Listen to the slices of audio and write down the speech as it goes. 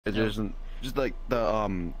It isn't just like the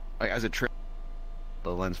like as it trips the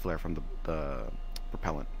lens flare from the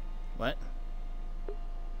propellant. What?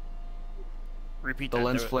 Repeat The that.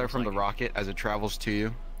 lens There flare was from like... the rocket as it travels to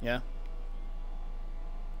you. Yeah.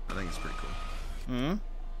 I think it's pretty cool. Hmm.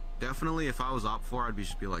 Definitely, if I was Op 4, I'd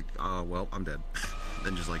just be like, well, I'm dead.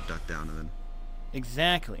 Then just like duck down and then.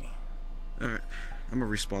 Exactly. All right, I'm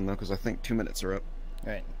gonna respawn now because I think 2 minutes are up.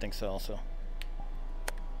 Right. I think so also.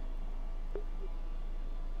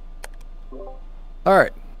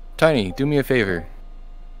 Alright, Tiny, do me a favor.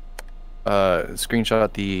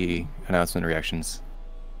 Screenshot the announcement reactions.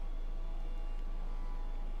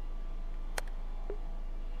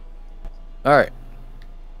 Alright.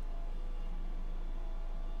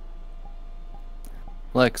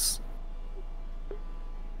 Lex.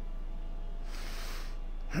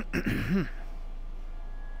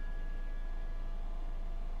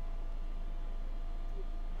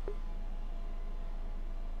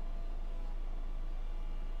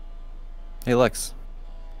 Hey, Lex.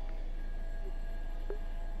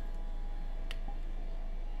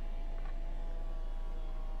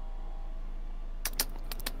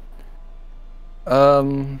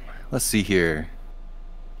 Let's see here.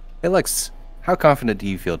 Hey, Lex, how confident do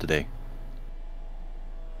you feel today?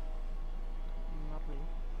 Not really.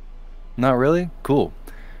 Not really? Cool.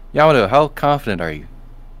 Yamato, how confident are you?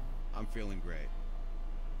 I'm feeling great.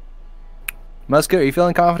 Musket, are you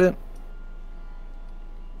feeling confident?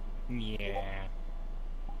 Yeah.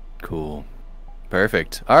 Cool.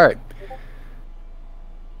 Perfect. Alright.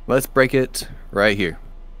 Let's break it right here.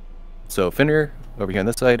 So, Finner over here on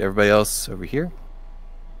this side, everybody else over here.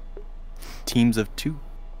 Teams of 2.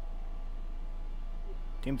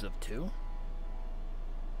 Teams of 2?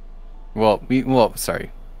 Well,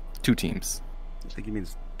 sorry. 2 teams. I think he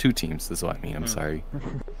means 2 teams is what I mean. I'm sorry.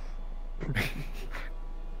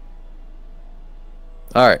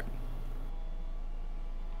 Alright.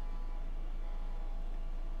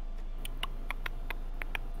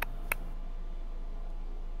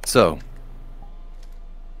 So.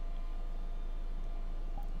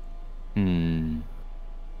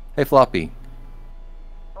 Hey, Floppy.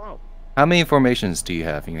 Hello. How many formations do you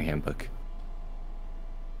have in your handbook?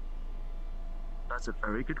 That's a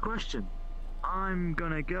very good question. I'm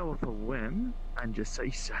gonna go off a whim and just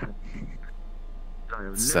say 7. I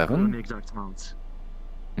have 7? No clue on the exact amounts.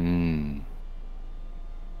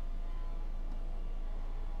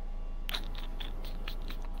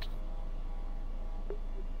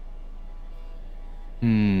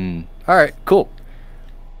 Alright, cool.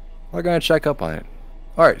 We're gonna check up on it.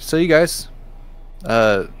 Alright, so you guys,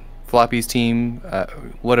 Floppy's team,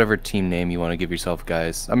 whatever team name you want to give yourself,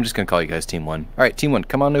 guys. I'm just gonna call you guys Team 1. Alright, Team 1,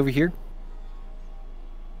 come on over here.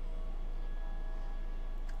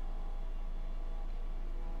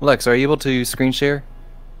 Lex, are you able to screen share?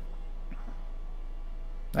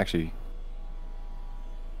 Actually,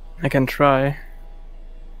 I can try.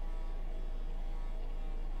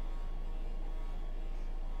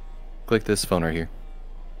 click this phone right here.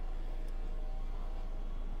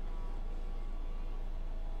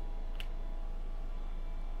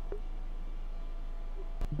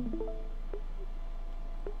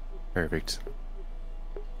 Perfect.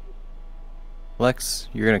 Lex,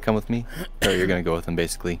 you're gonna come with me? Or you're gonna go with him,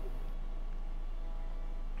 basically.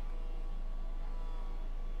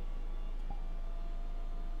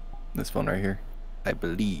 This phone right here. I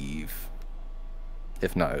believe.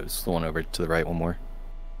 If not, it was the one over to the right, one more.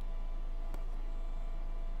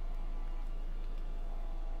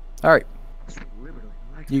 Alright.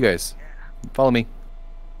 You guys, follow me.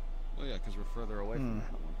 Oh yeah, because we're further away from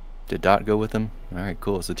that one. Did Dot go with him? Alright,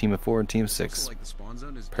 cool. It's a team of 4 and team of 6. Also, like the spawn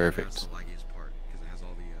zone is Perfect. That's the laggiest part because it has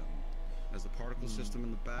all the has the particle system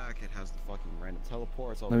in the back. It has the fucking random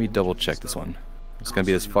teleports. All Let the me images double and check this stuff. one. It's And gonna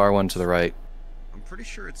be also, this you far know, one to the right. I'm pretty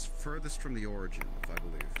sure it's furthest from the origin, if I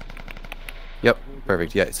believe. Yep,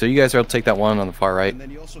 perfect. Yeah, so you guys will take that one on the far right. And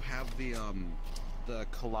then you also have the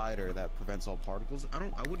collider that prevents all particles.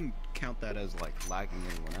 I wouldn't count that as like lagging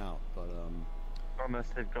anyone out, but Unless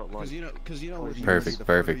they've got like. because you know with Perfect, Unity, the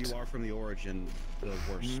further perfect. you are from the origin, the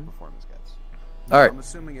worse performance gets. Alright. I'm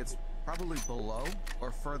assuming it's probably below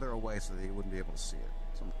or further away so that you wouldn't be able to see it.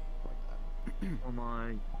 Something like that. Well,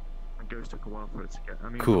 my ghost took a while for it to get. I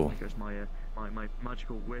mean, Cool. My ghost, my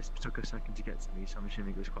magical wisp took a second to get to me, so I'm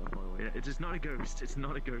assuming it was quite far away. It's not a ghost. It's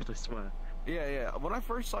not a ghost. I swear. Yeah. When I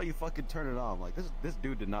first saw you fucking turn it on, I'm like, this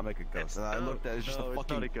dude did not make a ghost. And I looked at it, it's just a it's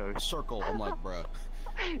fucking not a ghost. circle. I'm like, bruh.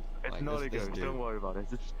 It's Like, not this a ghost. dude. Don't worry about it.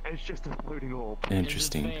 It's just a floating orb.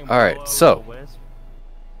 Interesting. Alright, so,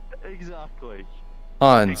 Exactly.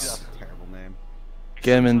 Hans, Terrible name.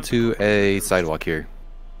 get him into a sidewalk here.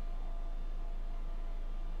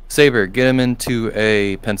 Saber, get him into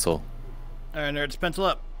a pencil. All right, nerds, pencil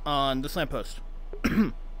up on this lamppost.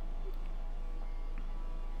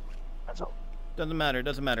 That's all. Doesn't matter,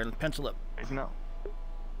 doesn't matter. Pencil up. No.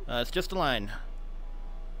 It's just a line.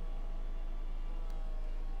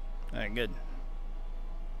 All right, good.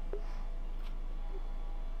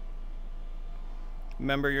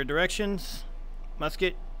 Remember your directions.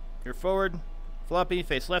 Musket, you're forward. Floppy,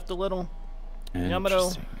 face left a little.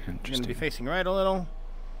 Yamato, you're going to be facing right a little.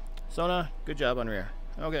 Sona, good job on rear.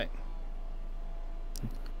 Okay.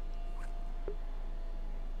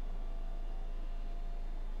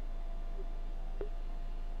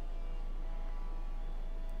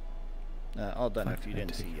 All done if you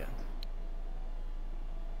didn't see yet.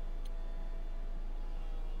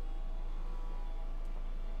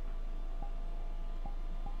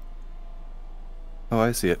 Oh,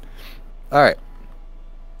 I see it. All right.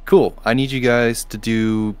 Cool. I need you guys to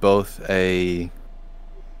do both a...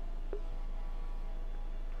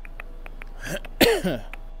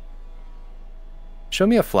 Show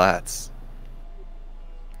me a flats.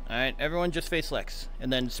 Alright, everyone just face Lex.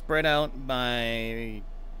 And then spread out by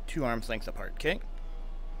 2 arms lengths apart, okay?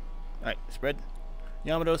 Alright, spread.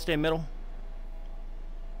 Yamato, stay middle.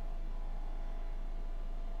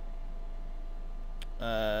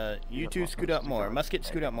 You two scoot up more. Musket,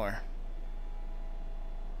 scoot up more.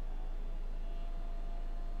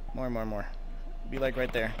 More. Be like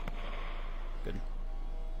right there. Good.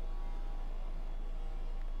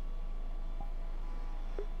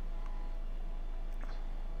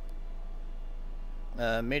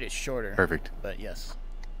 Made it shorter. Perfect. But yes.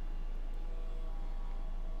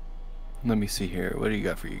 Let me see here. What do you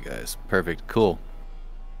got for you guys? Perfect. Cool.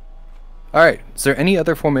 All right. Is there any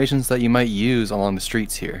other formations that you might use along the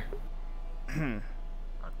streets here?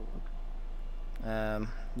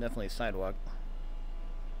 Definitely sidewalk.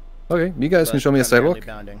 Okay, you guys can show me a primarily sidewalk.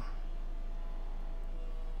 Bounding.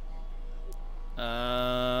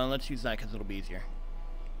 Let's use that because it'll be easier.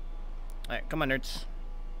 All right, come on, nerds.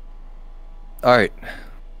 All right.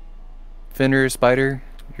 Fenrir, Spider,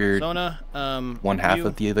 you're Sona, one half you,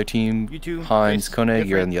 of the other team. You two, Hans, face Kone, you're in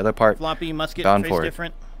different. the other part. Floppy, Musket, Bound face forward.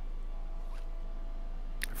 different.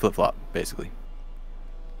 Flip-flop, basically.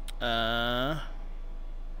 And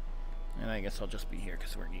I guess I'll just be here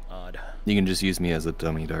because we're odd. You can just use me as a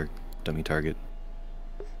dummy target.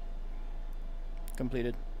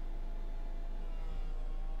 Completed.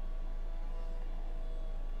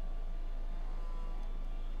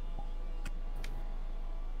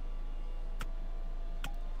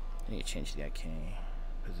 I need to change the IK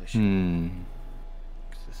position.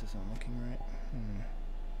 'Cause this isn't looking right.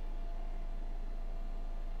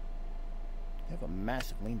 You have a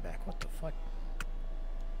massive lean back. What the fuck?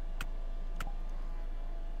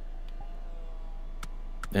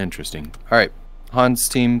 Interesting. All right, Hans'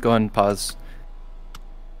 team, go ahead and pause.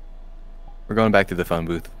 We're going back to the phone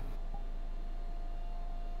booth.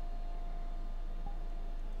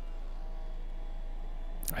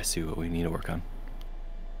 I see what we need to work on.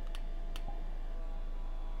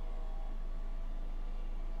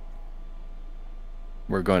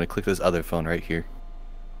 We're going to click this other phone right here.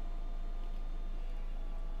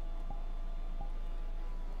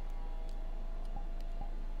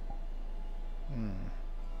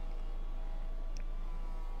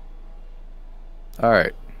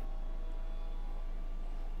 Alright.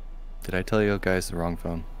 Did I tell you guys the wrong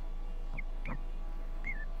phone?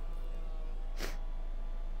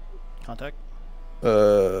 Contact?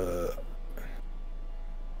 Oh.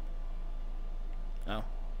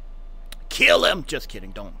 Kill him! Just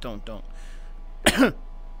kidding. Don't. Kill him. That's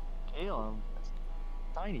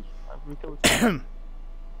tiny. I don't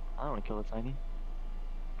want to kill a tiny.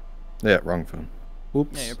 Yeah, wrong phone.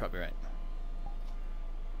 Oops. Yeah, you're probably right.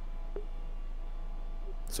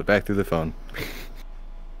 So back through the phone.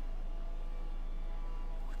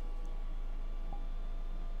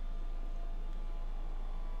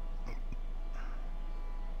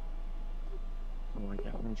 Oh my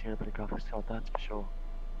god, I need to hear a bit of graphics card, that's for sure.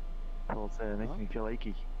 It's making me feel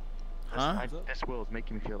achy. Huh? This world's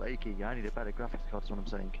making me feel achy. I need a better graphics card, is what I'm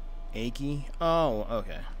saying. Achy? Oh,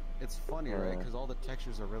 okay. It's funny, right? Because all the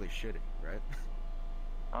textures are really shitty, right?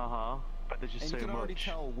 Uh-huh. But there's just And so you can already much.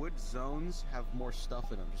 tell which zones have more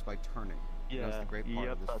stuff in them just by turning. Yeah, That's the great part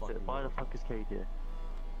yep, of this that's fucking it. Why the world. fuck is Kate here?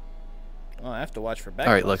 Oh, I have to watch for back.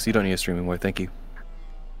 Alright, Lex, you don't need to stream anymore. Thank you.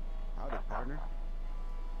 Howdy, partner.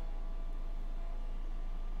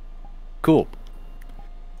 Cool.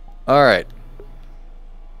 Alright.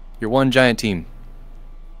 You're one giant team.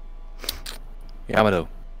 Yamato.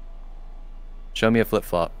 Show me a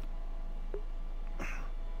flip-flop. I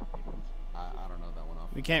don't know that one off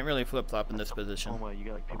We can't really flip-flop in this position. One way you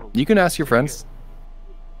get like people. You can ask your friends.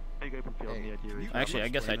 Big open field, and the idea is. Actually, I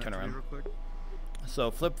guess I turn around.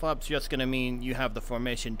 So flip-flop's just gonna mean you have the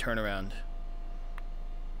formation turnaround.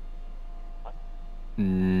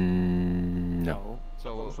 No.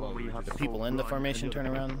 So where you have The the people full in the run, formation and turn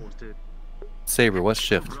you're around? forced to Saber, what's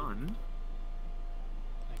shift? run.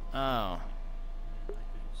 Oh.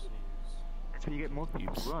 So you get multiple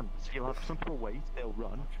people run. So you'll have some people wait, they'll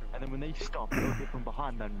run, and then when they stop, they'll get from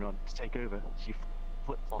behind then run to take over. So you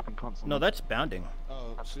flip-flopping constantly. No, that's bounding.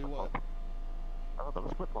 Oh, That's see what? flip-flop. I thought that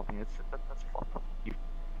was flip-flopping. That's flop. You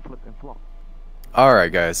flip and flop.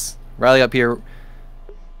 Alright, guys. Rally up here.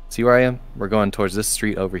 See where I am? We're going towards this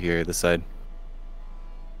street over here, this side.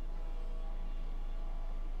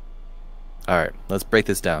 Alright, let's break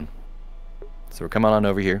this down. So we're coming on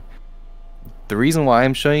over here. The reason why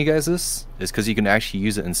I'm showing you guys this is because you can actually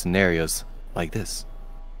use it in scenarios like this.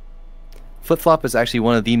 Flip-flop is actually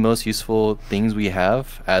one of the most useful things we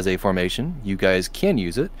have as a formation. You guys can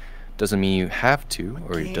use it. Doesn't mean you have to,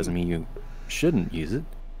 or it doesn't mean you shouldn't use it.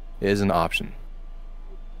 It is an option.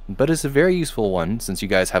 But it's a very useful one since you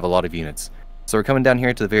guys have a lot of units. So we're coming down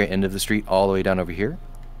here to the very end of the street, all the way down over here.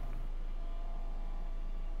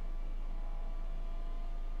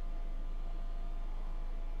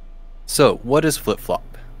 So, what is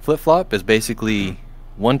flip-flop? Flip-flop is basically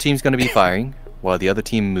one team's going to be firing while the other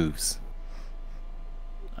team moves.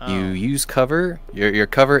 Oh. You use cover. Your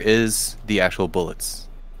cover is the actual bullets.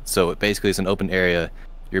 So it basically is an open area.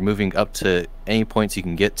 You're moving up to any points you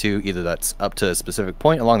can get to. Either that's up to a specific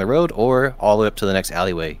point along the road or all the way up to the next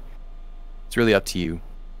alleyway. It's really up to you.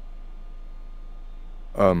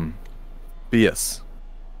 But yes.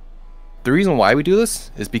 The reason why we do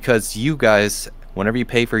this is because you guys, whenever you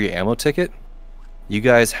pay for your ammo ticket, you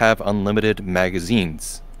guys have unlimited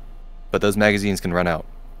magazines. But those magazines can run out.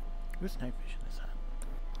 Whose night vision is that?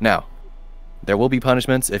 Now, there will be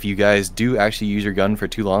punishments if you guys do actually use your gun for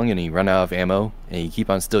too long and you run out of ammo and you keep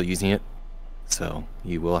on still using it. So,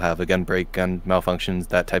 you will have a gun break, gun malfunctions,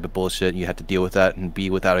 that type of bullshit. You have to deal with that and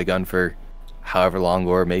be without a gun for however long,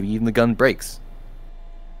 or maybe even the gun breaks.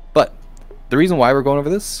 But, the reason why we're going over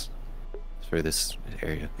this is for this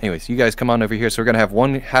area. Anyways, you guys come on over here. So we're going to have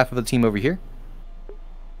one half of the team over here.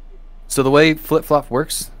 So the way flip-flop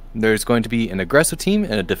works, there's going to be an aggressive team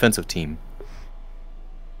and a defensive team.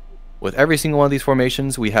 With every single one of these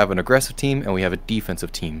formations, we have an aggressive team and we have a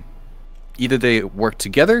defensive team. Either they work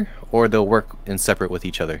together or they'll work in separate with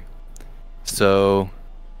each other. So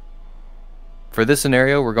for this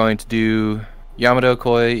scenario, we're going to do Yamato,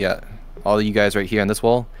 Koi, yeah, all of you guys right here on this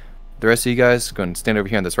wall. The rest of you guys go and stand over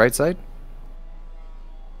here on this right side.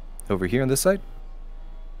 Over here on this side.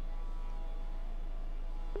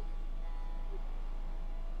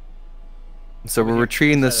 So we're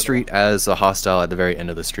retreating the street as a hostile at the very end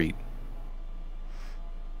of the street.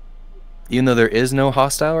 Even though there is no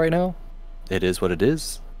hostile right now, it is what it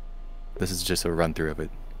is. This is just a run through of it.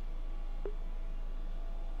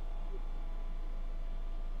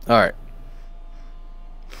 Alright.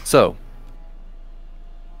 So,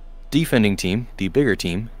 defending team, the bigger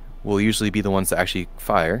team, will usually be the ones that actually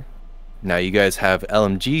fire. Now you guys have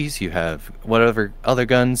LMGs, you have whatever other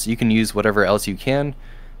guns, you can use whatever else you can.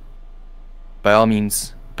 By all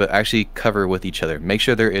means, but actually cover with each other. Make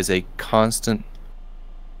sure there is a constant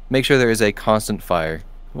fire.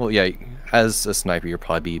 Well, yeah, as a sniper, you'll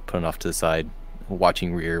probably be putting off to the side,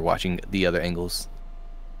 watching rear, watching the other angles.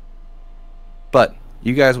 But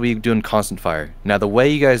you guys will be doing constant fire. Now, the way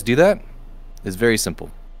you guys do that is very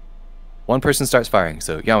simple. One person starts firing,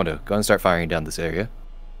 so Yamato, go and start firing down this area.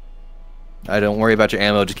 I don't worry about your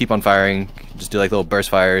ammo, just keep on firing. Just do like little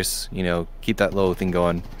burst fires, you know, keep that little thing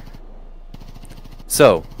going.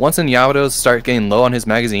 So, once Yamato starts getting low on his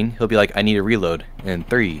magazine, he'll be like, I need a reload. In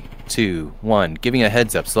 3, 2, 1, giving a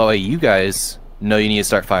heads up so that way you guys know you need to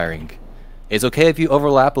start firing. It's okay if you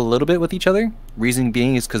overlap a little bit with each other. Reason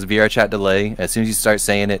being is because VR chat delay. As soon as you start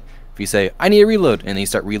saying it, if you say, I need a reload, and then you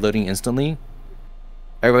start reloading instantly,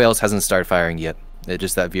 everybody else hasn't started firing yet. It's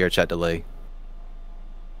just that VR chat delay.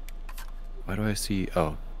 Why do I see...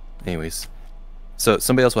 Oh, anyways. So,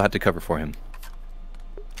 somebody else will have to cover for him.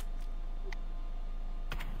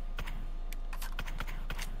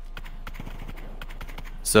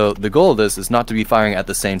 So the goal of this is not to be firing at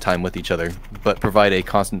the same time with each other, but provide a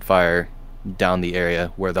constant fire down the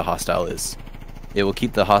area where the hostile is. It will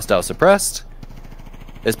keep the hostile suppressed,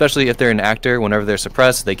 especially if they're an actor. Whenever they're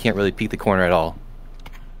suppressed, they can't really peek the corner at all.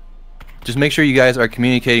 Just make sure you guys are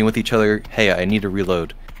communicating with each other, hey, I need to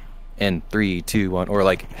reload. And 3, 2, 1, or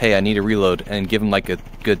like, hey, I need to reload, and give them like a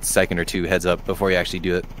good second or two heads up before you actually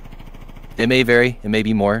do it. It may vary. It may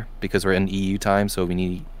be more because we're in EU time, so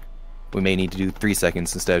we may need to do 3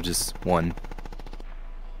 seconds instead of just 1.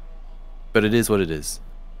 But it is what it is.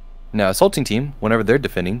 Now, assaulting team, whenever they're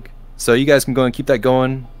defending, so you guys can go and keep that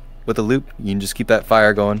going with a loop. You can just keep that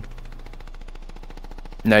fire going.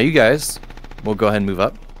 Now you guys will go ahead and move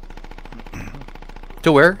up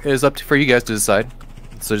to where it is up for you guys to decide.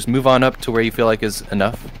 So just move on up to where you feel like is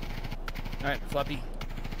enough. All right, Floppy.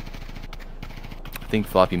 I think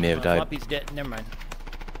Floppy may have died. Floppy's dead. Never mind.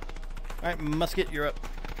 All right, Musket, you're up.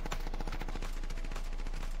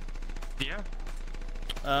 Yeah.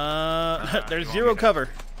 There's 0 cover.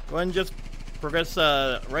 Go ahead and just progress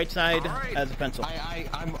right side right. as a pencil.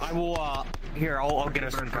 I will. Here, I'll get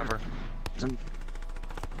us some cover. All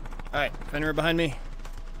right, Fenrir behind me.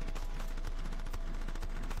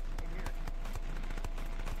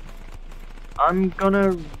 I'm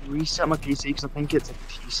gonna reset my PC because I think it's a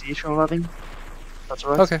PC issue I'm having. That's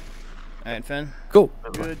alright. Okay. All right, Fen. Cool.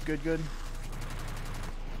 Good.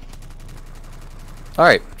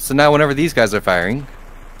 Alright, so now whenever these guys are firing,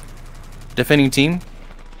 defending team,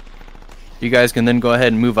 you guys can then go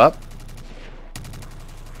ahead and move up.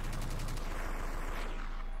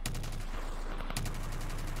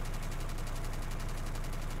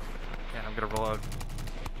 Yeah, I'm gonna reload.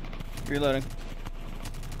 Reloading.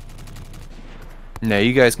 Now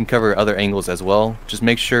you guys can cover other angles as well. Just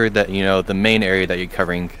make sure that, you know, the main area that you're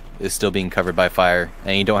covering is still being covered by fire,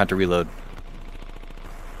 and you don't have to reload.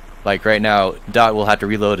 Like right now, Dot will have to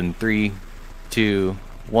reload in 3, 2,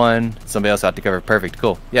 1. Somebody else will have to cover. Perfect.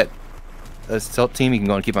 Cool. Yeah. Assault team, you can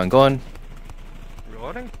go and keep on going.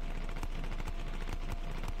 Reloading?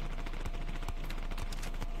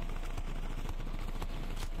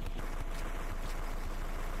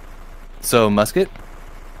 So, Musket,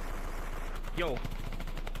 Yo,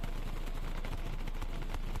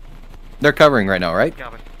 they're covering right now, right?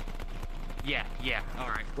 got it. Yeah.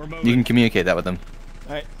 Alright, we're moving. You can communicate that with them.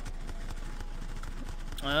 All right.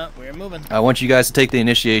 We're moving. I want you guys to take the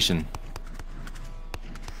initiation.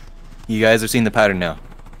 You guys are seeing the pattern now.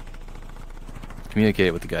 Communicate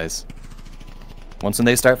it with the guys. Once when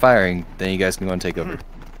they start firing, then you guys can go and take over.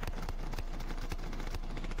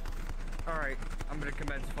 Alright, I'm gonna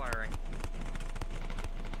commence firing.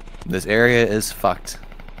 This area is fucked.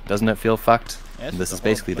 Doesn't it feel fucked? Yes, This the is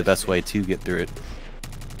whole basically the place best way to get through it.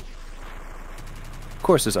 Of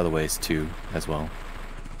course, there's other ways too, as well.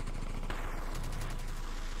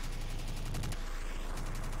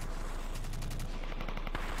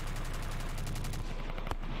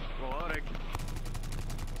 Reloading.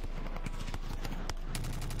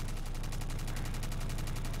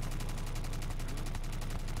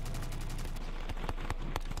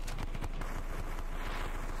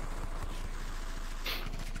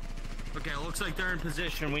 Okay, looks like they're in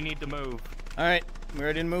position. We need to move. All right, we're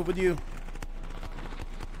ready to move with you.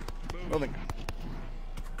 Moving.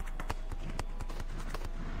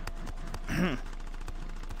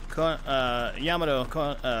 Yamato,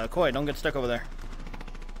 Koi, don't get stuck over there.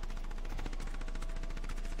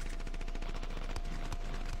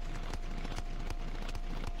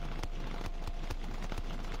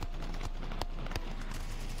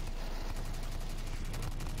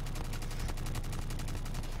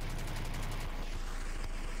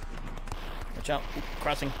 Watch out. Oop,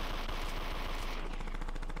 crossing.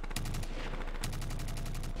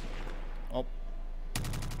 Oh.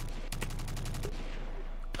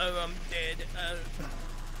 Oh, I'm dead.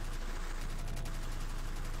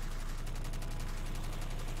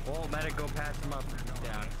 Well, medic, go pass him up.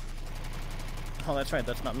 Down. Oh, that's right.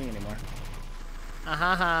 That's not me anymore.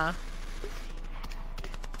 Ha.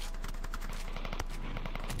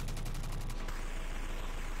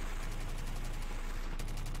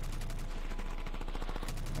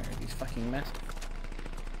 Where are these fucking mess?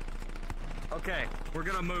 Okay, we're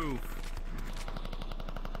gonna move.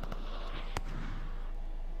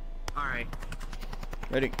 Alright.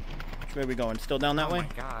 Ready? Which way are we going? Still down that way? Oh my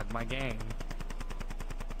god, my game.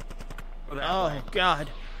 Go that Oh, way. God.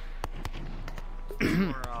 Or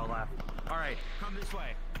left. Alright, come this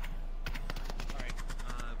way. Alright,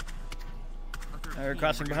 We're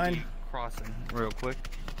crossing behind. Crossing real quick.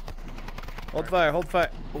 Hold fire, hold fire.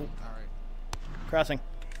 Oh, Alright. crossing.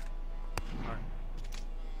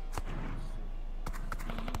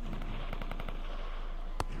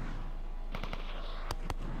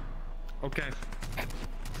 Okay.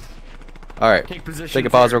 Alright, Take position. take a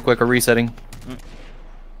pause here. real quick. We're resetting.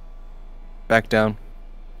 Back down.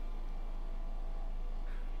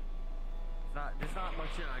 There's not much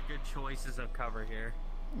good choices of cover here.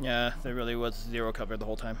 Yeah, there really was 0 cover the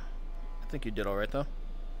whole time. I think you did alright, though.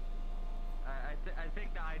 I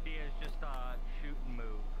think the idea is just shoot and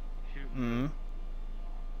move. shooting. Mm-hmm.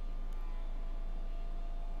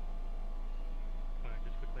 Alright,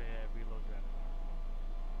 just quickly reload that.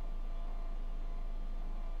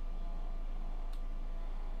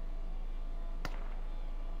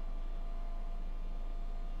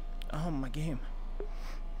 Oh, my game.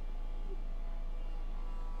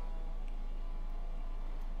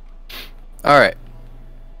 All right.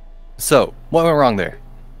 So, what went wrong there?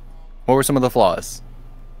 What were some of the flaws?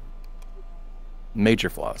 Major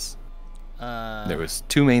flaws. There was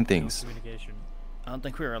two main things. Communication. I don't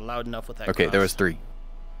think we were loud enough with that. Okay, there was cross. three.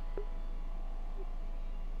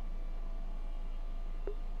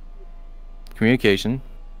 Communication.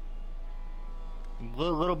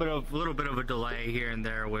 Little bit of a delay here and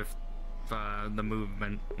there with the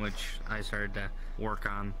movement, which I started to work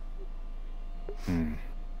on.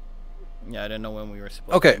 Yeah, I didn't know when we were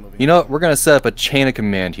supposed to Okay, be moving. you know what? We're going to set up a chain of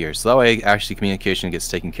command here, so that way actually communication gets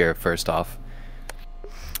taken care of first off.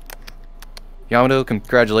 Yamato,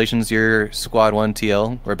 congratulations, you're Squad 1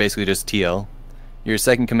 TL, or basically just TL. Your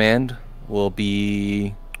second command will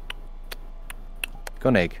be...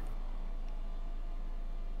 Goneg.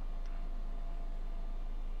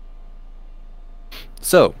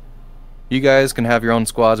 So, you guys can have your own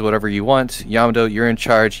squads, whatever you want. Yamato, you're in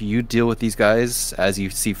charge. You deal with these guys as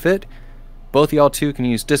you see fit. Both of y'all two can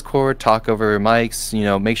use Discord, talk over mics, you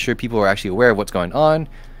know, make sure people are actually aware of what's going on.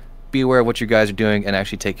 Be aware of what you guys are doing and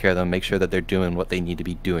actually take care of them. Make sure that they're doing what they need to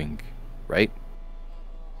be doing, right?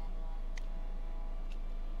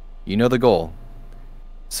 You know the goal.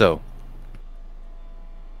 So,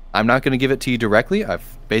 I'm not going to give it to you directly.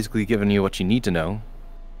 I've basically given you what you need to know.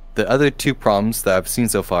 The other two problems that I've seen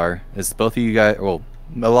so far is both of you guys, well,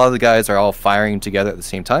 a lot of the guys are all firing together at the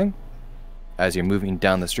same time as you're moving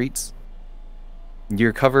down the streets.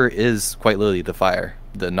 Your cover is quite literally the fire,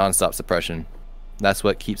 the non-stop suppression. That's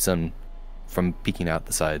what keeps them from peeking out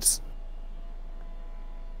the sides.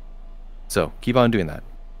 So, keep on doing that.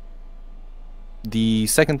 The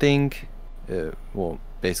second thing, well,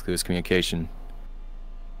 basically was communication.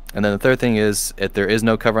 And then the third thing is, if there is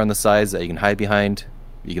no cover on the sides that you can hide behind,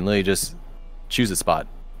 you can literally just choose a spot.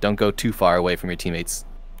 Don't go too far away from your teammates.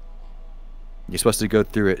 You're supposed to go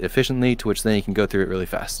through it efficiently, to which then you can go through it really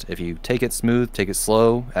fast. If you take it smooth, take it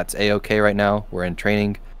slow, that's A-okay right now. We're in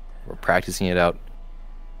training. We're practicing it out.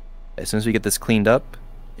 As soon as we get this cleaned up,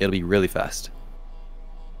 it'll be really fast.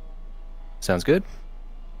 Sounds good?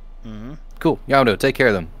 Mm-hmm. Cool. Yamato, take care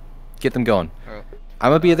of them. Get them going. Alright.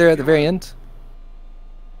 I'm going to be there at the very end.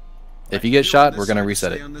 If you get shot, we're going to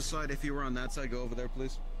reset it. On this side. If you were on that side, go over there,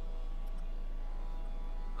 please.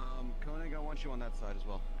 Koenig, I want you on that side as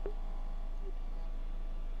well.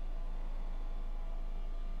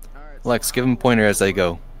 Alright, Lex, so give them a pointer as they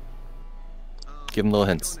go. Give them little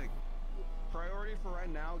hints. Koenig, priority for right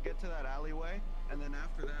now, get to that alleyway, and then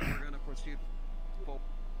after that, we're gonna proceed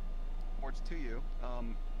forwards to you,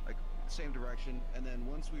 like same direction. And then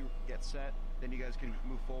once we get set, then you guys can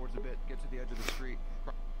move forwards a bit, get to the edge of the street,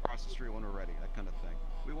 cross the street when we're ready, that kind of thing.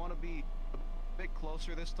 We want to be a bit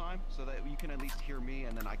closer this time, so that you can at least hear me,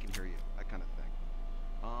 and then I can hear you, that kind of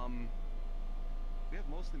thing. We have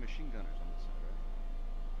mostly machine gunners on this side, right?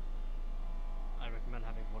 I recommend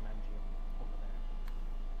having one MG over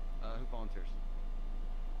there. Who volunteers?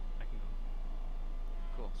 I can go.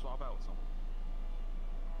 Cool. Swap out with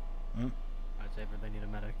someone. I'd say they need a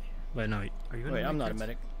medic. Wait, no. Are you? Wait, I'm not a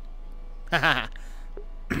medic? medic.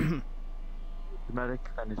 The medic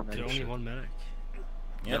and his medic. There's only one medic.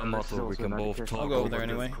 Yeah, Yeah, Motto, we can both talk I'll go over there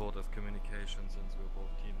anyway. Discord as communication since we're both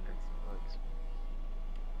teammates.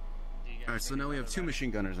 Alright, so now we have two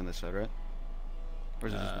machine gunners on this side, right? Or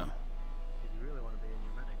is it just one? If you really want to be in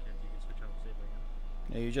your medic, you can switch out saber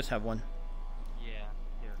again. Yeah, you just have one. Yeah.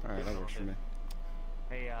 Here. Alright, that works for me.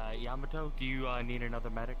 Hey, Yamato, do you need another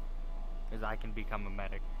medic? Because I can become a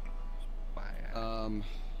medic.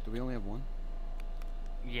 Do we only have one?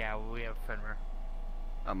 Yeah, we have Fenrir.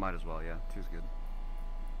 Might as well, yeah. Two's good.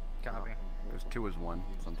 Copy. There's two is one,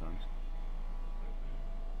 sometimes.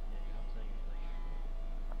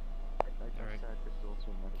 Alright.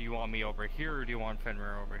 Do you want me over here, or do you want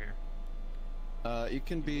Fenrir over here? You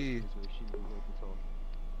can be...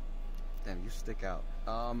 Damn, you stick out.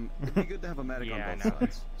 It'd be good to have a medic Yeah, on I both know.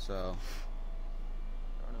 sides, so...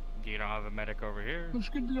 Do you don't have a medic over here? Let's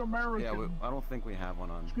get the American. Yeah, I don't think we have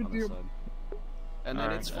one on good this deal. side. And then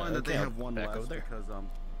Alright. it's fine that they Okay, have one back left over there. because,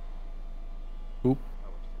 Oop.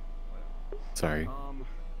 Sorry. Alright,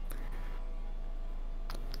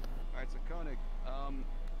 so Koenig,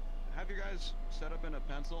 have your guys set up in a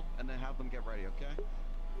pencil and then have them get ready, okay?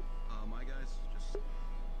 My guys, just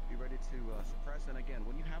be ready to suppress, and again,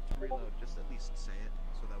 when you have to reload, just at least say it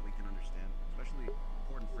so that we can understand, especially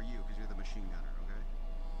important for you because you're the machine gunner,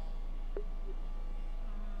 okay?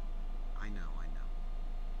 I know.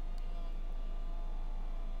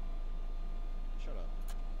 Shut up.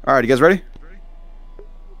 All right, you guys ready?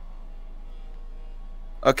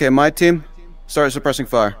 Okay, my team, start suppressing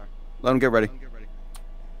fire. Let them get ready.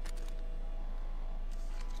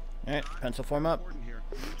 All right, pencil form up.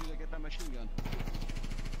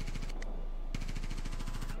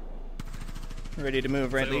 Ready to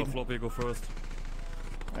move, right lead? Floppy, go first.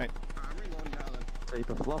 Alright. Take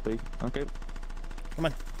a floppy. Okay. Come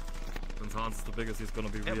on. Since Hans is the biggest, he's gonna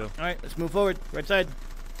be rear. Alright, let's move forward. Right side.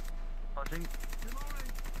 Punching.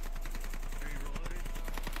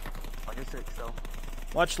 On your 6, so.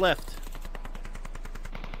 Watch left.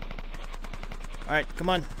 Alright, come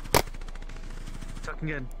on. Tucking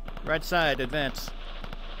in. Right side, advance.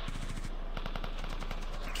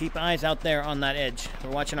 Keep eyes out there on that edge.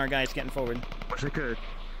 We're watching our guys getting forward. Wish I could.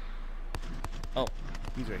 Oh,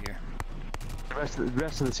 he's right here. The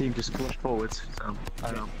rest of the team just flushed forwards, so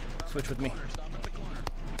I know. Switch with me.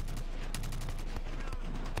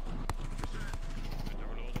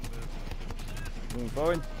 Moving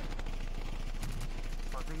forward.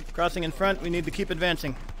 Crossing in front, we need to keep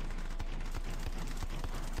advancing.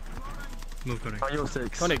 Move, Koenig. On your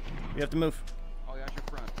 6. Koenig, you have to move. Oh, yeah, your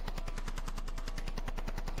front.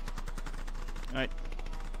 Alright.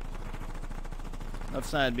 Left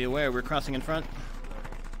side, be aware, we're crossing in front.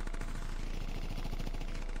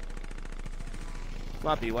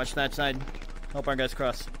 Floppy, watch that side. Help our guys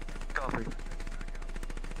cross. Copy.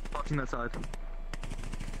 Watching that side.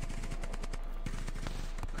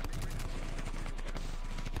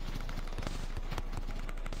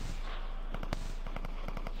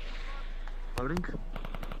 Loading.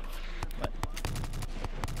 What?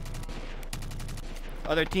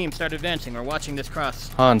 Other team, start advancing. We're watching this cross.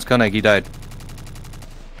 Hans, Koenig, he died.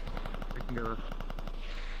 We can go.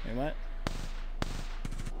 Wait, what?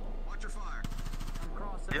 Watch your fire.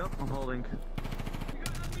 Yep, I'm holding.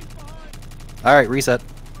 Alright, reset.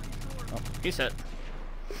 Oh, reset.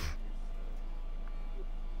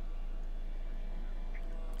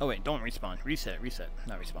 Oh wait, don't respawn. Reset,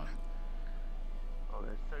 not respawn. Oh,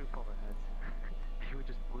 they're so far ahead. You were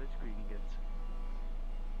just blitzkrieging it.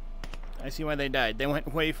 I see why they died. They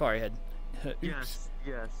went way far ahead. Yes.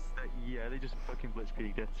 Yeah, they just fucking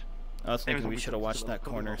blitzkrieged it. I was thinking There's we a should have watched ridiculous that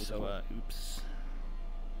corner, couple so of oops.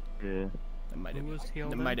 Yeah. That might have Who was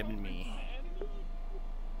healed that then? might have been me.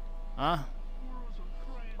 Huh?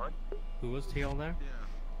 What? Who was TL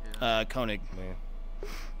there? Koenig. Me.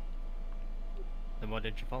 Then why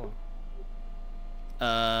did you follow?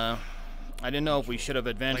 I didn't know if we should have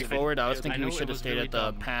advanced forward. I was thinking know we it should have was stayed really at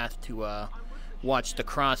the dumb. path to watch the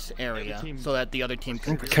cross area so that the other team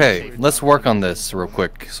could. Okay, let's work on this real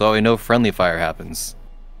quick so we know friendly fire happens.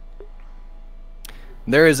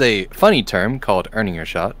 There is a funny term called earning your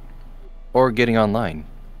shot or getting online.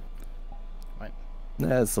 What?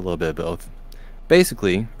 That's a little bit of both.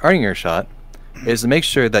 Basically, earning your shot is to make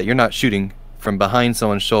sure that you're not shooting from behind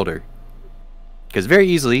someone's shoulder. Because very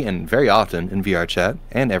easily and very often in VR chat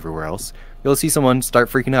and everywhere else, you'll see someone start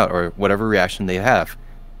freaking out or whatever reaction they have.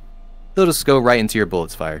 They'll just go right into your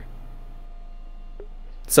bullets fire.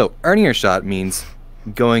 So, earning your shot means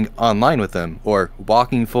going online with them or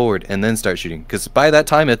walking forward and then start shooting. Because by that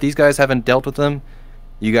time, if these guys haven't dealt with them,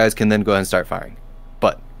 you guys can then go ahead and start firing.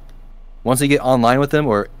 But once you get online with them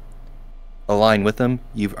or align with them,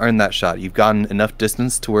 you've earned that shot. You've gotten enough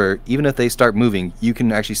distance to where even if they start moving, you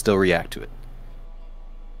can actually still react to it.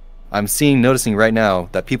 I'm noticing right now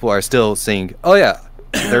that people are still saying, oh yeah,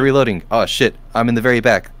 they're reloading. Oh shit, I'm in the very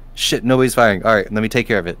back. Shit, nobody's firing. Alright, let me take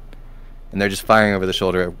care of it. And they're just firing over the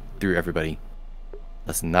shoulder through everybody.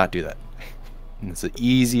 Let's not do that. It's the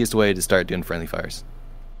easiest way to start doing friendly fires.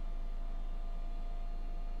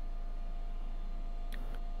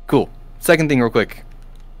 Cool. Second thing real quick.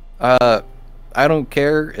 I don't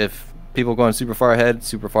care if people going super far ahead,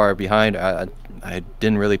 super far behind. I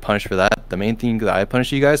didn't really punish for that. The main thing that I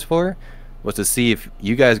punished you guys for was to see if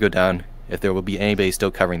you guys go down, if there will be anybody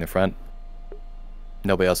still covering the front.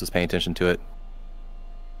 Nobody else is paying attention to it.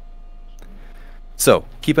 So,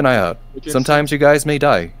 keep an eye out. Sometimes you guys may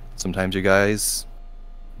die. Sometimes you guys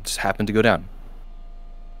just happen to go down.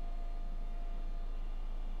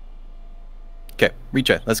 Okay,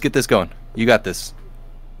 retry. Let's get this going. You got this.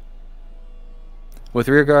 With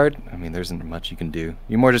rear guard, I mean, there isn't much you can do.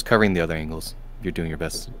 You're more just covering the other angles. You're doing your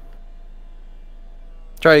best.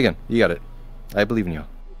 Try again. You got it. I believe in you.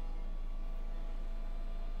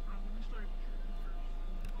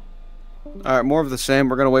 Alright, more of the same.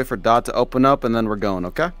 We're going to wait for Dot to open up, and then we're going,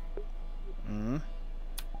 okay? Mm-hmm.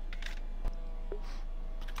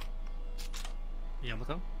 Yeah, but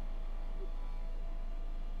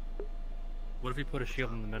What if we put a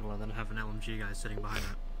shield in the middle and then have an LMG guy sitting behind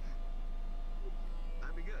it?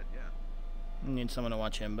 That'd be good, yeah. You need someone to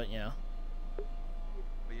watch him, but yeah. But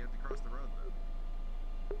you have to cross the road,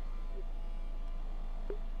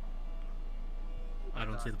 though. I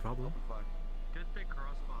don't see the problem. Open fire. Could they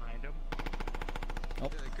cross behind him? Oh.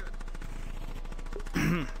 Yeah, they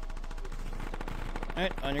could.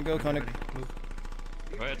 Alright, on your go, Koenig. Move.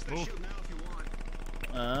 You can Alright, place that move. shield now if you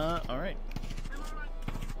want. Alright.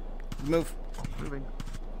 Move. Moving.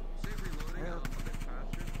 Save reloading a bit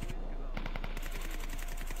faster, please,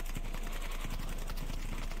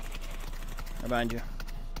 Right behind you.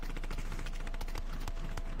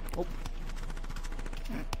 Oh.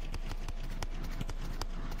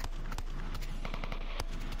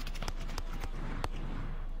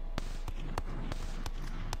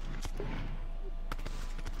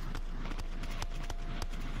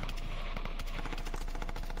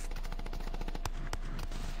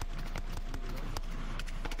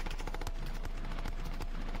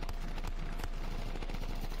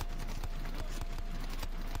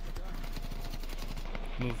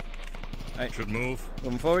 Move. Alright, Should move.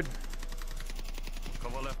 moving forward.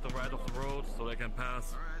 Cover left and right of the road so they can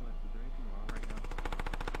pass.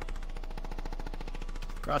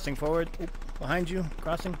 Crossing forward. Oop, behind you.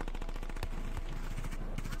 Crossing.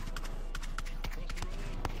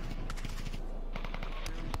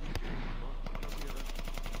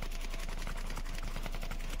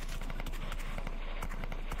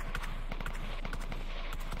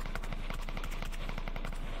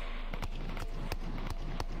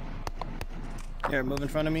 Here, move in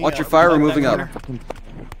front of me. Watch your fire, we're hug that moving up. corner.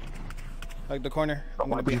 Hug the corner. I'm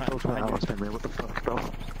Why gonna be be close to the behind house, you. man? What the fuck, bro?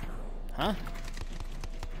 Huh?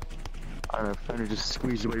 I don't know, Fender just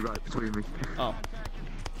squeezed away right between me. Oh.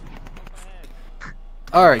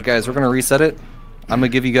 Alright guys, we're gonna reset it. I'm gonna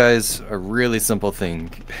give you guys a really simple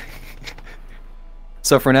thing.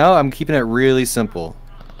 So for now, I'm keeping it really simple.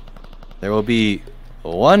 There will be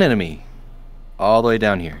one enemy all the way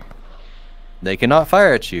down here. They cannot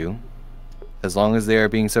fire at you as long as they are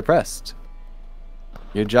being suppressed.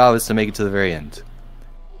 Your job is to make it to the very end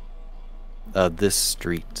of this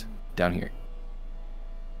street down here.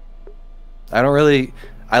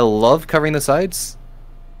 I love covering the sides,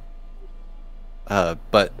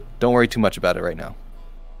 but don't worry too much about it right now.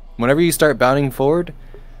 Whenever you start bounding forward,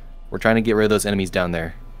 we're trying to get rid of those enemies down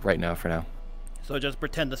there right now for now. So just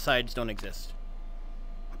pretend the sides don't exist.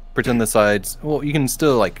 Pretend the sides, well, you can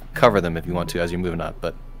still like cover them if you want to as you're moving up,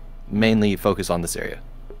 but mainly focus on this area.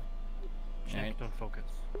 Alright. Don't focus.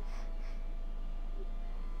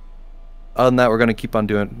 Other than that, we're going to keep on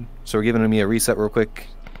doing, so we're giving me a reset real quick.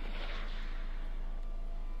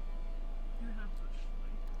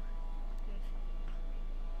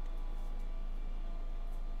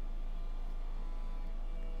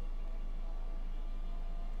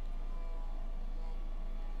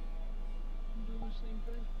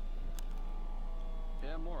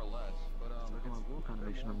 Yeah, more or less. But Look at my walk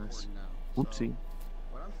animation on this. now. Whoopsie.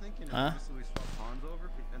 What I'm thinking is Huh? obviously we swap Hans over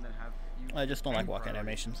and then have you. I just don't like walk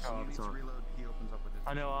animations. He needs to sorry. reload, he opens up with his.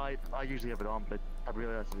 I know, I usually have it on, but I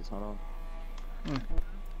realized that it's not on. Did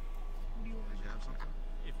you have something?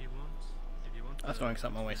 If you want I was throwing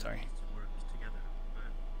something away, sorry. to work together, but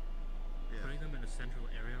Yeah. putting them in a central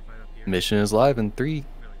area right up here. Mission is live in 3,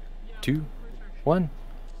 Really good. 2, 1.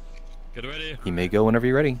 Get ready. You may go whenever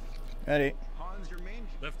you're ready. Ready. Hans, your main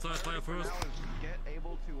Left side fire for now first. is get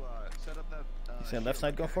able to set up that. You said left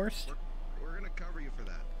side go first? We're gonna cover you for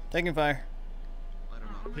that. Taking fire. I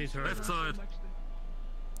don't know. Please hurry. Left side.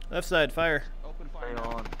 Left side, fire. Open fire. Stay now.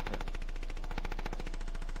 on.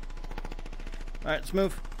 Alright, let's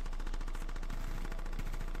move.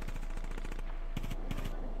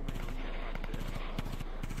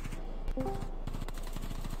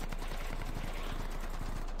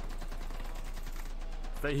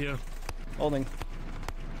 Stay here. Holding.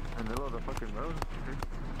 In the middle of the fucking road.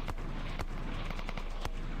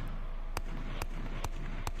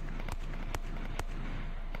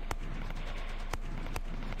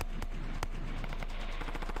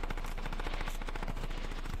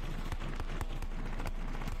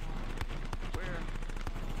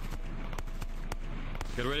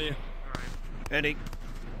 Get ready. Ready.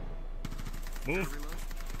 Move.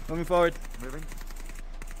 Moving forward. Moving.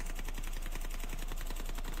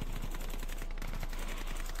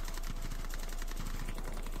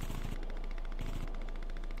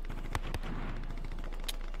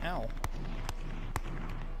 Ow.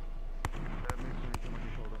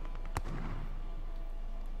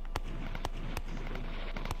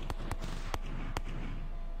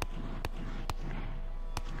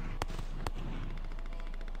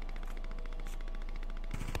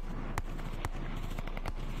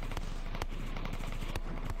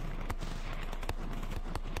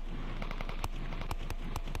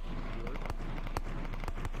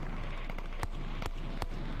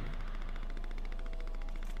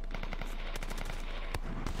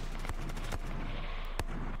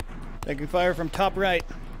 Taking fire from top right.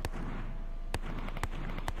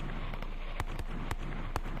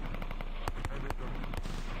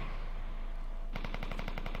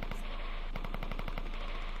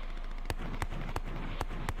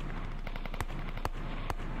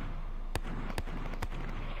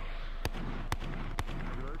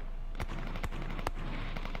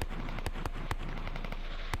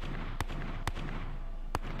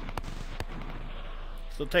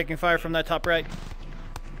 Still taking fire from that top right.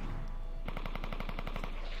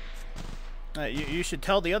 You should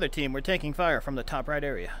tell the other team we're taking fire from the top right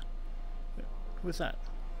area. Who's that?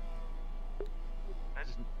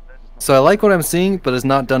 So I like what I'm seeing, but it's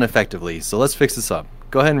not done effectively. So let's fix this up.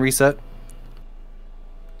 Go ahead and reset.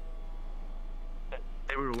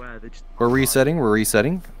 They were aware. They just. We're resetting. We're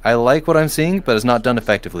resetting. I like what I'm seeing, but it's not done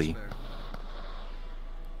effectively.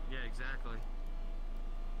 Yeah, exactly.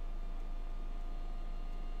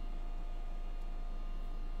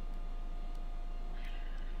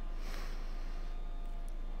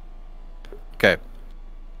 Okay.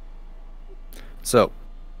 So,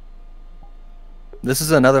 this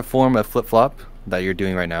is another form of flip-flop that you're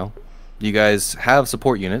doing right now. You guys have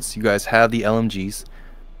support units. You guys have the LMGs.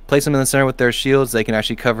 Place them in the center with their shields. They can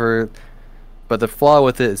actually cover. But the flaw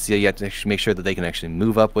with it is you have to actually make sure that they can actually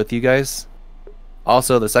move up with you guys.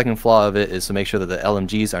 Also, the second flaw of it is to make sure that the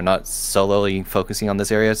LMGs are not solely focusing on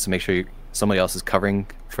this area, so make sure somebody else is covering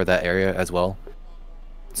for that area as well.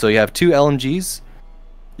 So you have two LMGs.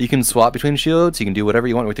 You can swap between shields. You can do whatever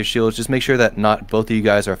you want with your shields. Just make sure that not both of you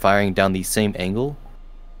guys are firing down the same angle,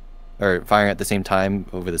 or firing at the same time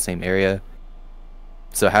over the same area.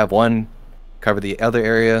 So have one cover the other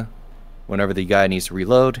area. Whenever the guy needs to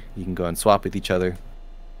reload, you can go and swap with each other.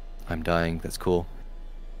 I'm dying. That's cool.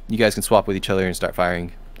 You guys can swap with each other and start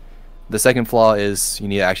firing. The second flaw is you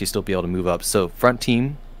need to actually still be able to move up. So front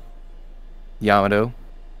team, Yamato,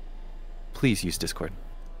 please use Discord.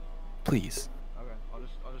 Please. I'll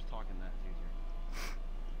just talk in that. It's easier.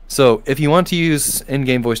 So if you want to use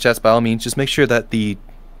in-game voice chats, by all means, just make sure that the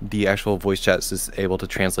actual voice chats is able to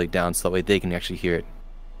translate down, so that way they can actually hear it.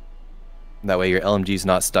 That way your LMG is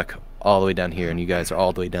not stuck all the way down here, and you guys are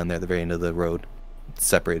all the way down there at the very end of the road,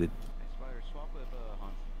 separated.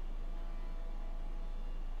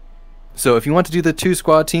 So if you want to do the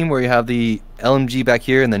 2-squad team where you have the LMG back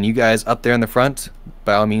here and then you guys up there in the front,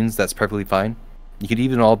 by all means, that's perfectly fine. You could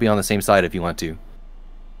even all be on the same side if you want to.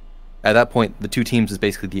 At that point, the two teams is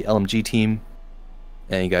basically the LMG team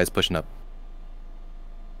and you guys pushing up.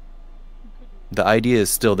 The idea is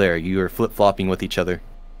still there. You are flip-flopping with each other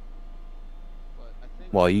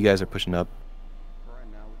while you guys are pushing up. For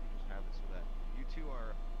right now, we can just have it so that you two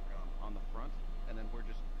are on the front, and then we're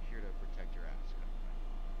just here to protect your ass.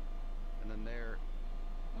 And then there.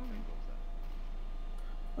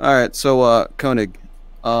 Alright, so Koenig,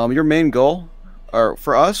 your main goal, or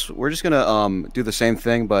for us, we're just gonna do the same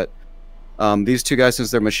thing, but these two guys,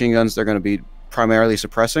 since they're machine guns, they're gonna be primarily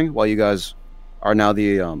suppressing, while you guys are now the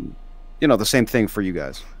you know, the same thing for you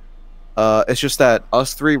guys. It's just that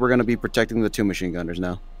us three, we're gonna be protecting the two machine gunners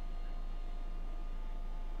now.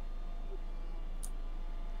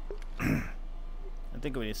 I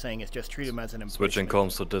think what he's saying is just treat him as an Switching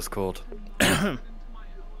comms to Discord.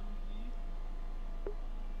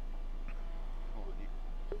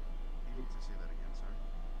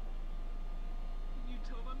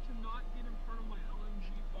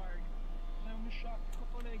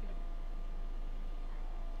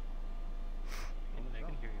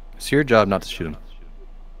 It's your job not to shoot them.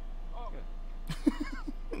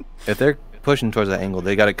 If they're pushing towards that angle,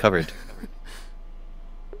 they got it covered.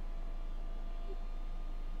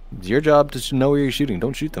 It's your job to know where you're shooting.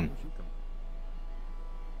 Don't shoot them.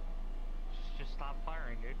 Just stop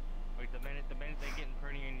firing, dude. Like the minute they get in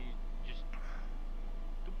front of you, and you just.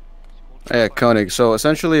 Yeah, Koenig. So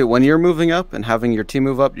essentially, when you're moving up and having your team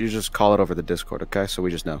move up, you just call it over the Discord, okay? So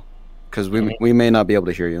we just know, because we may not be able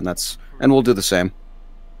to hear you, and we'll do the same.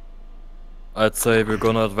 I'd say we're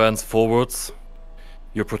gonna advance forwards.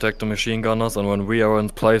 You protect the machine gunners, and when we are in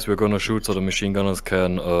place, we're gonna shoot so the machine gunners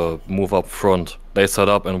can move up front. They set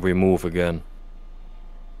up and we move again.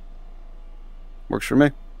 Works for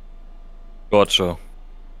me. Gotcha.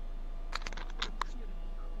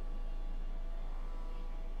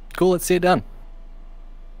 Cool, let's see it done.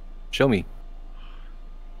 Show me.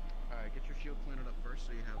 Alright, get your shield planted up first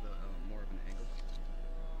so you have the more of an angle.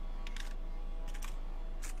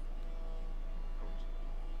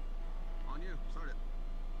 On you, start it.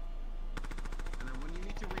 And then when you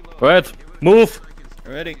need to reload, Right, move!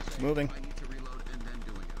 Ready, moving. I need to reload and then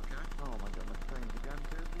doing it, okay? Oh my god, my screen began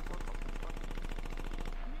to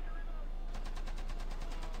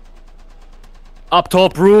Up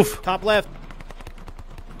top roof. Top left.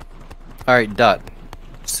 Alright, Dot.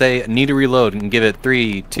 Say, need to reload and give it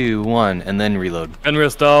 3, 2, 1, and then reload.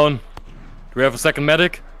 Henry's down. Do we have a second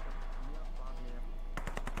medic?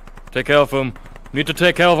 Take care of him. Need to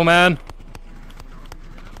take care of him, man.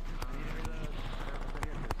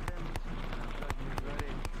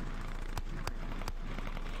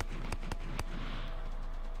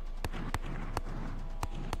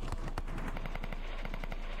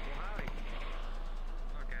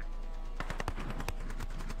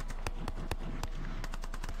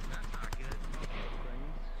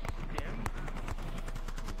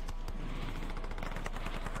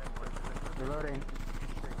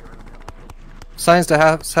 Signs to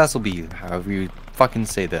Hasselby, however you fucking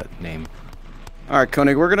say that name. Alright,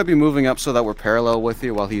 Koenig, we're gonna be moving up so that we're parallel with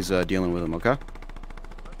you while he's dealing with him, okay?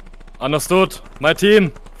 Understood. My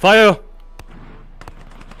team, fire.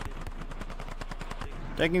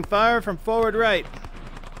 Taking fire from forward right.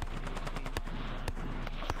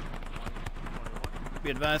 Be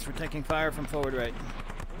advised we're taking fire from forward right.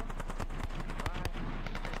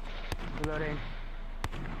 Reloading.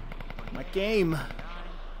 My game.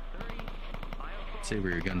 Say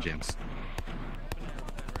where your gun jams.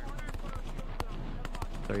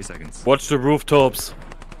 30 seconds. Watch the rooftops.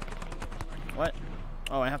 What?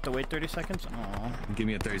 Oh, I have to wait 30 seconds? Aw. Give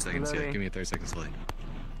me a 30 seconds, yeah, give me a 30 seconds delay.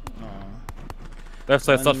 Aw. Left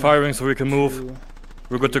side start firing so we can move. 2,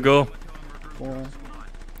 We're good to go. 4,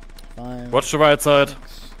 5. Watch the right side. 6,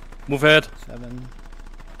 Move ahead. 7,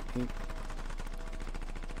 8,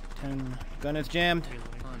 10. Gun is jammed.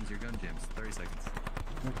 Hans, your gun jams. 30 seconds.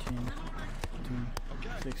 14, 15,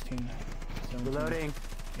 16, 17, Reloading.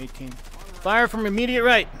 18. Fire from immediate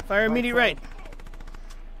right. Fire immediate right.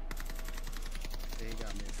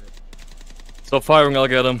 Stop firing, I'll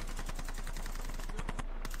get him.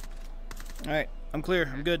 Alright, I'm clear.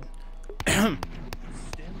 I'm good.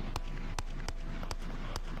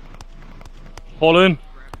 Fall in.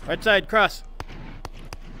 Right side, cross.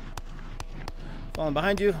 Falling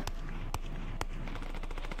behind you.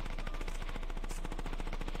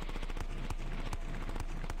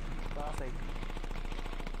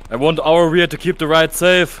 I want our rear to keep the right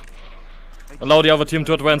safe. Allow the other team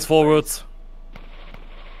to advance forwards.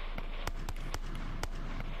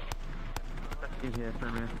 In here, for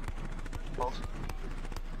a minute. Pulse.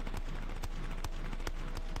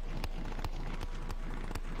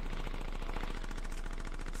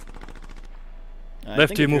 I Left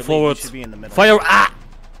think team, if move you're lead, you forwards. should be in the middle. Fire! Ah!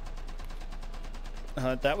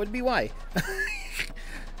 That would be why.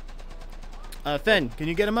 Fen, can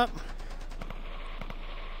you get him up?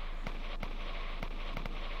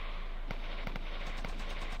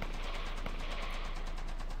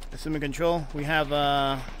 Assuming control, we have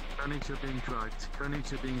Koenigs are being dragged.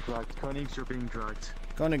 Koenigs are being dragged. Koenigs are being dragged.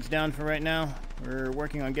 Koenig's down for right now. We're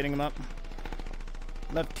working on getting him up.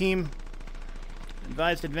 Left team,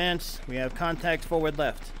 advised advance. We have contact forward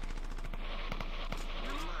left.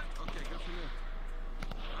 Okay, good for you.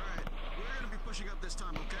 Alright, we're gonna be pushing up this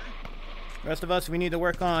time, okay? Rest of us, we need to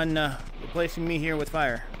work on replacing me here with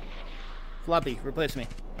fire. Floppy, replace me.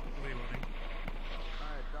 Alright,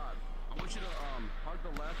 Dot. I want you to hug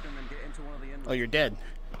the left and then get into one of the inlets. Oh, you're dead.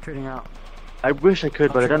 Trading out. I wish I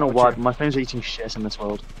could, but I don't know why. My phones are eating shit in this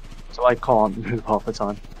world. So I can't move half the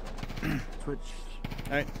time. Switch.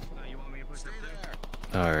 Alright. You want me to push up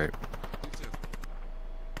there? Alright. You too.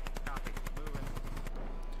 Copy. Moving.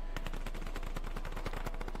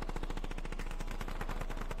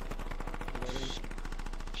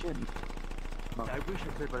 Shit. I wish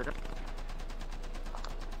I could, but I don't.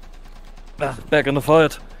 Ah, back in the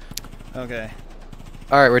fight. Okay.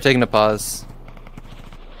 Alright, we're taking a pause.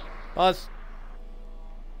 Pause.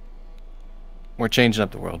 We're changing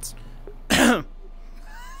up the worlds.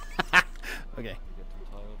 Okay.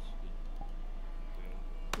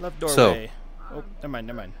 Left doorway. So- Oh, never mind,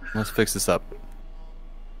 never mind. Let's fix this up.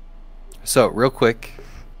 So, real quick.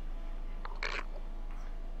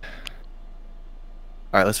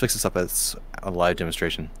 Alright, let's fix this up as a live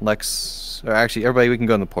demonstration. Lex, or actually, everybody, we can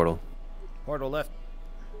go in the portal Portal left.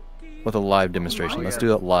 with a live demonstration. Let's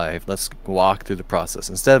do it live. Let's walk through the process.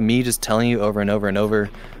 Instead of me just telling you over and over and over,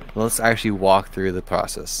 let's actually walk through the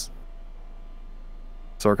process.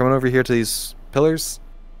 So we're coming over here to these pillars.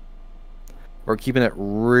 We're keeping it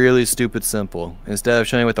really stupid simple. Instead of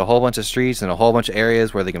showing with a whole bunch of streets and a whole bunch of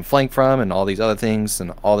areas where they can flank from and all these other things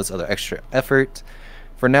and all this other extra effort,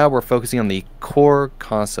 for now we're focusing on the core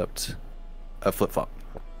concept of Flipflop.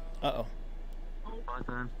 Uh-oh. Bye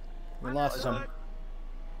then. We lost some.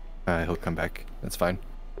 He'll come back. That's fine.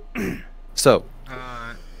 So,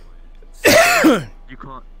 You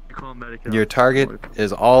can't. can't medic it Your up. target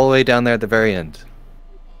is all the way down there at the very end.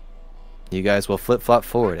 You guys will flip-flop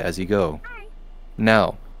forward as you go.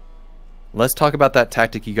 Now, let's talk about that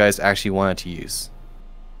tactic you guys actually wanted to use.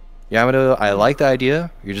 Yamato, I like the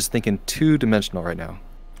idea. You're just thinking two-dimensional right now.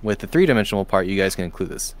 With the three-dimensional part, you guys can include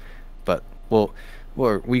this. But, well,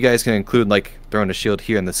 or we guys can include like throwing a shield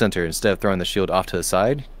here in the center instead of throwing the shield off to the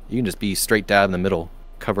side. You can just be straight down in the middle,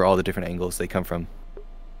 cover all the different angles they come from.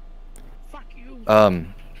 Fuck you.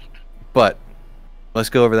 But let's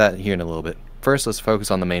go over that here in a little bit. First, let's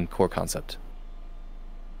focus on the main core concept.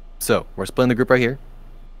 So, we're splitting the group right here.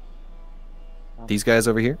 These guys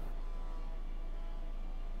over here.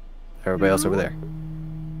 Everybody else over there.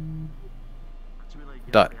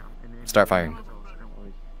 Dot. Start firing.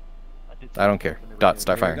 I don't care. Dot.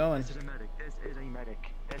 Start Where firing. you going?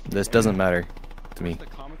 This doesn't matter to me.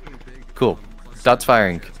 Cool. Dot's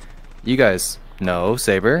firing. You guys. No,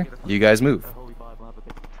 Saber. You guys move.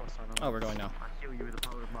 Oh, we're going now.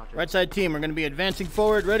 Right side team, we're going to be advancing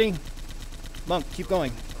forward. Ready? Monk, keep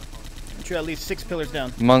going. Make sure at least 6 pillars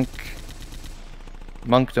down. Monk,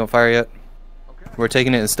 don't fire yet. We're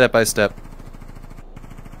taking it step by step.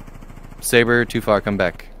 Saber, too far, come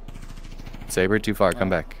back. Saber, too far, come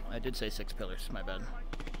back. I did say 6 pillars, my bad.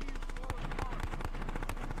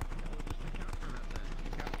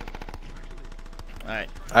 Alright.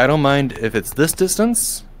 I don't mind if it's this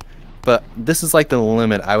distance, but this is like the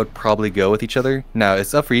limit I would probably go with each other. Now,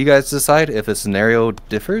 it's up for you guys to decide. If the scenario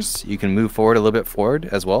differs, you can move forward a little bit forward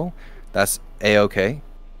as well. That's A-okay.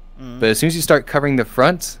 But as soon as you start covering the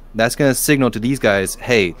front, that's going to signal to these guys,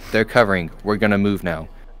 hey, they're covering, we're going to move now.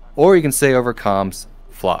 Or you can say over comms,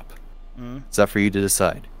 flop. It's up for you to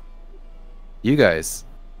decide. You guys.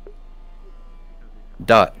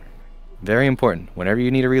 Dot. Very important. Whenever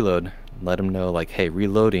you need a reload, let them know, like, hey,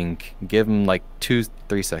 reloading, give them like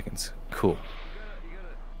 2-3 seconds. Cool. You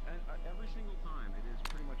gotta, and every single time, it is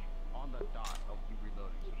pretty much on the dot of you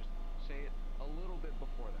reloading. So just say it a little bit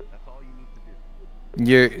before that. That's all you need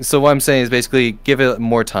to do. So what I'm saying is basically give it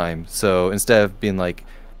more time. So instead of being like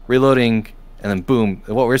reloading and then boom,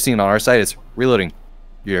 what we're seeing on our side is reloading.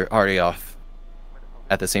 You're already off.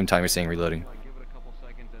 At the same time you're saying reloading. Give it a couple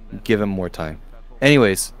seconds and then Give them more time.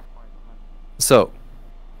 Anyways, so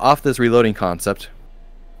off this reloading concept,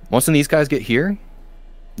 once these guys get here,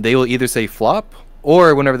 they will either say flop,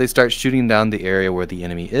 or whenever they start shooting down the area where the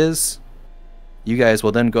enemy is, you guys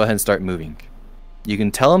will then go ahead and start moving. You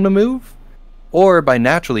can tell them to move, or by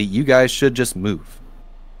naturally, you guys should just move.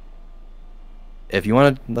 If you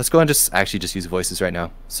want to, let's go and just use voices right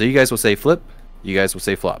now. So you guys will say flip, you guys will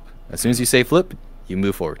say flop. As soon as you say flip, you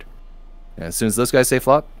move forward. And as soon as those guys say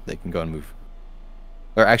flop, they can go and move.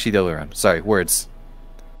 Or actually the other way around. Sorry, words.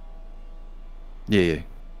 Yeah.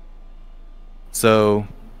 So,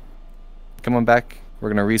 come on back. We're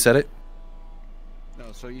going to reset it.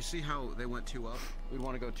 No, so you see how they went 2 up? We'd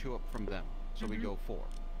want to go 2 up from them. So we go 4.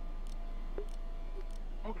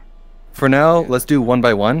 For now, let's do 1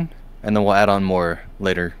 by 1, and then we'll add on more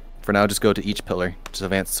later. For now, just go to each pillar. Just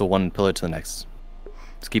advance to one pillar to the next.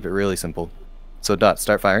 Just keep it really simple. So, Dot,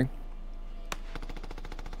 start firing.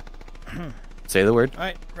 Say the word.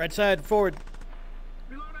 Alright, right side, forward.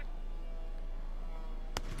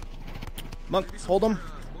 Monk, hold them.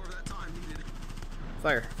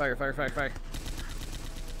 Fire.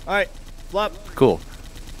 Alright, flop. Cool.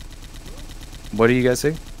 What do you guys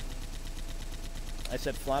say? I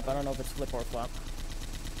said flop, I don't know if it's flip or flop.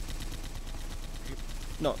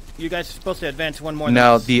 No, you guys are supposed to advance 1 more.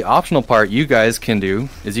 Now, the optional part you guys can do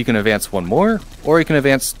is you can advance 1 more, or you can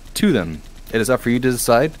advance to them. It is up for you to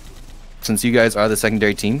decide. Since you guys are the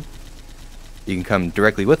secondary team, you can come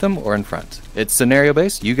directly with them or in front. It's scenario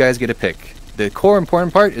based, you guys get a pick. The core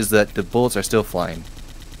important part is that the bullets are still flying.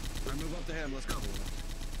 I move up to him, let's go.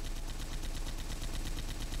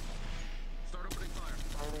 Start opening fire.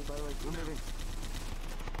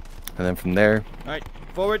 And then from there, Alright,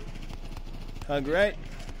 forward. Hug right.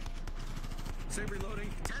 Say reloading.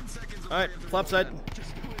 10 seconds. Alright, flop side.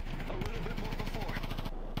 Just do it a little bit more before.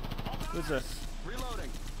 Who's this? Reloading.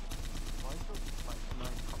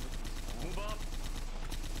 Move up.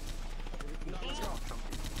 No, let's go.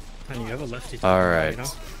 And you have a lefty. alright.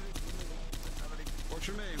 What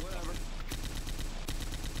you mean, whatever.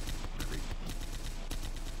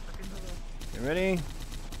 You ready?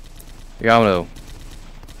 Yamato,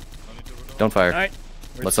 don't fire. Alright.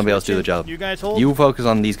 Let somebody else do the job. You guys hold. You focus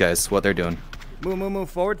on these guys, what they're doing. Move.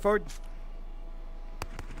 Forward. Alright.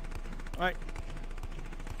 Alright,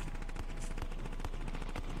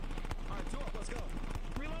 2 up, let's go.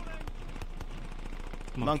 Reloading.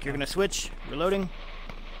 Monk, you're gonna switch. Reloading.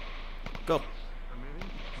 Go.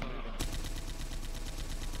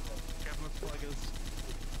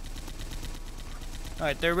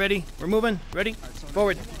 Alright, they're ready. We're moving. Ready?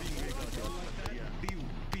 Forward.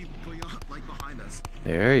 Like behind us.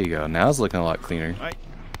 There you go. Now it's looking a lot cleaner. Alright.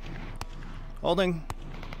 Holding.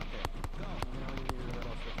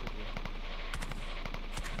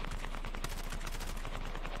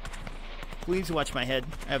 Please watch my head.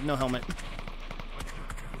 I have no helmet.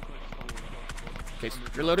 Okay,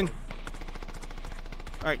 reloading.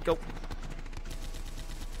 Alright, go.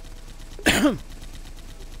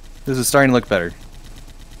 This is starting to look better.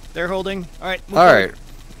 They're holding. Alright, move Alright.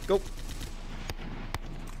 forward. Go.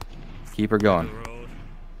 Keep her going.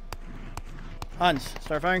 Hans,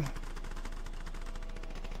 start firing.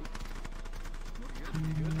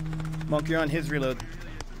 Monk, you're on his reload.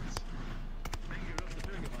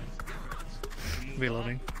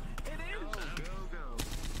 Reloading.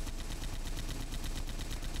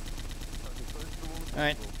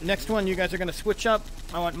 Alright, next one, you guys are gonna switch up.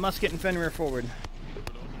 I want Musket and Fenrir forward.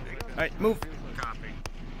 Alright, move. Copy.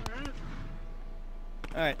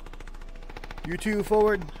 Alright. You two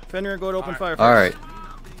forward. Fenrir, go to open fire first. Alright.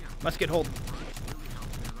 Musket, hold.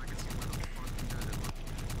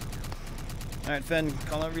 Alright, Fen,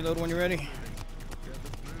 call out reload when you're ready.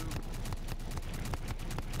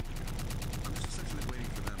 I'm just essentially waiting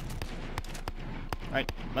for them.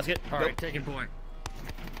 Alright, Musket, go. Alright, taking point.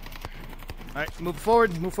 Alright, move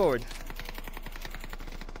forward, move forward.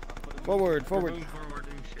 Forward, forward. Moving forward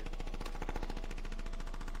and shit.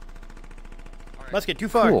 Musket, too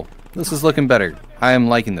far. Cool. This is looking better. I am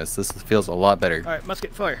liking this. This feels a lot better. Alright,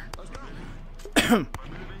 Musket, fire. Hold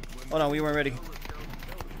on, we weren't ready.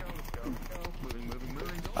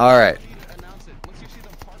 Alright.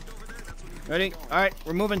 Ready? Alright,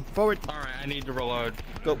 we're moving forward. Alright, I need to reload.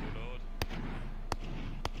 Go.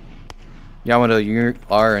 Yamato, you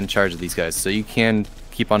are in charge of these guys, so you can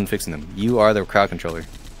keep on fixing them. You are the crowd controller.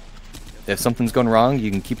 If something's going wrong, you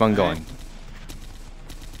can keep on going.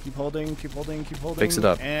 Keep holding, keep holding, keep holding. Fix it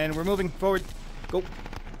up. And we're moving forward. Go.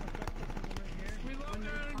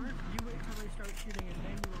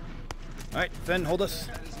 Alright, Fen, hold us.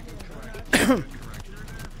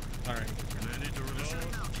 Alright.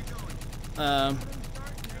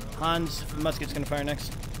 Hans, Musket's gonna fire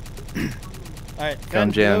next. Alright,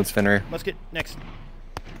 Come jams, Fenrir. Musket, next.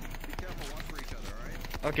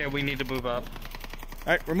 Okay, we need to move up.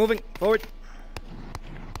 Alright, we're moving forward.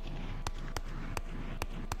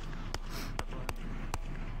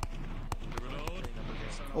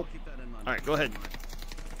 Oh. Alright, go ahead.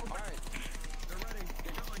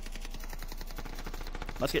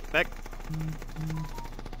 Musket, back.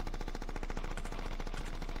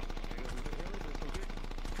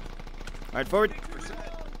 Alright, forward.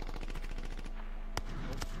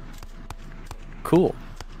 Cool.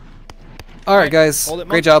 Alright, guys. Hold it,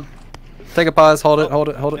 Great Monk. job. Take a pause. Hold it, Oh, hold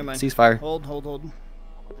it, hold it. never mind. Ceasefire. Hold, hold, hold.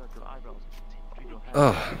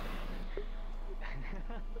 Ugh.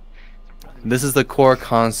 This is the core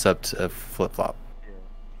concept of Flipflop.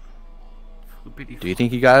 Do you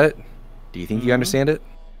think you got it? Do you think you understand it?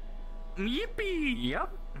 Yippee! Yep.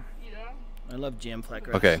 I love jam flat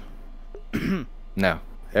grass. Okay. Now,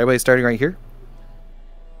 everybody's starting right here.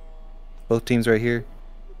 Both teams right here.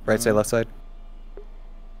 Right side, left side.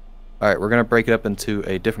 Alright, we're going to break it up into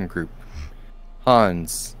a different group.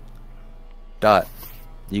 Hans. Dot.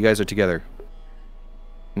 You guys are together.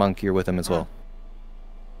 Monk, you're with him as well.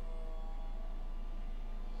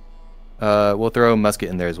 We'll throw Musket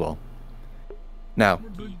in there as well. Now,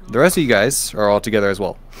 the rest of you guys are all together as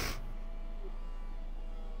well.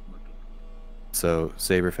 So,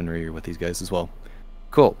 Saber, Fenrir, you're with these guys as well.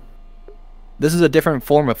 Cool. This is a different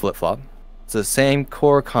form of flip-flop. It's the same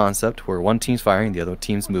core concept where one team's firing, the other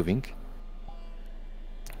team's moving.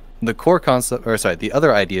 The core concept, or sorry, the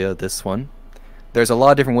other idea of this one, there's a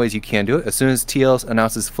lot of different ways you can do it. As soon as TL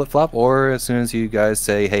announces flip-flop, or as soon as you guys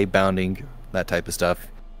say, hey, bounding, that type of stuff.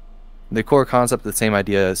 The core concept, the same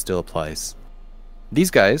idea still applies.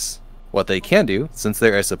 These guys, what they can do, since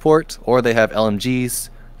they're a support, or they have LMGs,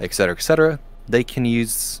 etc., they can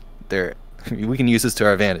use their... we can use this to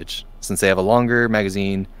our advantage. Since they have a longer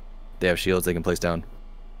magazine, they have shields they can place down.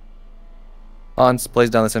 Hans, place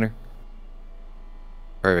down the center.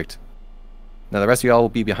 Perfect. Now the rest of y'all will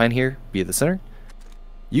be behind here, be at the center.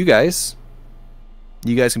 You guys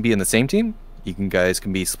can be in the same team. Guys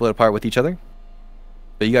can be split apart with each other.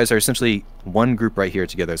 But you guys are essentially one group right here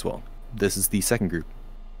together as well. This is the second group.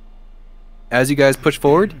 As you guys push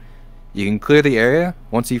forward, you can clear the area.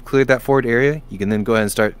 Once you've cleared that forward area, you can then go ahead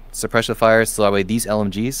and start suppressive fire, so that way these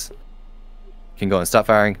LMGs can go and stop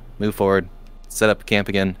firing, move forward, set up camp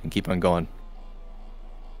again, and keep on going.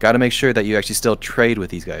 Gotta make sure that you actually still trade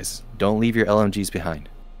with these guys. Don't leave your LMGs behind.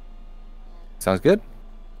 Sounds good?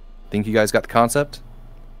 Think you guys got the concept?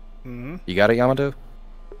 Mm-hmm. You got it, Yamato?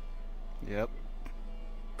 Yep.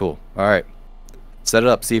 Cool. All right. Set it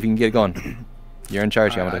up. See if you can get it going. You're in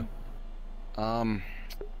charge, All right, Yamato.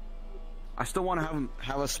 I still want to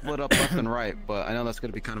have us split up left and right, but I know that's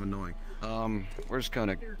going to be kind of annoying. Where's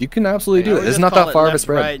Koenig? You can absolutely do I it. would It's just not call that it far of a left,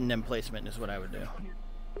 spread. Right, and then placement is what I would do.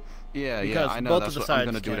 Yeah, Because I know. both That's of the what I'm sides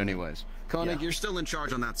going to do it can- anyways. Koenig, Yeah. you're still in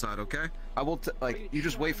charge on that side, okay? I will. You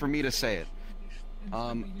just wait for me to say it.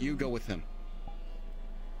 You go with him.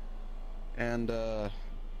 And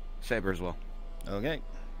Saber as well. Okay.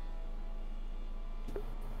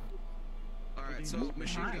 Alright, so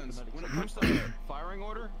machine guns. When it comes to firing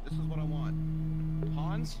order, this is what I want.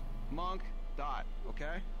 Hans, Monk, Dot,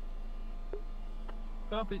 okay?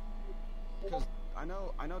 Copy. Because I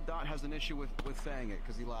know Dot has an issue with saying it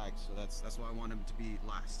because he lags, so that's why I want him to be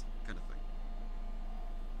last, kind of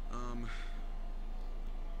thing.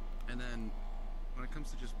 And then when it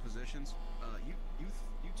comes to just positions,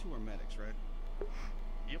 you two are medics, right?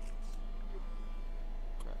 Yep.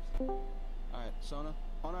 Alright, Sona,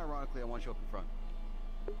 unironically I want you up in front.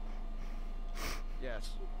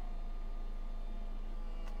 Yes.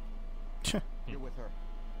 You're with her.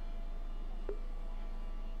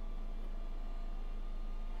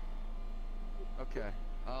 Okay.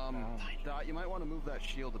 Dot, you might want to move that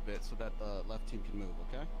shield a bit so that the left team can move,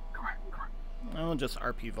 okay? I'll just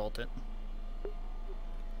RP vault it.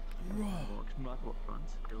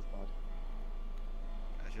 Feels bad.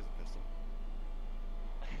 She has a pistol.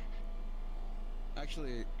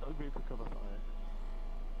 Actually, Don't agree for cover fire.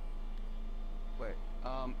 wait.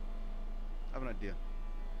 I have an idea.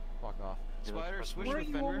 Fuck off. Spider, switch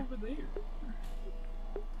with Fenrir.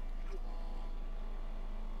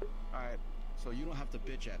 Alright, so you don't have to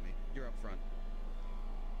bitch at me. You're up front.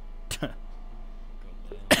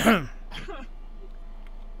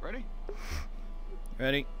 Ready?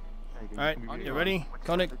 Ready? Alright, you ready?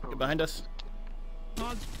 Koenig, get behind us.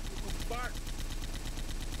 Alright,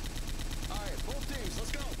 both teams,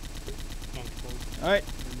 let's go! Alright,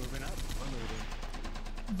 Moving up.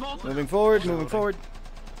 moving forward, moving forward.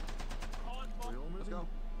 Let's go.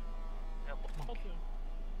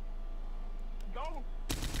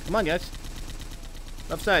 Come on, guys.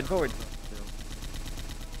 Left side, forward.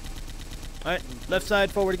 Alright, left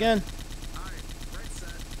side, forward again. Alright, right set.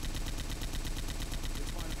 It's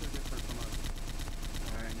fine if they're different from us.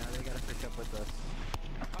 Alright, now they gotta pick up with us.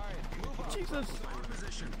 Alright, move up. Jesus. Our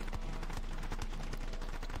position.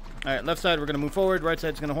 Alright, left side, we're gonna move forward. Right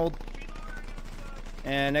side's gonna hold.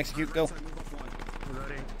 And execute, go. Side, move up one.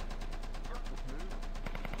 Reloading.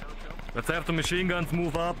 Let's have the machine guns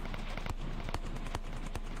move up.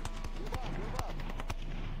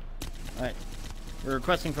 Alright. We're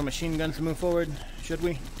requesting for machine guns to move forward. Should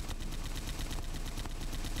we?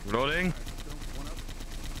 Loading.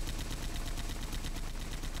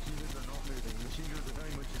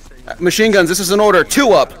 Machine guns, this is an order.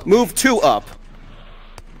 2 up. Move 2 up.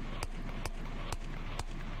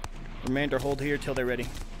 Remainder hold here till they're ready.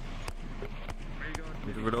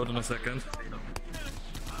 Need to reload in a second.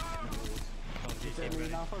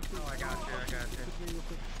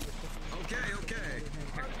 Okay.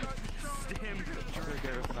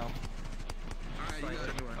 Alright, you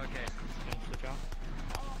got it.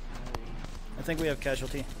 I think we have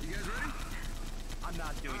casualty. You guys ready? I'm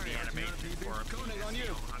not doing the animation for a Koenig, on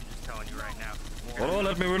you. I'm just telling you right now. Hold on,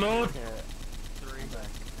 let me reload. 3,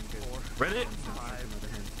 4, Ready? 5,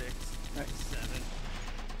 6, 7,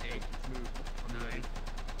 8, 9,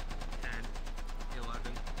 10, 11,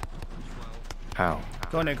 12. How?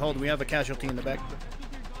 Koenig, hold. We have a casualty in the back.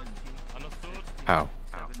 Understood. How?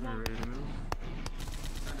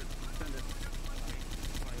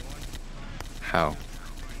 How?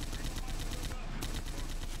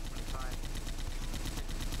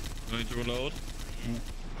 I need to reload.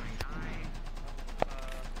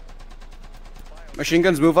 Machine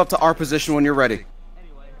guns, move up to our position when you're ready.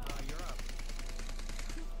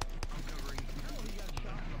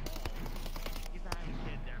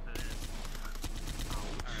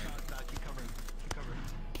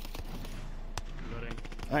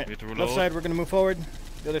 Alright, Need to left reload. side, we're gonna move forward.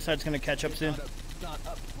 The other side's gonna catch up soon.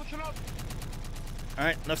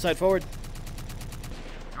 Alright, left side forward.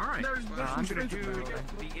 Alright, I'm gonna do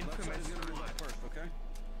the infamous. First, okay?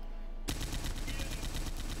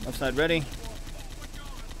 Left side ready.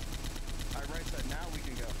 Alright, right side, now we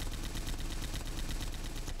can go.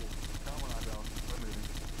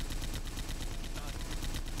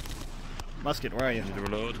 Musket, where are you? Need to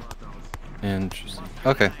reload. Interesting.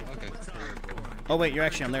 Okay. Okay. Oh wait, you're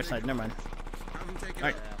actually on their side. Never mind. Have them take it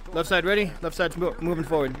Alright, out. left side ready. Left side's moving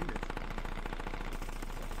forward.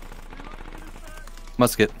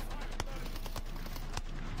 Musket.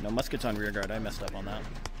 No muskets on rear guard. I messed up on that.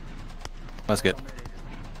 Musket.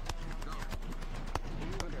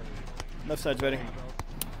 Left side's ready.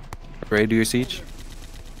 Ready to do your siege?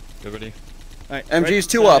 Get ready. All right. MG's right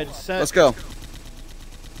 2 up. side set. Let's go.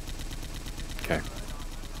 Okay.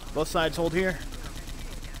 Both sides hold here.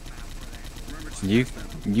 You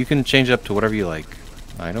can change it up to whatever you like.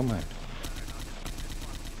 I don't mind.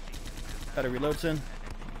 Got a reload soon.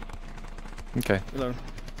 Okay. Reload.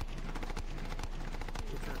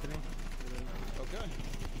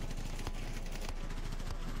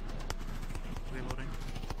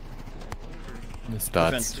 This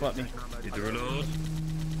Defense, dots. swap me. Need to reload.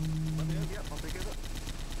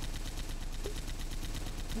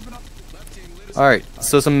 Alright,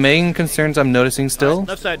 so some main concerns I'm noticing still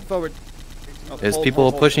Left side, forward. Oh, is hold, people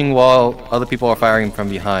hold, hold. pushing while other people are firing from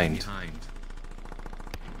behind.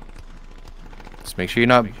 Just make sure you're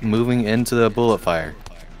not moving into the bullet fire.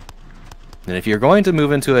 And if you're going to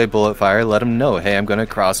move into a bullet fire, let them know, hey, I'm going to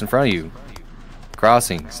cross in front of you.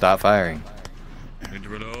 Crossing, stop firing. Need to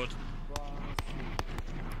reload.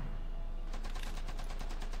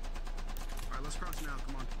 Alright, let's cross now.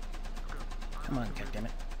 Come on. Come on,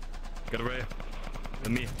 goddammit. Get away. With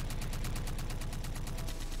me.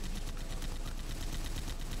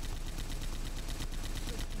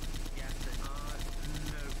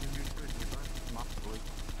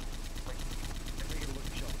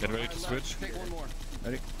 Get ready to switch. Take one more.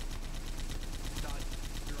 Ready?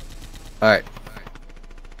 Alright,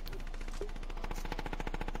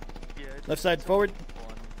 Left side, forward.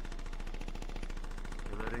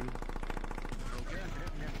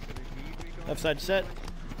 Left side set.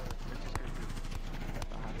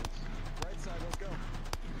 Right side, let's go.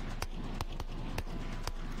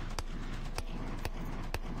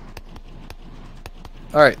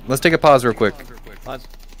 alright, let's take a pause real quick. Pause.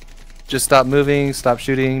 Just stop moving, stop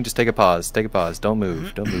shooting, just take a pause. Take a pause. Don't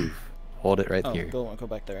move, don't move. Hold it right Oh, here. go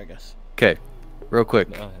back there, I guess. Okay, real quick.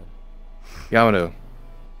 Yamato.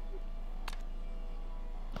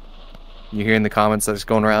 You hearing the comments that's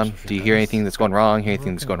going around? Do you hear anything that's going wrong? Hear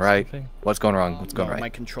anything that's going right? What's going wrong? What's going My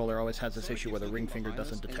right? controller always has this issue where the ring finger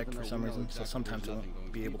doesn't detect for some reason, so sometimes it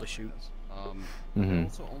won't be able to shoot. Mhm.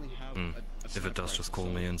 Also only have If it does, just call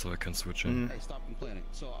me in so I can switch in. Hey, stop complaining.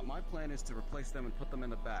 So my plan is to replace them and put them in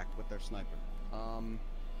the back with their sniper. But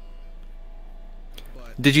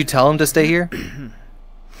Did you tell him to stay here?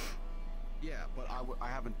 yeah, but I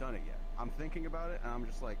haven't done it yet. I'm thinking about it, and I'm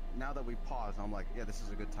just like, now that we paused, I'm like, yeah, this is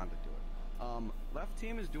a good time to do it. Left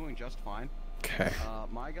team is doing just fine. Okay.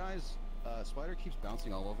 My guys, Spider keeps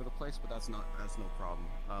bouncing all over the place, but that's no problem.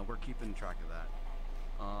 We're keeping track of that.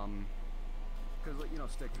 Because you know,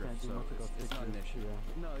 stick drift, so it's not an issue.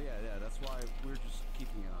 No, yeah, that's why we're just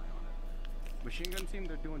keeping an eye on it. Machine gun team,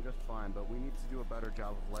 they're doing just fine, but we need to do a better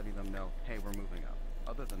job of letting them know, hey, we're moving up.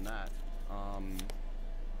 Other than that,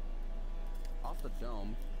 off the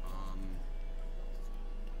dome,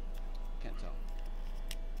 can't tell.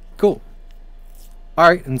 Cool.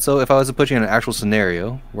 Alright, and so if I was to put you in an actual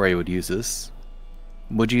scenario where you would use this,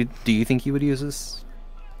 do you think you would use this?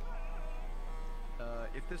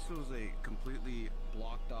 If this was a completely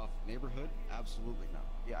blocked off neighborhood, absolutely not.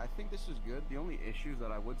 Yeah, I think this is good. The only issue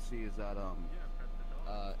that I would see is that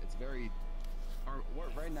it's very.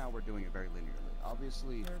 Right now we're doing it very linearly.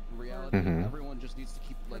 Obviously, in reality, everyone just needs to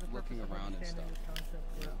keep like looking around and stuff.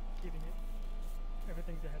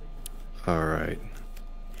 Alright.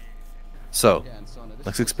 So, Yeah, and Sona, this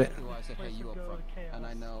let's is expand. exactly why I said, hey, you up front. And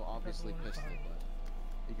I know, obviously, pistol, but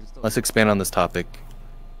you can still. Let's expand on this topic.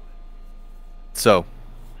 So,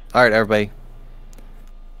 alright everybody.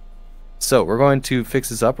 So, we're going to fix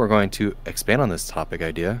this up. We're going to expand on this topic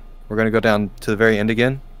idea. We're going to go down to the very end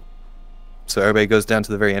again. So everybody goes down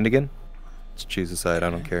to the very end again. Let's choose a side, I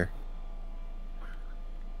don't care.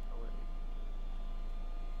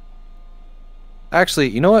 Actually,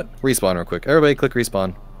 you know what? Respawn real quick. Everybody click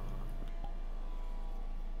respawn.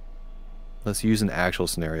 Let's use an actual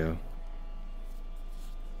scenario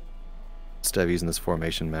instead of using this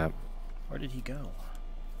formation map. Where did he go?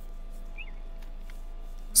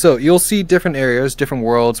 So you'll see different areas, different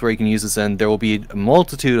worlds where you can use this in. There will be a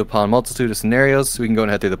multitude upon multitude of scenarios, so we can go and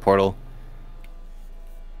head through the portal.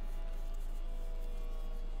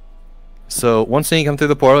 So once you come through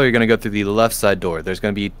the portal, you're going to go through the left side door. There's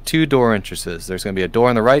going to be 2 door entrances. There's going to be a door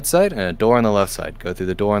on the right side and a door on the left side. Go through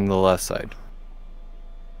the door on the left side.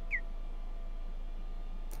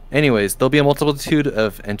 Anyways, there'll be a multitude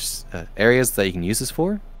of areas that you can use this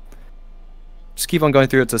for. Just keep on going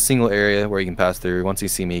through. It's a single area where you can pass through. Once you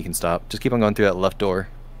see me, you can stop. Just keep on going through that left door.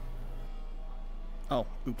 Oh,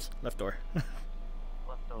 oops, left door.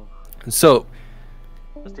 So,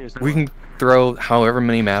 We can throw however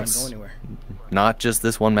many Can't go maps. anywhere. Not just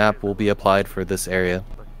this one map will be applied for this area.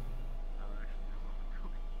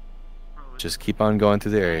 Just keep on going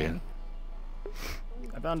through the area.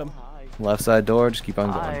 I found him. Left side door, just keep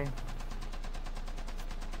on going.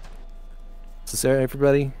 Is this area,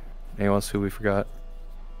 everybody? Anyone else who we forgot?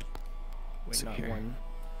 Wait, Sit not here. one.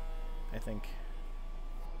 I think.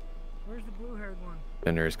 Where's the blue-haired one?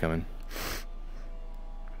 Bender is coming.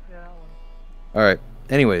 Yeah, that one. Alright,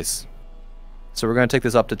 anyways. So we're going to take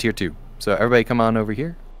this up to tier 2. So everybody come on over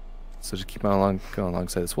here. So just keep on going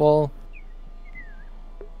alongside this wall.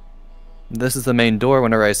 This is the main door.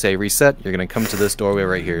 Whenever I say reset, you're going to come to this doorway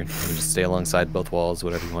right here. You just stay alongside both walls,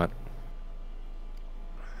 whatever you want.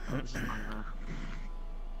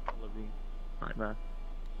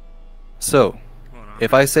 So,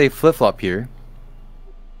 if I say flip-flop here,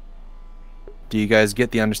 do you guys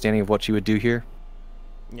get the understanding of what you would do here?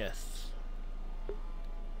 Yes.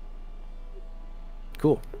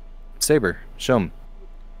 Cool. Saber, show 'em.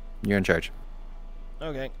 You're in charge.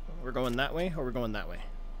 Okay. We're going that way or we're going that way?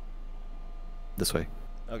 This way.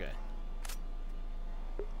 Okay.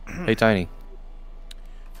 Hey, Tiny.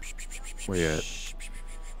 Where you at?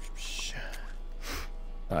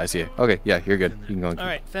 Oh, I see it. Okay, yeah, you're good. You can go. And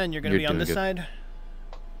Alright, Fen, you're going to be on this side.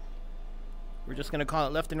 We're just going to call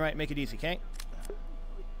it left and right, make it easy, okay?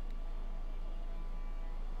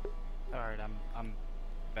 Alright, I'm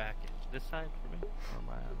back. This side for me? Or am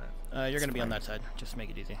I on that? You're going to be on that side. Just make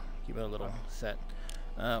it easy. Keep it a little set.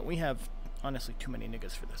 We have, honestly, too many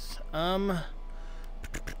niggas for this.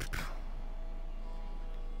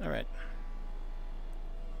 Alright.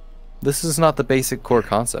 This is not the basic core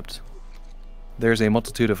concept. There's a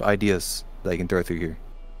multitude of ideas that you can throw through here.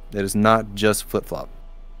 It is not just flip-flop.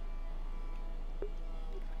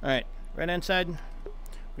 Alright, right hand side,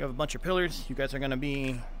 we have a bunch of pillars. You guys are going to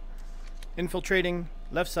be infiltrating.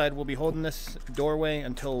 Left side, we'll be holding this doorway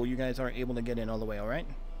until you guys are able to get in all the way, alright?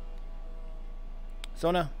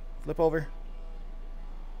 Sona, flip over.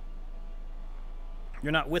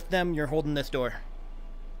 You're not with them, you're holding this door.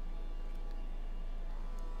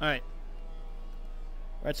 Alright.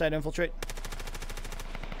 Right side, infiltrate.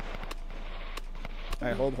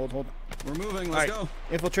 Alright, hold. We're moving. Let's go.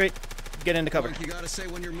 Infiltrate. Get into cover. You gotta say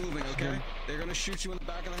when you're moving, okay? They're gonna shoot you in the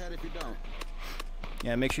back of the head if you don't.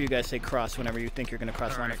 Yeah, make sure you guys say cross whenever you think you're gonna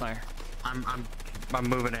cross line of fire. I'm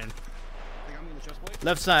moving in.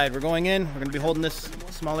 Left side, we're going in. We're gonna be holding this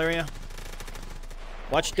small area.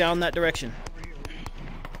 Watch down that direction.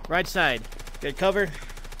 Right side, get cover.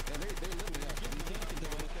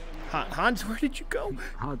 Hans, where did you go?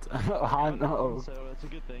 Hans, So that's a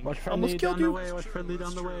good thing. Watch Almost friendly killed down you. the way, watch friendly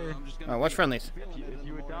down the way. Alright, watch friendlies. If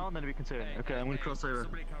you were down, then we can say, okay, I'm gonna cross over.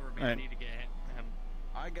 Alright.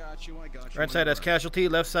 I got you. Right side has casualty.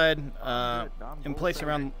 Left side, in place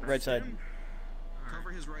around right side.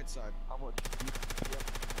 Cover his right side.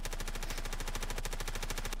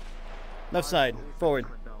 Left side, forward.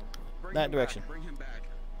 That direction. Bring him back.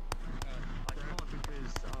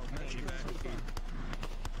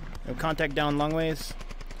 No contact down long ways.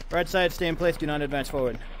 Right side, stay in place. Do not advance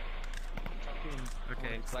forward.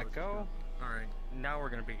 Okay, let go. Alright, now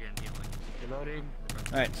we're gonna begin healing. Reloading.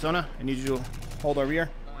 Alright, Sona, I need you to hold our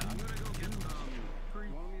rear.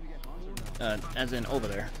 As in over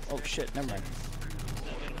there. Oh shit, never mind.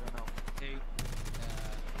 8,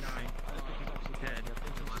 9,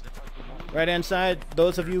 10. Right hand side,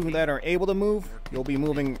 those of you that are able to move, you'll be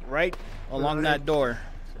moving right along that door.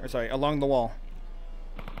 Or sorry, along the wall.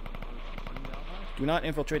 Do not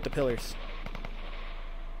infiltrate the pillars.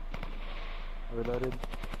 Reloaded.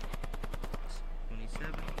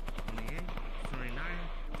 27, 28, 29,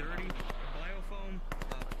 30. Biofoam.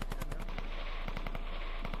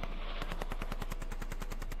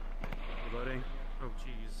 Reloading. Oh,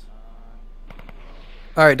 jeez.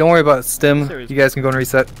 Alright, don't worry about it, Stim. Serious. You guys can go and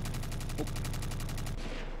reset.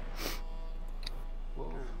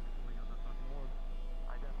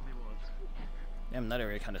 Damn, that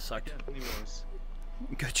area kind of sucked. Definitely was.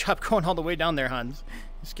 Good job going all the way down there, Hans.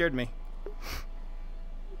 You scared me.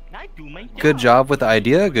 I do my job. Good job with the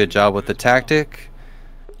idea. Good job with the tactic.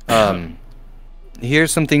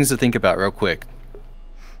 Here's some things to think about real quick.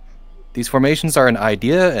 These formations are an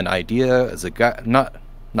idea. An idea is a not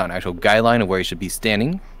an actual guideline of where you should be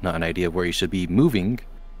standing. Not an idea of where you should be moving.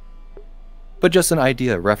 But just an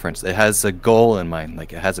idea, reference. It has a goal in mind.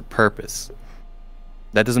 Like, it has a purpose.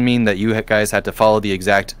 That doesn't mean that you guys have to follow the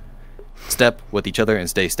exact step with each other and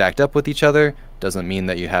stay stacked up with each other. Doesn't mean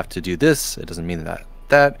that you have to do this. It doesn't mean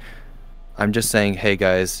that. I'm just saying, hey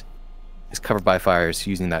guys, it's covered by fires,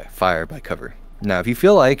 using that fire by cover. Now, if you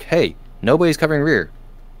feel like, hey, nobody's covering rear,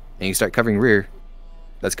 and you start covering rear,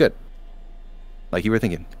 That's good. Like you were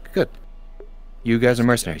thinking. Good. You guys are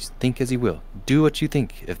mercenaries. Think as you will. Do what you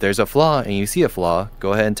think. If there's a flaw and you see a flaw,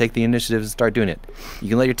 go ahead and take the initiative and start doing it. You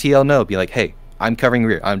can let your TL know. Be like, hey, I'm covering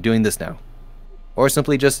rear. I'm doing this now. Or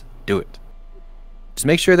simply just do it. Just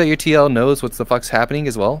make sure that your TL knows what the fuck's happening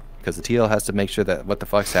as well. Because the TL has to make sure that what the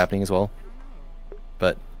fuck's happening as well.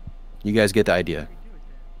 But you guys get the idea.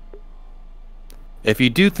 If you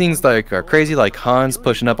do things like are crazy, like Hans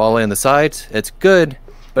pushing up all the way on the sides, it's good.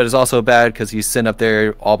 But it's also bad because he's sitting up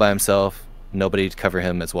there all by himself. Nobody to cover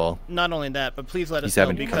him as well. Not only that, but please let us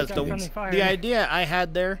know, because the idea I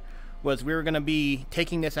had there was we were going to be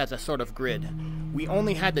taking this as a sort of grid. We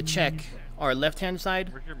only had to check our left-hand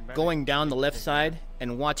side, going down the left side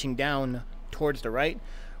and watching down towards the right,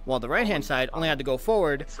 while the right-hand side only had to go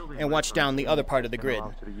forward and watch down the other part of the grid.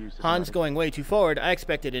 Hans going way too forward, I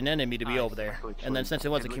expected an enemy to be over there, and then since it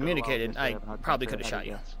wasn't communicated, I probably could have shot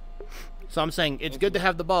you. So I'm saying it's good to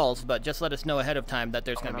have the balls, but just let us know ahead of time that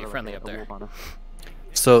there's going to be a friendly up there.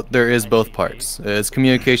 So there is both parts. It's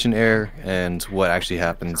communication error and what actually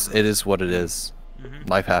happens. It is what it is.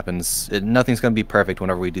 Life happens. Nothing's going to be perfect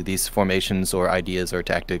whenever we do these formations or ideas or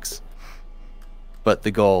tactics. But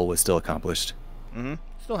the goal was still accomplished.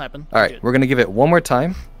 Still happened. Alright, we're going to give it one more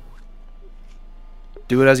time.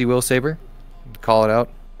 Do it as you will, Saber. Call it out.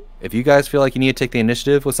 If you guys feel like you need to take the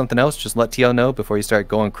initiative with something else, just let TL know before you start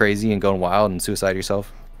going crazy and going wild and suicide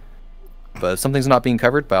yourself. But if something's not being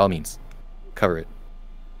covered, by all means, cover it.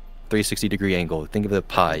 360-degree angle. Think of the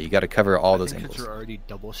pie. You got to cover all those angles. Since we're already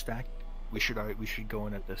double stacked, we should go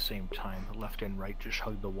in at the same time, left and right. Just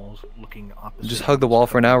hug the walls, looking opposite. Just hug the wall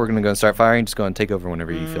for now. We're gonna go and start firing. Just go and take over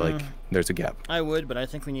whenever you feel like there's a gap. I would, but I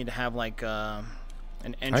think we need to have like an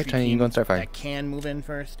entry Alright, Tiny, you team go and start firing. that can move in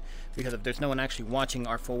first. Because if there's no one actually watching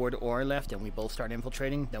our forward or our left, and we both start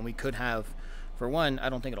infiltrating, then we could have, for one, I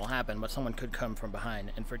don't think it'll happen, but someone could come from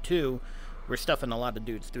behind. And for two, we're stuffing a lot of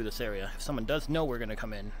dudes through this area. If someone does know we're going to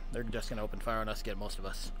come in, they're just going to open fire on us, get most of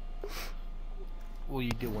us. Well,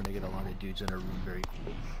 you do want to get a lot of dudes in a room very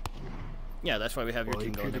quickly. Yeah, that's why we have your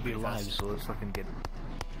team going to be pretty alive, fast. so let's fucking get.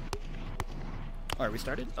 Alright, we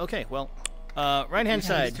started? Okay, well, right-hand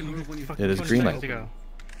side. It is green light.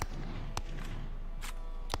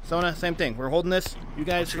 Sona, same thing. We're holding this. You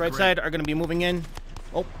guys, right side, are going to be moving in.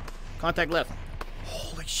 Oh, contact left.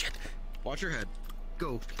 Holy shit. Watch your head.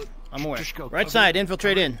 Go. I'm aware. Just go. Right side,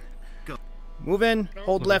 infiltrate in. Go. Move in,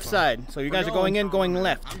 hold left side. So you guys are going in, going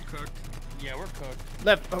left. I'm cooked. Yeah, we're cooked.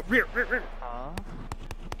 Left, oh, rear.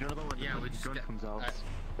 Yeah, we just got...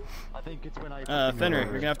 I think it's when Fenrir, you're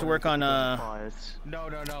going to have to work on No.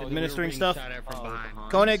 administering stuff. From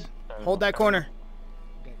behind. Koenig, hold that corner.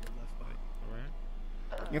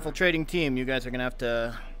 Infiltrating team, you guys are going to have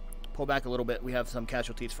to pull back a little bit. We have some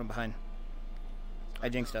casualties from behind. I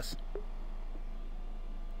jinxed us.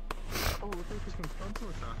 I'm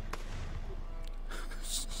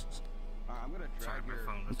gonna drag your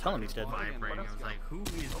phone. I'm telling him he's dead. Vibrating. I was like, who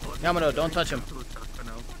is... Yamato, don't touch him.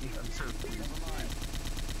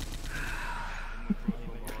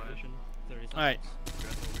 Alright.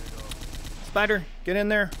 Spider, get in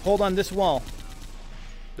there. Hold on this wall.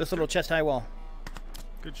 This little chest-high wall.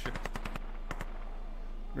 Good shit.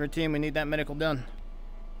 Your team, we need that medical done.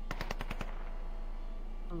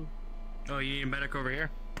 Oh, you need a medic over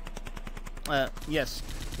here? Yes.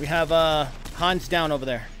 We have Hans down over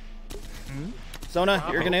there. Zona,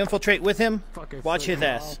 you're gonna infiltrate with him. Watch his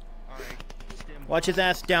ass. Watch his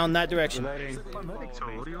ass down that direction.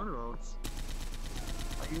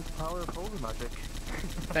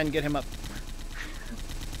 Ben, get him up.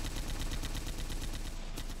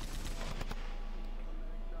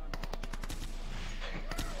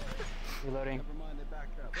 Reloading.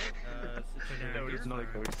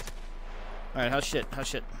 Alright, how's shit? How's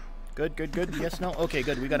shit? Good, good, good. Yes, no? Okay,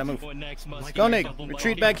 good. We gotta move. Koenig,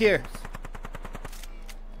 retreat back here.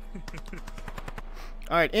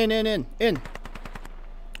 Alright, in.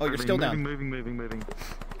 Oh, you're still down. Moving.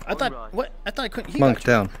 I thought, what? I thought I couldn't. Monk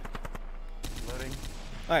down.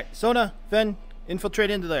 Alright, Sona, Fen, infiltrate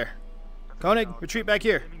into there. Koenig, retreat back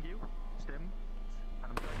here.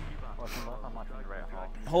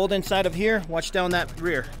 Hold inside of here. Watch down that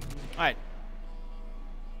rear. Alright.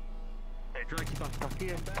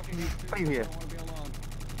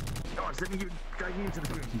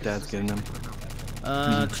 Dad's getting them.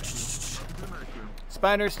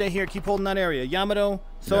 Spider, stay here. Keep holding that area. Yamato,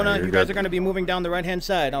 Sona, you're you guys good. are going to be moving down the right-hand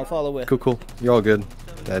side. I'll follow with. Cool. You're all good.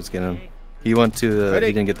 Dad's getting him. He went to the. Ready?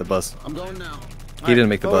 He didn't get the bus. I'm going now. He didn't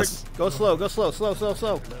make the Forward. bus. Go slow. Slow.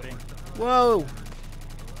 Whoa.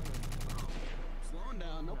 Slowing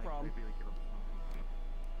down, no problem.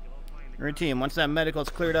 Your team, once that medical's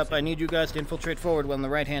cleared up, I need you guys to infiltrate forward on the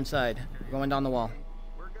right-hand side. Going down the wall.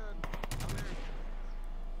 We're good. I'm there.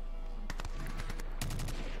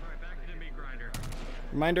 Alright, back to me, Grinder.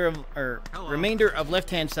 Remainder of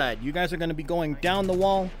left-hand side. You guys are going to be going down the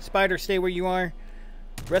wall. Spider, stay where you are.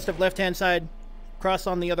 Rest of left-hand side, cross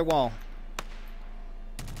on the other wall.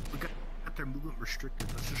 We got their movement restricted.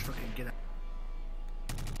 Let's just fucking get out.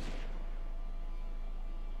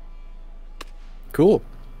 Cool.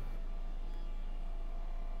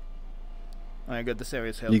 Alright, good. This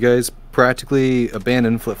area's held. You guys practically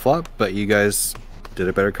abandoned Flipflop, but you guys did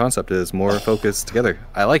a better concept. It is more focused together.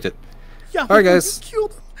 I liked it. Yeah, alright, guys.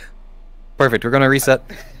 Killed him. Perfect. We're gonna reset.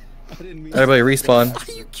 Everybody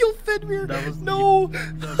respawn. You killed Fenrir. That was no.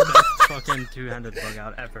 The best fucking two-handed bug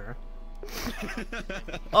out ever.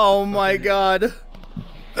 Oh my god.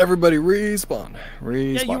 Everybody respawn.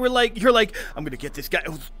 Respawn. Yeah, you're like, I'm gonna get this guy.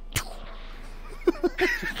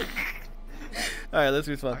 Alright, let's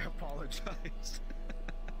respawn. I apologize.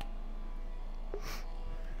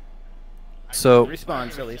 So,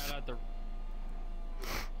 respawn, sillies.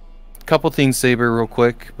 couple things, Saber, real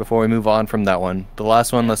quick before we move on from that one. The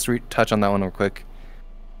last one, let's touch on that one real quick.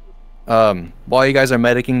 While you guys are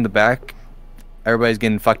medicing the back, everybody's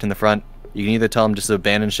getting fucked in the front. You can either tell them just to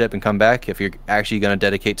abandon ship and come back if you're actually going to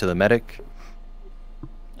dedicate to the medic,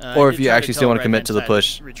 or if you actually still want to commit to the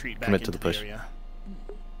push, commit to the push.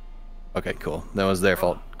 Okay, cool. That was their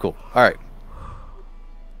fault. Cool. All right.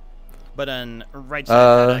 But on right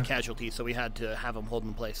side had a casualty, so we had to have them hold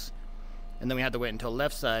in place. And then we had to wait until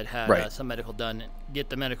left side had some medical done, get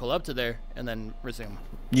the medical up to there, and then resume.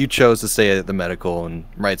 You chose to stay at the medical, and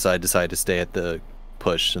right side decided to stay at the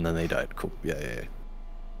push, and then they died. Cool. Yeah.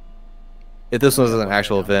 If this was an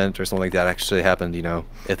actual event or something like that actually happened, you know,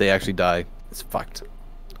 if they actually die, it's fucked.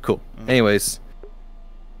 Cool. Anyways,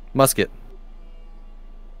 musket.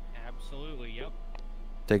 Absolutely, yep.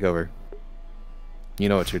 Take over. You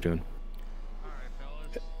know what you're doing. Alright,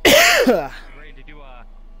 fellas. Ready to do a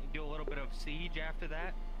little bit of siege after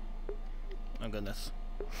that? Oh goodness.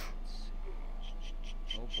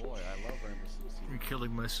 Oh boy, I love Rainbow Six Siege. I'm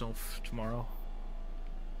killing myself tomorrow.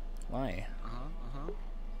 Why?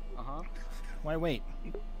 Uh-huh. Why wait?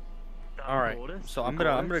 Alright, so I'm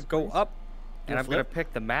gonna go up and I'm gonna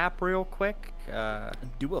pick the map real quick.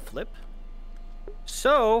 Do a flip?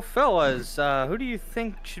 So, fellas, who do you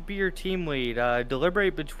think should be your team lead?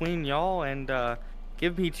 Deliberate between y'all and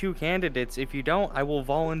give me 2 candidates. If you don't, I will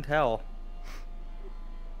volunteer.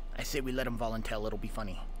 I say we let him volunteer. It'll be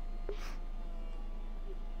funny.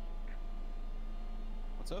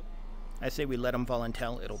 What's up? I say we let him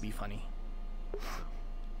volunteer. It'll be funny.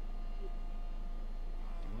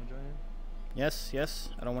 Yes.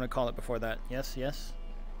 I don't want to call it before that. Yes.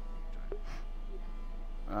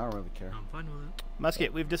 I don't really care. I'm fine with it.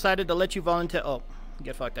 Musket, we've decided to let you volunteer. Oh,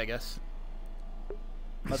 get fucked, I guess.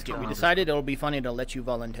 Musket, we decided it'll be funny to let you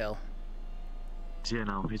volunteer. Yeah,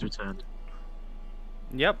 no, he's returned.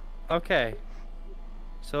 Yep, okay.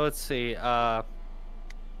 So let's see,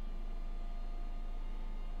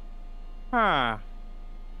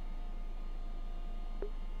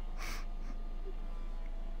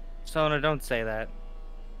 Sona, don't say that.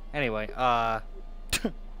 Anyway, I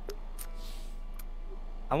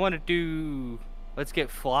want to do... Let's get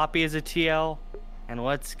Floppy as a TL, and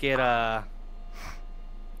let's get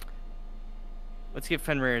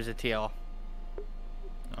Fenrir as a TL.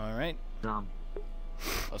 Alright.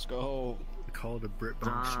 Let's go. We call it a Brit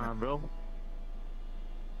bomb. Bro.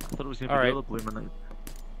 I thought it was gonna All be right. the other bloomer night.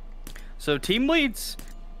 So team leads,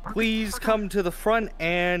 please come to the front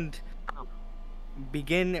and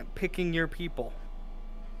begin picking your people.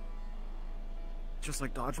 Just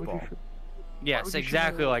like dodgeball. Yes,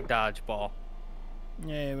 exactly like dodgeball.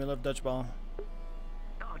 Yay, we love dodgeball.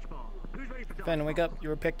 Dodgeball. Who's ready for dodgeball? Fen, wake up. You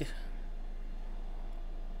were picked.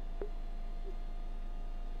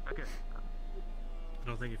 Okay. I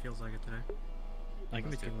don't think it feels like it today. I can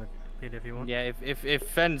be team lead if you want. Yeah, if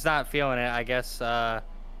Fen's not feeling it, I guess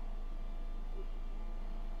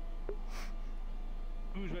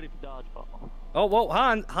Who's ready for dodgeball? Oh, whoa,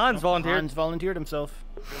 Hans volunteered. Hans volunteered himself.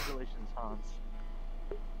 Congratulations, Hans.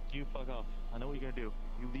 You fuck off. I know what you're gonna do.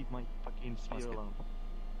 You leave my fucking spear alone.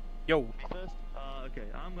 Yo. First, okay,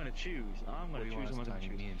 I'm gonna choose. I'm gonna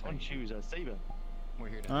choose Saber. We're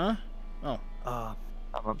here to Huh? Oh.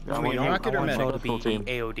 I mean, rocket or medic? to be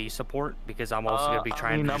AOD support because I'm also gonna be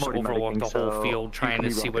trying to just overlook the whole field, trying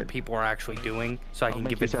to see what people are actually doing, so I can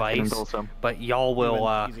give advice. But y'all will,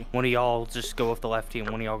 one of y'all just go with the left team,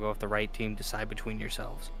 one of y'all go with the right team. Decide between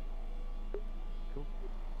yourselves.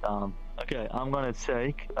 Okay, I'm gonna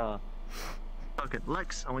take. Okay,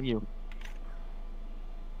 Lex, I want you.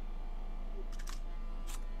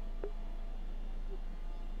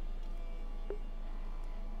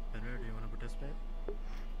 Rare, do you want to participate?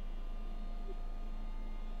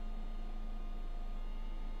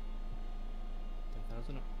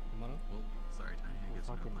 Well, sorry, Tiny. I guess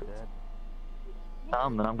Fucking no dead.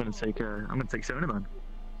 Then I'm gonna take Sona then.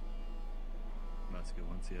 Must go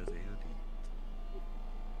once he has AOD.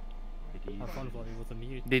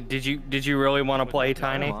 Did you really want to play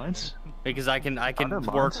Tiny? Mind. Because I can don't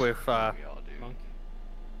work mind. with We all do.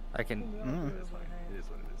 I can. It is fine. It is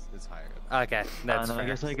what it is. It's higher. Okay, that's And fair. I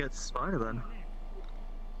guess I get Spider then.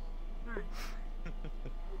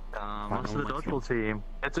 That's the dodgeball team.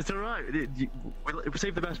 It's alright. We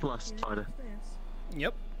save the best for last, Spider.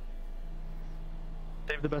 Yep.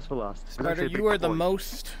 Save the best for last. It's Carter, actually a big you are the point.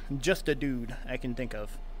 most just a dude I can think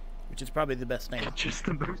of, which is probably the best name. Just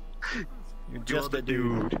the most. You're just a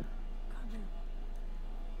dude.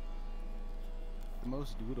 The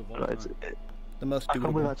most dude of all Right, time. The most I can't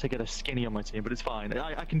dude. believe I had to get a skinny on my team, but it's fine.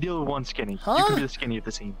 I can deal with one skinny. Huh? You can be the skinny of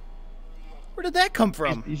the team. Where did that come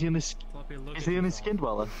from? Is he in this? Is he in the skin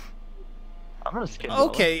dweller? I'm not a skin dweller.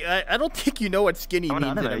 Okay, I don't think you know what skinny I'm an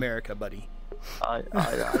means in anime. America, buddy. I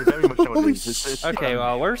very much know what it Holy means. It's Okay,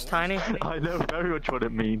 well, where's Tiny? I know very much what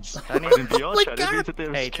it means. Tiny? But in VR Oh my chat, it God. means that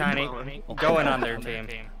they're a Hey, skin Tiny, dweller. go in on their team.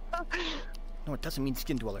 No, it doesn't mean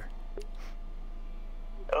skin dweller.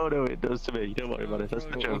 Oh no, it does to me. Don't worry about it. That's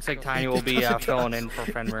the joke. Looks like Tiny will be filling in for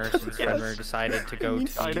Fenrir since Fenrir decided to go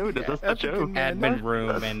to I know it does. That's the joke. admin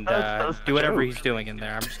room and That's the do whatever joke. he's doing in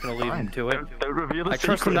there. I'm just gonna leave him to it. Don't reveal the I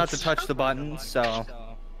trust him not to secrets. touch the buttons, so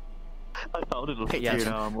I found it on Yes.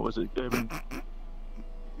 what was it? Urban...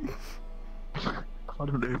 I found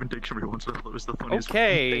it on Urban Dictionary once. I thought it was the funniest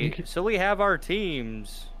okay. thing. So we have our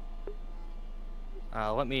teams.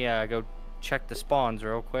 Let me go check the spawns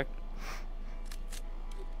real quick.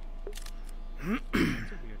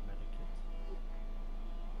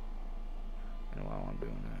 And while I'm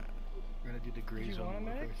doing that. We're gonna do the gray zone.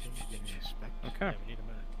 Real quick, so you can inspect. Okay.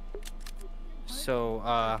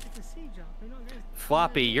 So,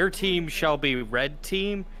 Floppy, your team shall be red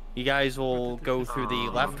team. You guys will go through the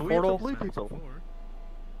left Do we have the portal. blue people?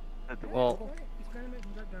 Well,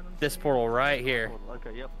 this portal right here.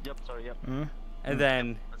 Okay, yep, sorry, yep. And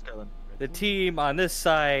then Let's go then. the team on this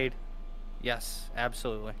side. Yes,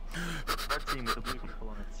 absolutely. Red team with the blue people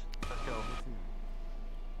on it.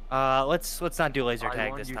 Let's go. Let's not do laser I tag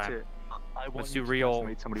want this you time. to- I want Let's you do to real-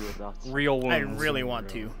 decimate somebody with that. Real wounds. I really want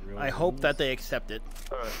to. I hope that they accept it.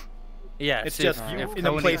 Alright. Yeah, It's if just in the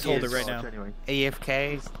Tony placeholder is right now. Anyway.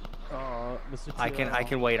 AFK. I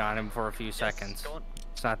can wait on him for a few seconds. go on.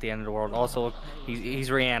 It's not the end of the world. Also, look, he's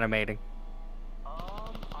reanimating. I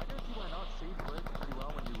don't see why not. Saves work pretty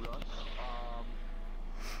well when you rush.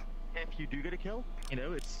 If you do get a kill, you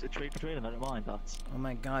know, it's a trade for trade, and I don't mind that. Oh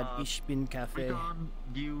my God, ich bin cafe. Rigon,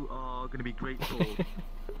 you are going to be great for,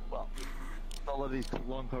 well, a lot of these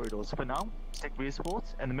long corridors. For now, stick rear support,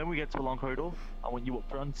 and the minute we get to a long corridor, I want you up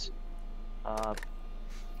front.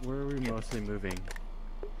 Where are we mostly moving?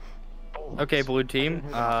 Okay, blue team.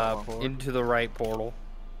 Into the right portal.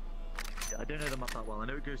 Yeah, I don't know the map that well. I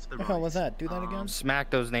know it goes to the What right. the hell was that? Do that again? Smack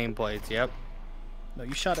those nameplates. Yep. No,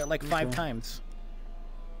 you shot it like 5 times.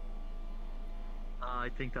 I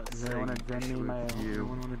think that's. Does anyone want to join me in my?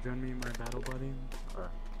 Anyone want to join me in my battle buddy?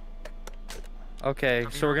 Okay,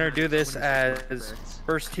 so we're gonna do this as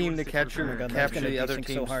first team to capture God, that's capture gonna the be other sync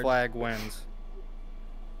so team's hard. flag wins.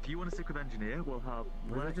 If you want to stick with engineer, we'll have.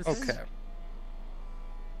 What did I just Okay. say?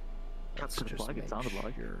 Capture the flag. It sounded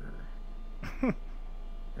like.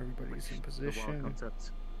 Everybody's in The wild position.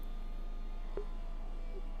 concept.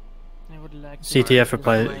 CTF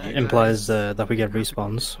implies that we get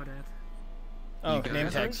respawns. Oh, You guys name are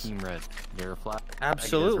tags. Team red. Your flag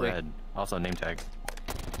Absolutely. is red. Also name tag.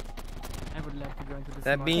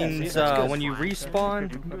 That means when you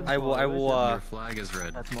respawn, I will Your flag is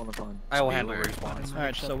red. That's more than fine. I will handle respawns.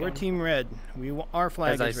 Alright, so we're team red. Our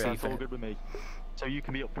flag As I is see red. That's all good with me. So you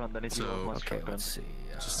can be up front then if you So, want my Okay, shotgun. let's see.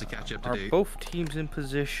 Just to catch you up to Are date, both teams in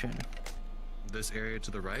position? this area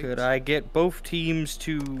to the right. Could I get both teams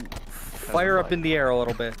to fire up in the air a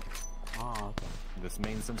little bit? This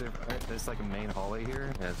main center, there's like a main hallway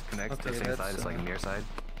here that connects to Okay, the same side. that's, It's like a near side.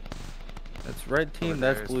 That's red team,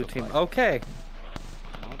 there that's is blue the team. flag. Okay.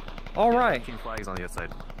 All right. Team flag is on the other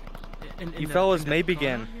side. You fellas may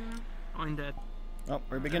begin. Oh,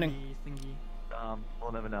 we're beginning.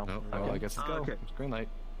 We'll never know. Oh, well, I guess let's go. Okay. It's green light.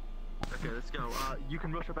 Okay, let's go. You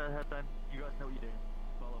can rush up ahead then. You guys know what you're doing.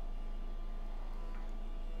 Follow.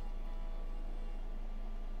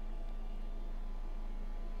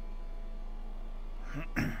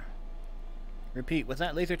 Repeat, was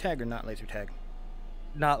that laser tag or not laser tag?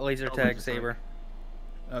 Not laser Not tag, laser tag. Saber.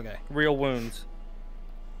 Okay. Real wounds.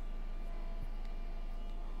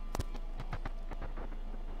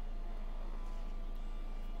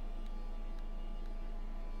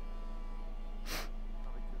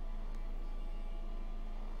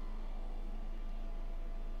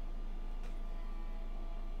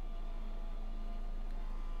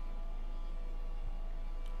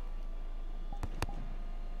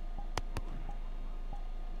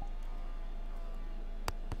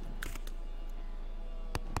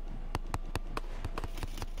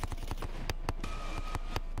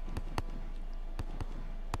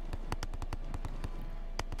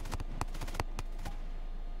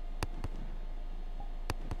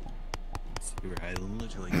 I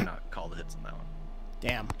literally cannot call the hits on that one.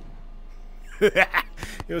 Damn.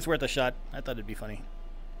 It was worth a shot. I thought it'd be funny.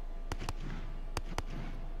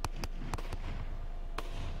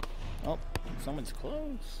 Oh, someone's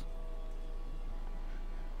close.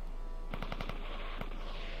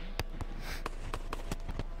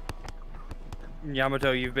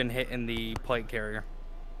 Yamato, you've been hit in the plate carrier.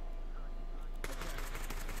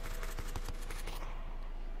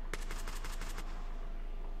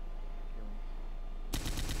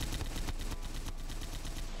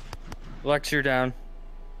 Lex, you're down.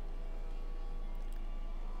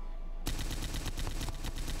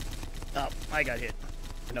 Oh, I got hit.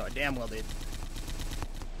 No, I damn well did.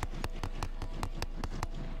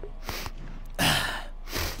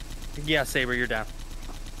 Yeah, Saber, you're down.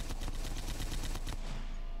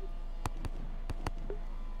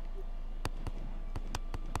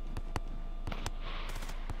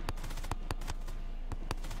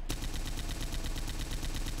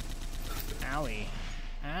 Owie.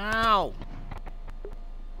 Ow!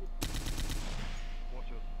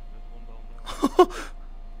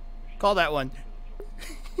 Call that one.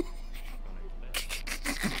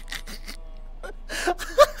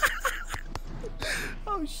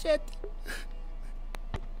 Oh shit.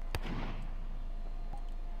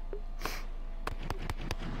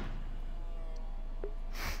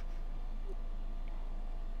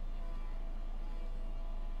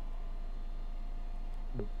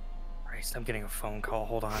 Christ, I'm getting a phone call.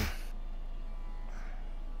 Hold on.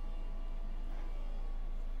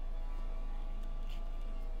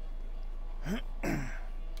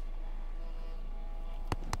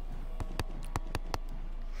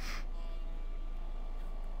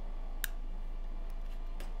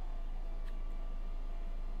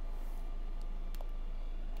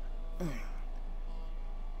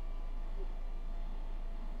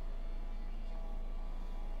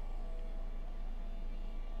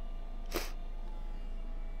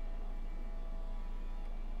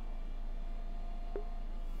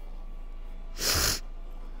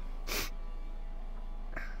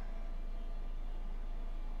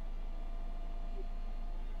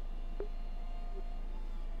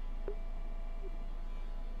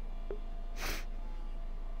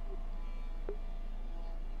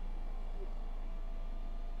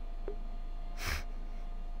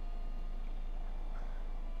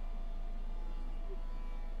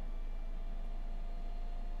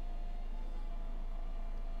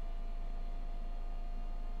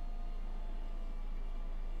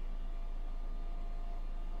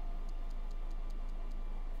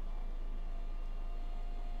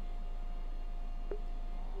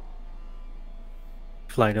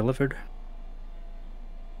 Fly delivered.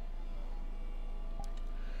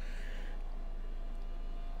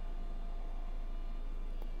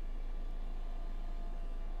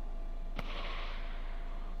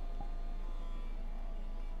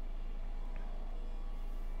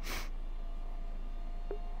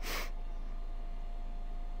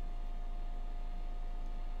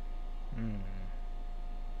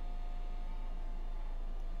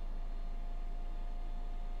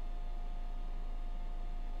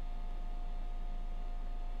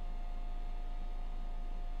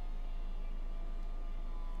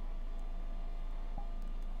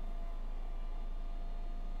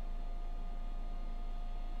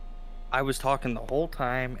 I was talking the whole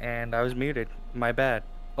time and I was muted. My bad.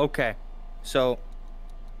 Okay. So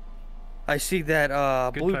I see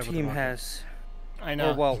that blue team has I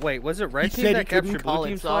know. Or, well, wait, was it red he team said that he couldn't captured call blue it,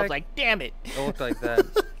 team's so I was flag? like, damn it. It looked like that.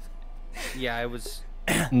 Yeah, it was.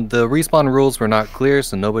 The respawn rules were not clear,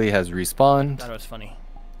 so nobody has respawned. That was funny.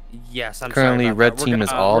 Yes, I'm Currently, sorry about red that. team We're is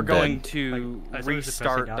go- all We're dead. going to I was just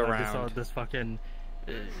restart messing the out. I just saw round. this fucking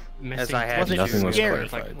missing. As I had Was it Nothing was scary?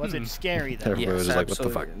 clarified. Was it scary though? Everybody was Yes, like, what the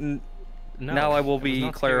fuck? absolutely. No, Now I will it was be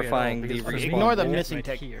not scary at all, clarifying the because I respawn Ignore the rules. missing right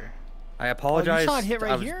tech. here. I apologize. saw it hit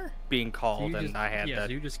right I was here? being So called you and just, I had yeah, to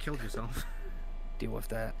so you just killed yourself. deal with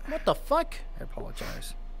that. What the fuck? I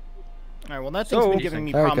apologize. All right, well that thing's been giving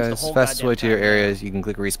me All right, problems the guys. whole Fastest goddamn way to your time. areas. You can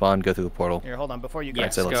click respawn, go through the portal. Here, hold on, before you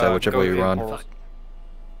Yes, go. Let's say whichever way you through run. portals.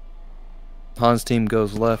 Hans' team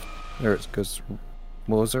goes left, or it goes.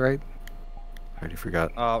 What was it, right? I already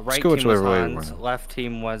forgot. Right Just go team was whichever way you Hans, run. left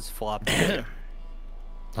team was Flop.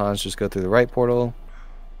 Hans, just go through the right portal.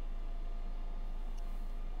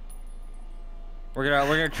 We're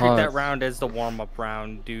gonna treat that Hans. round as the warm-up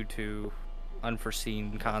round due to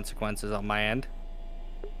unforeseen consequences on my end.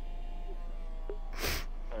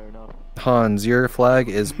 Fair enough. Hans, your flag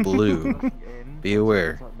is blue. Be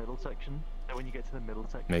aware. That middle section. And when you get to the middle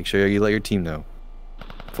section. Make sure you let your team know.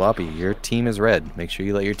 Floppy, your team is red. Make sure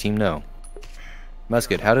you let your team know.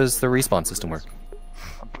 Musket, how does the respawn system work?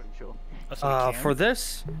 I'm pretty sure. For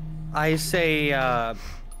this, I say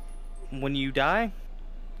when you die,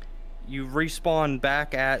 you respawn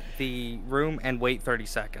back at the room and wait 30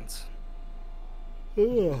 seconds.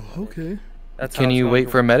 Oh, okay. That's Can you wait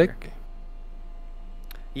for a medic?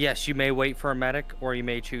 Yes, you may wait for a medic, or you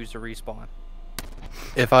may choose to respawn.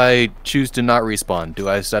 If I choose to not respawn, do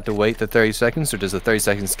I just have to wait the 30 seconds, or does the 30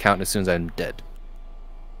 seconds count as soon as I'm dead?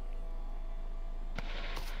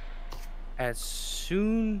 As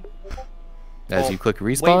soon as you click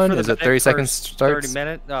respawn, is it 30 seconds starts? 30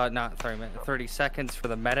 minutes, not 30 minutes, 30 seconds for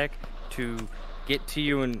the medic to get to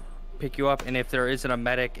you and pick you up, and if there isn't a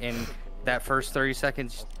medic in that first 30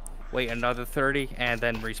 seconds, wait another 30 and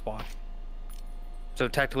then respawn. So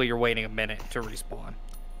technically you're waiting a minute to respawn.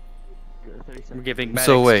 We're giving medics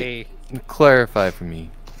so wait, clarify for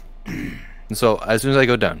me. So as soon as I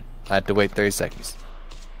go down, I have to wait 30 seconds.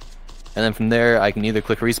 And then from there, I can either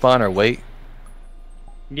click respawn or wait.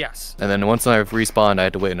 Yes. And then once I've respawned, I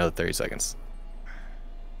have to wait another 30 seconds.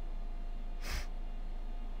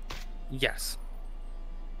 Yes.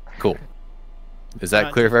 Cool. Is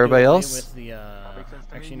that clear for everybody else? With the,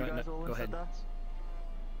 actually, no, go ahead.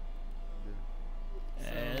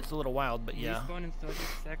 It's a little wild, but yeah. Respawn in 30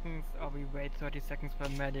 seconds, or we wait 30 seconds for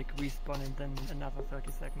medic, respawn and then another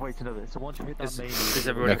 30 seconds. Wait, another. So once you hit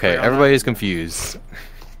that main... Okay, everybody's confused.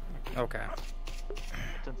 Okay.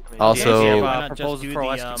 Also,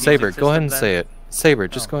 Saber, go ahead and then? say it. Saber,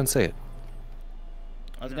 just go and say it.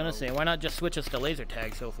 I was gonna say, why not just switch us to laser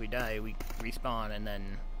tag, so if we die, we respawn and then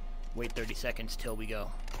wait 30 seconds till we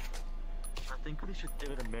go. I think we should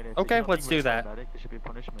give it a minute. Okay, let's do that. There should be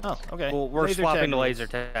punishment. Oh, okay. Well, we're Laser swapping tag the rules. laser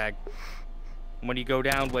tag. When you go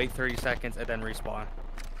down, wait 30 seconds and then respawn.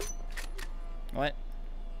 What?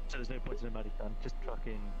 So there's no point in a medic then. Just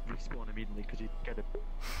fucking respawn immediately because you get it.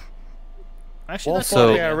 Actually, that's Also,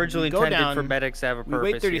 what yeah, originally we go intended down, for medics to have a purpose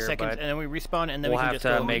we wait 30 here, seconds but and then we respawn and then we'll we can have just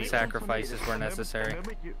to go make sacrifices where necessary.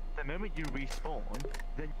 The moment you respawn,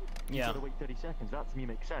 then you Yeah. gotta wait 30 seconds. That to me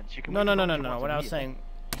makes sense. You can No, wait no, as no, long no, as you no. want What I was immediately.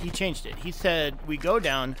 saying, he changed it. He said we go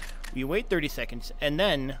down, we wait 30 seconds, and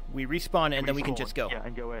then we respawn, and then we can just go. Yeah,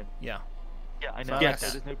 and go in. Yeah. Yeah, I So know. I like Yes.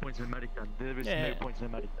 that. There's no point in a medic then. There is Yeah. no point in a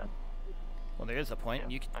medic then. Well, there is a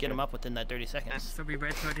point. You could get him up within that 30 seconds. So we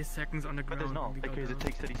wait 30 seconds on the But ground. there's not, and we go because it down.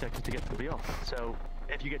 takes 30 seconds to get somebody off. So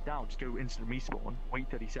if you get down, just go instant respawn, wait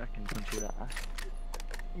 30 seconds once you're there.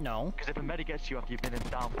 No. Because if a medic gets you after you've been in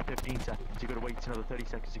down for 15 seconds, you've got to wait another 30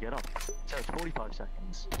 seconds to get up. So it's 45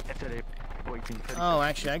 seconds instead of waiting 30 seconds. Oh,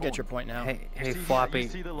 actually, I get your point now. Hey, see- Floppy, you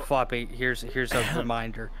see the Floppy. Here's a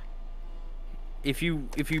reminder. If you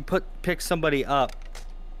pick somebody up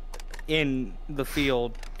in the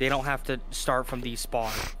field, they don't have to start from the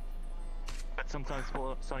spawn. But sometimes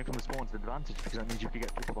starting from the spawn is an advantage because that means you can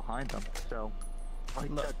get people behind them. So, like,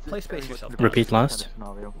 Look, play space yourself. Repeat last.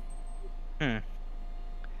 Scenario.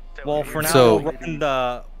 Well, for now,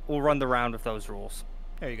 So- we'll run the round with those rules.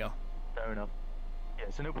 There you go. Fair enough. Yeah,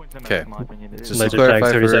 so no point in Okay. in my opinion. It is- Just to Laser tag,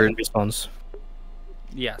 clarify 30 for second response.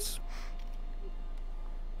 Yes.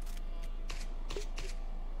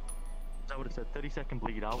 I would have said 30-second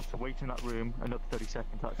bleed out, so wait in that room, another 30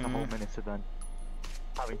 seconds, that's a whole minute of then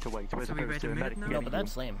having to wait. Whereas So we opposed wait to a a minute medic now? No, getting but you-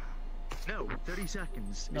 that's lame. No, 30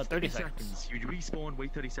 seconds. No, It's 30 seconds. You respawn,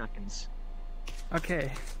 wait 30 seconds.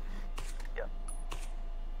 Okay. Yeah.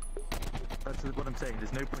 That's what I'm saying,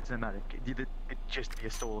 there's no point in a medic. It'd just be a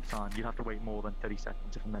stall of time. You'd have to wait more than 30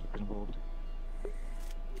 seconds if a medic was involved.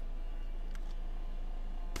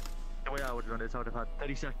 The way I would run it is I would have had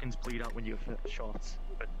 30 seconds bleed out when you have shots,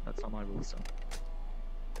 but that's not my rule, so.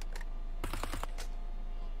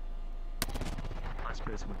 Nice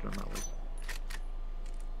person would run that way.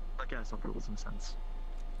 I guess not rules in a sense.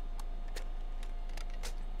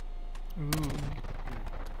 Ooh.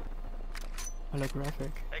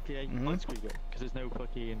 Holographic. AKA, let's go, because there's no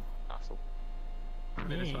fucking hassle.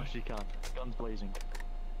 Minute as fast as you can. Guns blazing.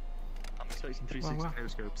 I'm expecting 360 no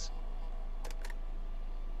scopes.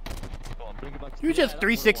 Go on, bring it back to You just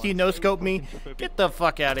 360 no scope me. Get the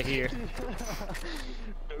fuck out of here.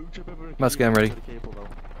 Musket, I'm ready.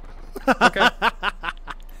 Okay.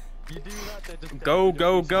 You do that, then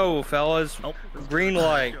just Go, fellas. Green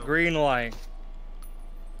light, green light.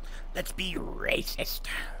 Let's be racist.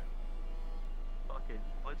 Okay,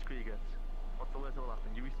 let's go, you guys. What's the worst that will happen?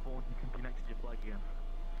 You respawn, you can be next to your flag again.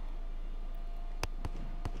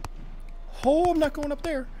 Oh, I'm not going up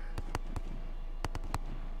there.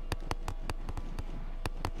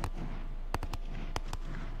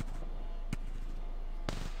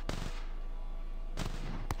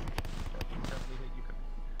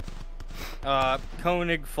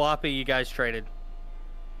 Koenig, Floppy, you guys traded.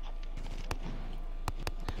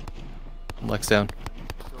 Lex down.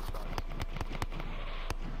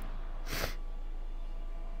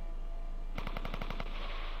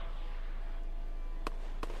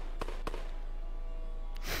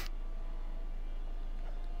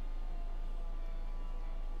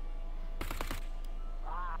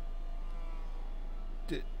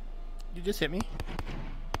 You just hit me.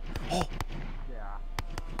 Oh.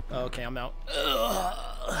 Yeah. Okay, I'm out.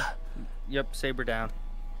 Yep, Saber down.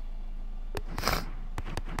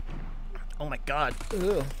 Oh my god.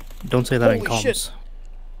 Ugh. Don't say that in Holy comms. shit.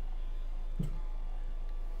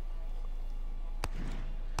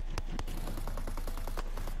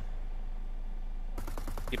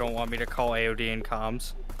 You don't want me to call AOD in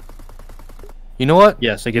comms? You know what?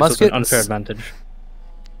 Yes, it gives us an unfair advantage.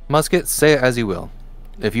 Musket, say it as you will.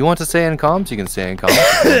 If you want to say it in comms, you can say it in comms.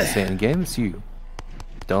 If you want to say it in game, it's you.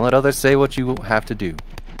 Don't let others say what you have to do.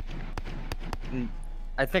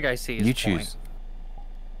 I think I see his You point. choose.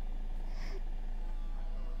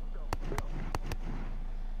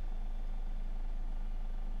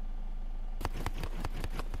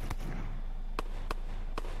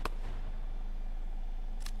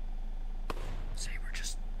 Saber,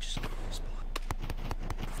 just go respawn.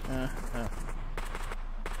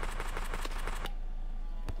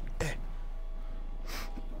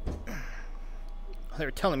 They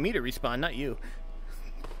were telling me to respawn, not you.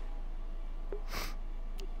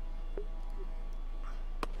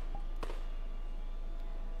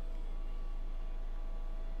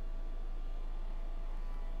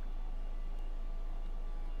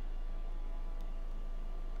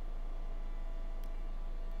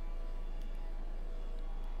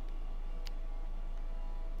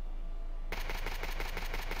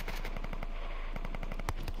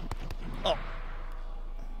 Oh.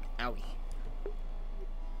 Owie.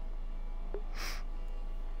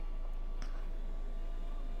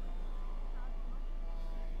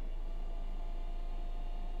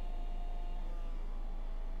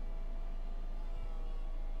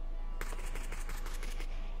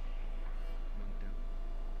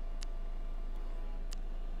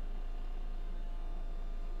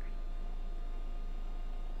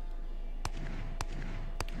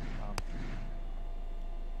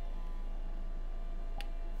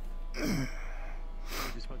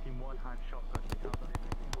 Just fucking one-hand shotgun.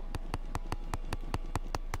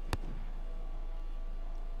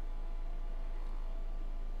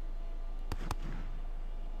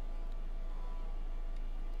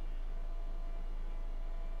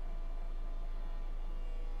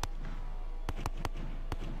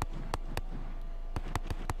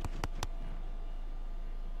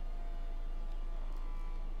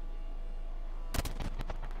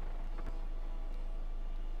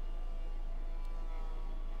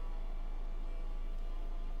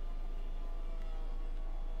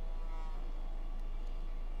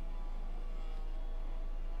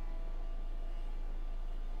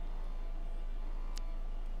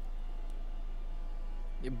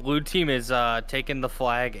 Blue team is taking the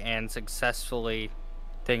flag and successfully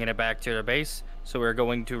taking it back to their base. So we're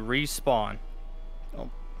going to respawn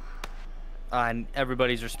on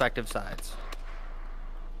everybody's respective sides.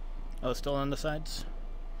 Oh, still on the sides?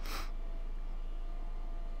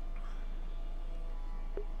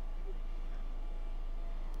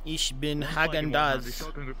 Ich bin Hagen Dazs.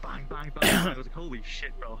 Bang, bang, bang. I was like, holy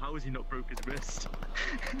shit, bro. How has he not broke his wrist?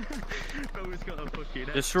 Bro, he's got a fucking...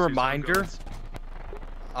 Just a reminder,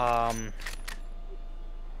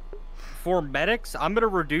 for medics, I'm going to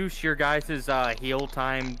reduce your guys' heal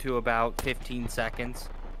time to about 15 seconds.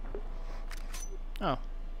 Oh.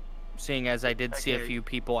 Seeing as I did see a few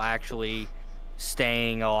people actually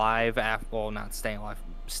staying alive, well, not staying alive,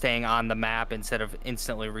 staying on the map instead of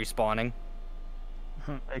instantly respawning.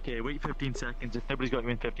 Okay, wait 15 seconds. If nobody's got you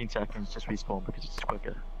in 15 seconds, just respawn because it's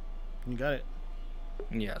quicker. You got it.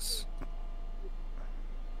 Yes.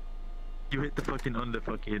 You hit the fucking under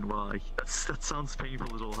fucking Y. That sounds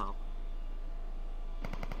painful as all hell.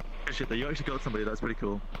 Good shit though, you actually got somebody, that's pretty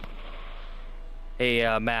cool.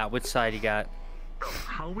 Hey, Matt, which side you got? Bro,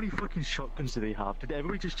 how many fucking shotguns do they have? Did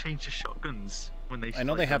everybody just change to shotguns when they? I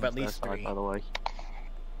know they have at least 3. By the way.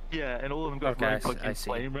 Yeah, and all of them got fucking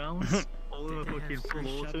flame rounds. All of them are fucking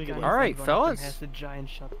full auto. Alright, fellas. Has a giant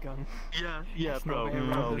shotgun. Yeah, bro. I'm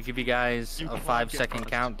gonna give you guys a 5-second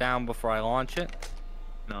countdown before I launch it.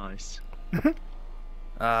 Nice.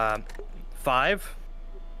 5,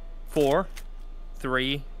 4,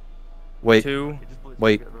 3, Wait. 2.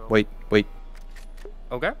 Wait.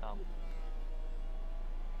 Okay.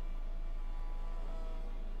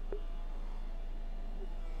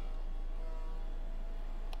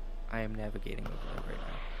 I am navigating over there right now.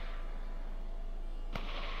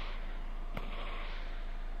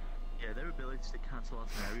 Yeah, their ability to cancel out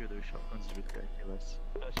an area of those shotguns is ridiculous.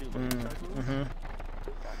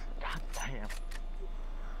 God damn.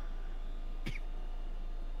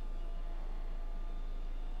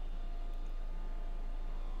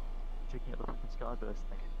 Taking out the fucking Scarburst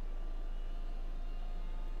thing.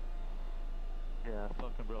 Yeah,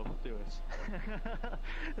 fucking bro, do it.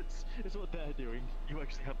 it's what they're doing. You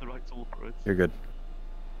actually have the right tool for it. You're good.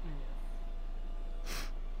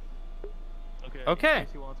 Okay.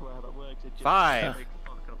 5,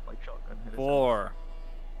 4,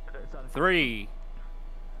 3,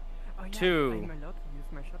 Oh, yeah, 2, I'm allowed to use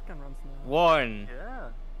my shotgun runs now. 1. Yeah.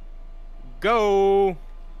 Go.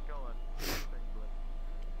 Go on.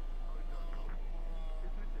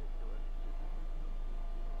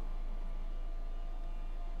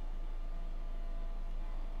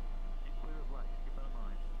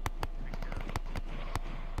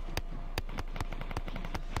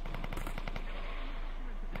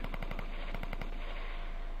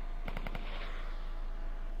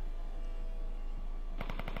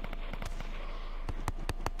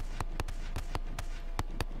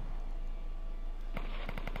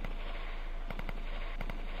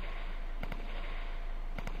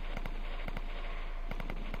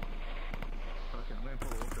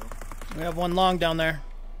 We have one long down there.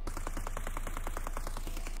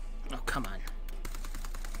 Oh, come on.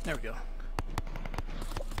 There we go.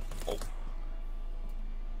 Oh.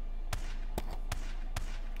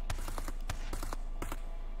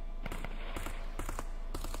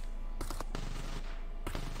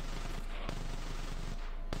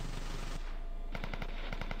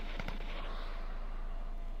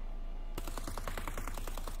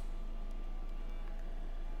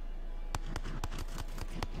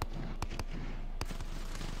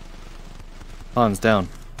 Hans down.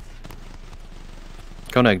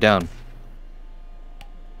 Koenig down.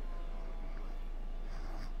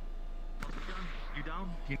 You down?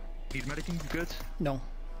 You need medicine? You good? No.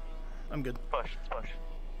 I'm good. Push, push.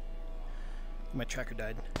 My tracker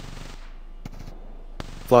died.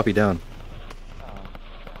 Floppy down.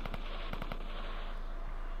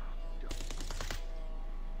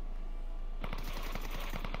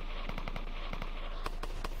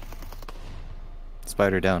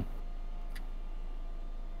 Spider down.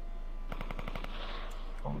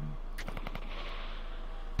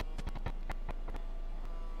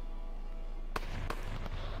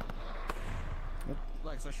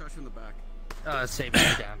 Lex, I shot you in the back. Save me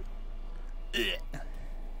down.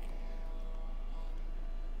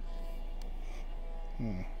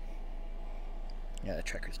 Yeah, the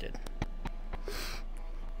tracker's dead.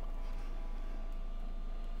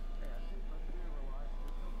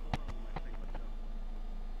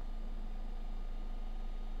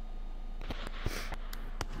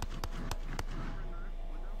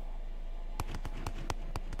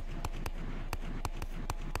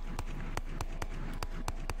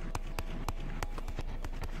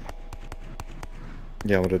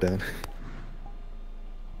 Yeah, window down.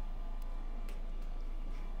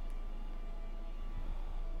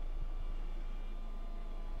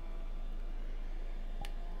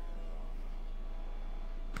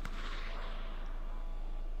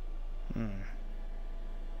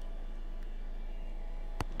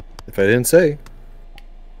 If I didn't say.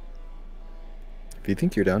 If you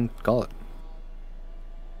think you're down, call it.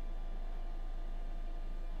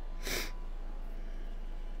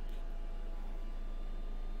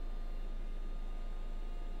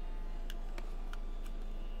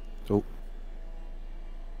 Oh.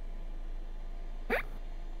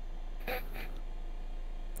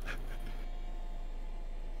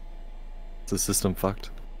 Is the system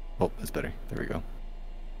fucked? Oh, it's better. There we go.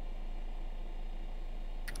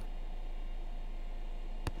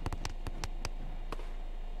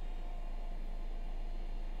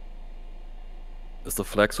 Is the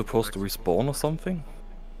flag supposed to respawn or something?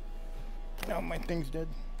 No, my thing's dead.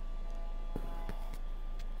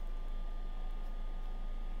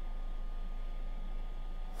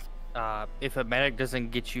 If a medic doesn't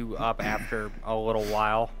get you up after a little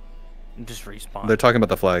while, just respawn. They're talking about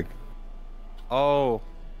the flag. Oh.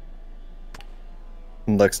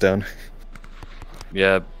 Lex down.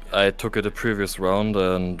 Yeah, I took it a previous round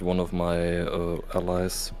and one of my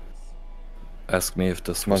allies asked me if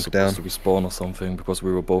this was supposed to respawn or something because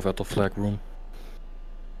we were both at the flag room.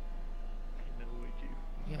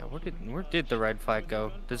 Yeah, where did the red flag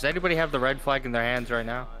go? Does anybody have the red flag in their hands right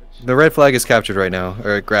now? The red flag is captured right now,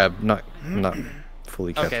 or grabbed, not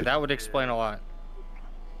fully captured. Okay, that would explain a lot.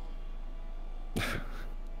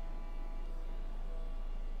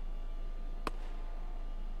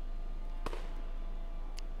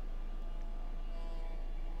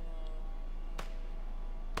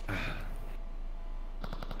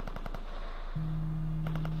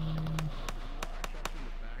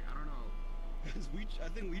 I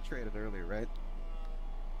think we traded earlier, right?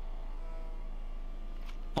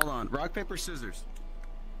 Hold on. Rock, paper, scissors.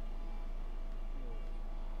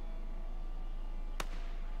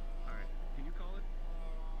 Alright. Can you call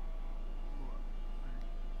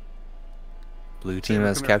Blue team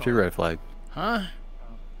has captured red flag. Huh?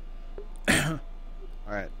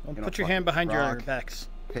 Alright. Don't put your hand behind your backs.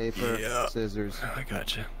 Paper, scissors. Oh, I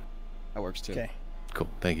gotcha. That works too. Okay. Cool,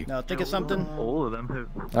 thank you. Now think of something. All of them.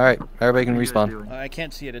 Alright, everybody can respawn. I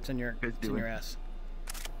can't see it. It's in your ass.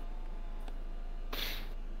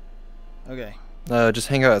 Okay. Just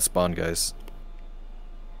hang out at spawn, guys.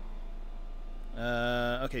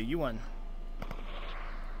 Okay, you won.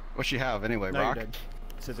 What's she have anyway, No, Rock? you're dead.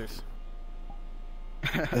 Scissors.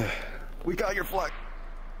 We got your flag.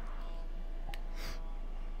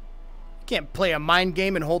 Can't play a mind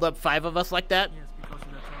game and hold up 5 of us like that. Yes, because of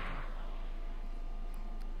that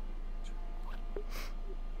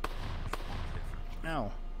talking.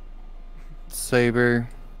 Ow. Saber.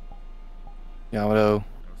 Yamato.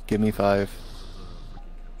 Give me 5.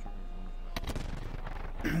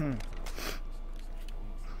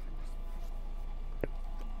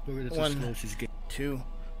 1, 2,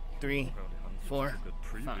 3, 4,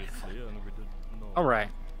 5. All right.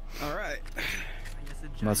 All right.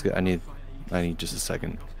 Musket, I need just a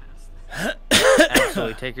second.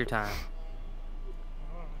 Absolutely, take your time.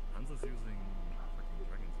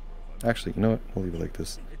 Actually, you know what? We'll leave it like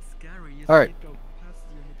this. Alright.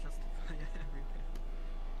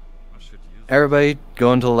 Everybody,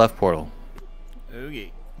 go into the left portal.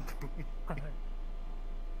 Okay.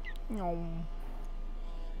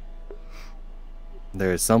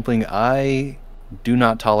 There is something I do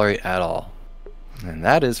not tolerate at all, and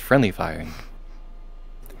that is friendly firing.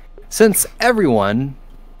 Since everyone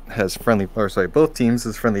has both teams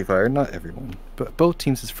has friendly fired, not everyone, but both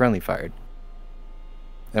teams has friendly fired,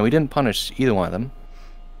 and we didn't punish either one of them,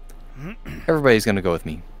 everybody's gonna go with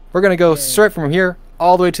me. We're gonna go straight from here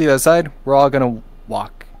all the way to the other side. We're all gonna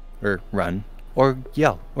walk, or run, or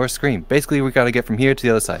yell, or scream. Basically, we gotta get from here to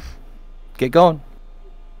the other side. Get going.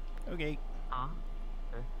 Okay.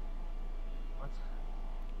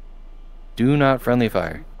 Do not friendly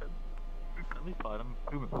fire. Friendly fire.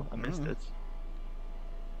 I missed it.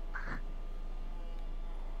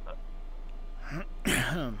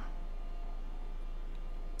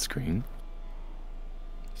 Scream.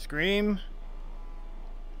 Scream.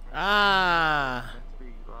 Ah.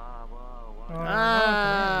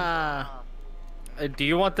 Ah. Do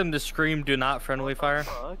you want them to scream, do not friendly fire?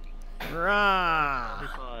 Rah.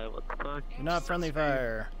 What the fuck? Do not friendly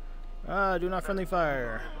fire. Ah, do not friendly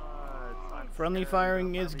fire. Friendly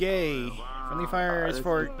firing is gay. Friendly fire is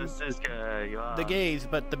for the gays,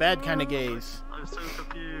 but the bad kind of gays. I'm so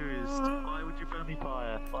confused. Why would you friendly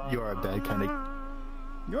fire? You are a bad kind of.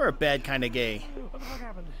 You're a bad kind of gay. What the fuck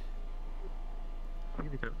happened? I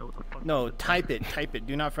really don't know what the fuck. No, type it. Type it.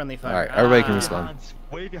 Do not friendly fire. Alright, everybody can respawn. Hands,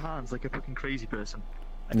 wave your hands like a fucking crazy person.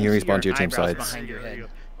 And you respawn to your team eyebrows sides. behind your head.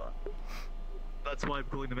 That's why I'm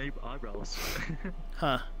calling them eyebrows.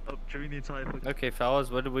 Huh. During the entire fucking... Okay, fellas,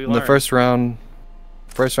 what did we In learn? the first round,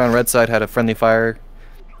 red side had a friendly fire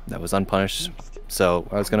that was unpunished. So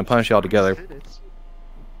I was gonna punish y'all together.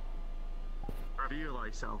 Reveal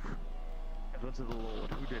thyself. And unto the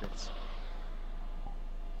Lord, who did it?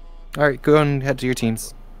 Alright, go and head to your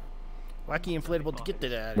teams. Wacky inflatable to get to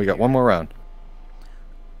that. We got one more round.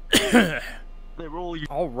 They're all you.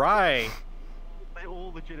 All right. They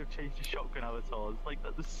all legit have changed to shotgun avatars. Like,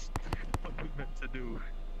 that's what we're meant to do.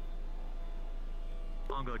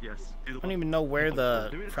 Oh god, yes. I don't even know where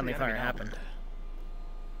the friendly fire happened.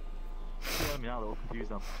 Let me out, I'll confuse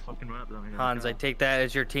them. Fucking run up them here. Hans, I take that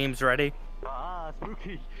as your team's ready. Ah,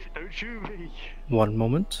 spooky! Don't shoot me! One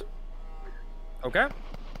moment. Okay.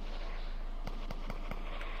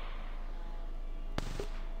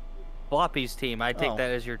 Floppy's team, I take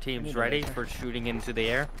that as your team's ready for shooting into the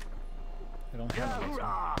air. I don't have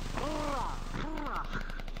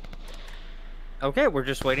it. Okay, we're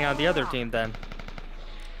just waiting on the other team then.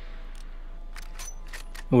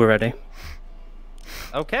 We're ready.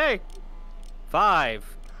 Okay.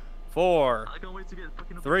 5, 4,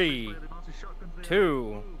 3,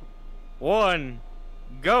 2, 1,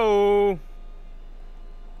 go!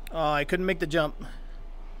 Oh, I couldn't make the jump.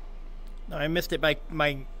 No, I missed it. My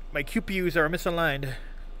QPUs are misaligned.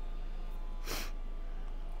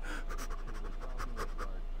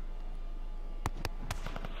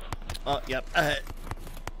 Oh, yep.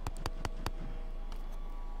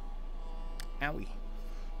 Owie.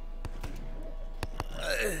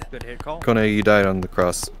 Good hit call. Kone, you died on the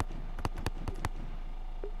cross.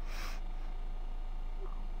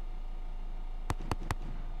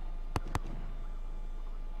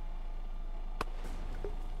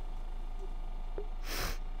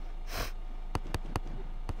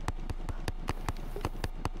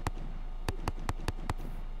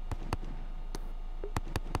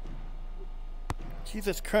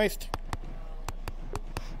 Jesus Christ.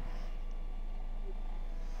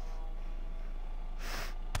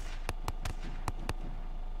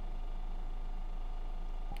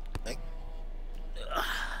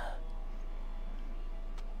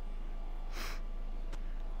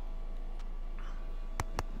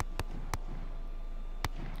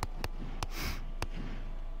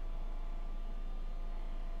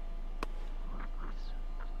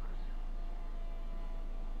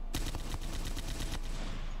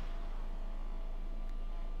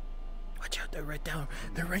 They're right down.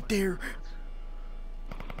 They're right there.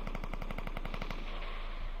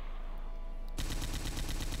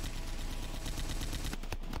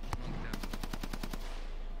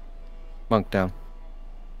 Monk down.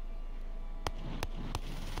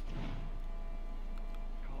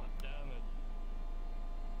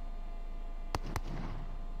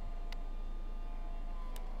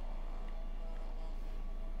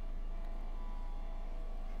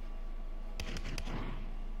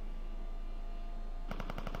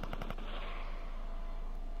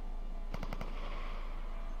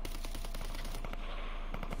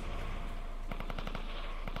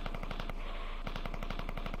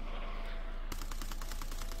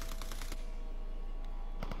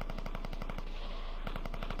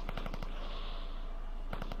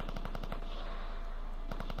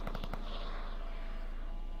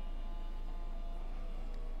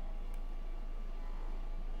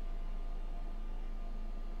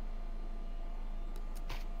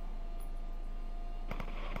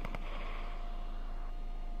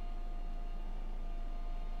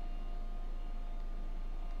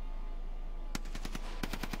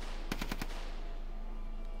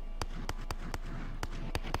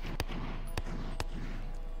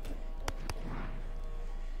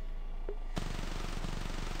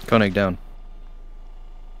 Koenig down.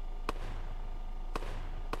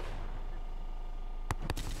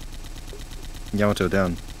 Yamato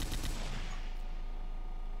down.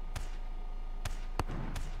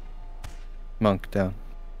 Monk down.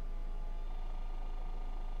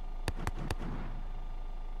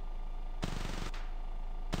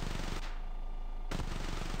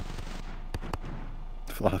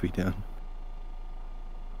 Floppy down.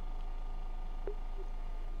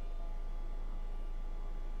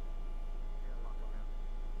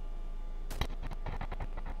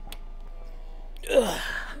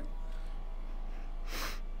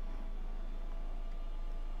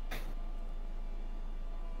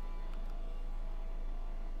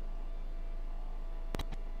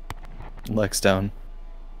 Lex down.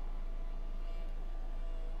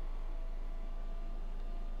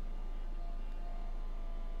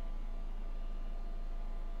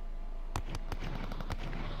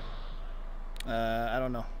 I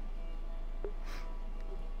don't know.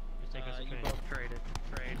 You both traded.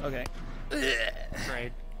 Trade. Okay.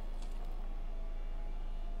 Trade.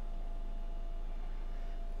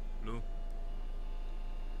 Blue.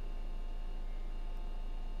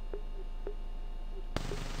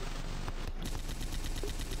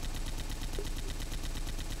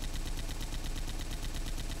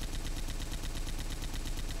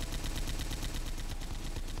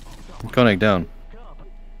 Koenig down.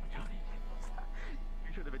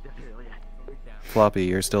 Floppy,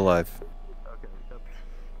 you're still alive.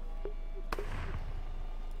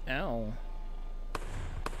 Ow.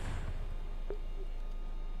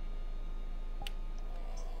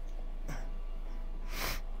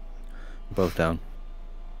 Both down.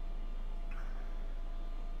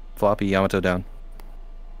 Floppy, Yamato down.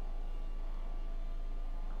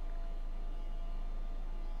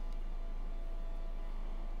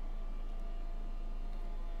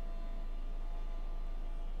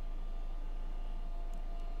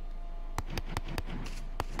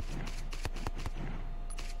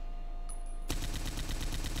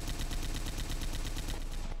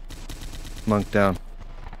 Monk down.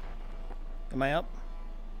 Am I up?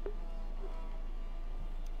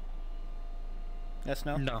 Yes,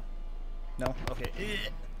 no? No. No? Okay.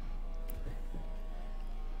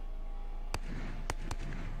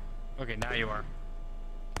 Okay, now you are.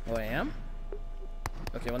 Oh, I am?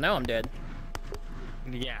 Okay, well now I'm dead.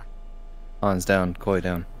 Yeah. Hans down. Koi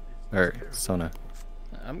down. Or Sona.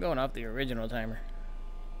 I'm going off the original timer.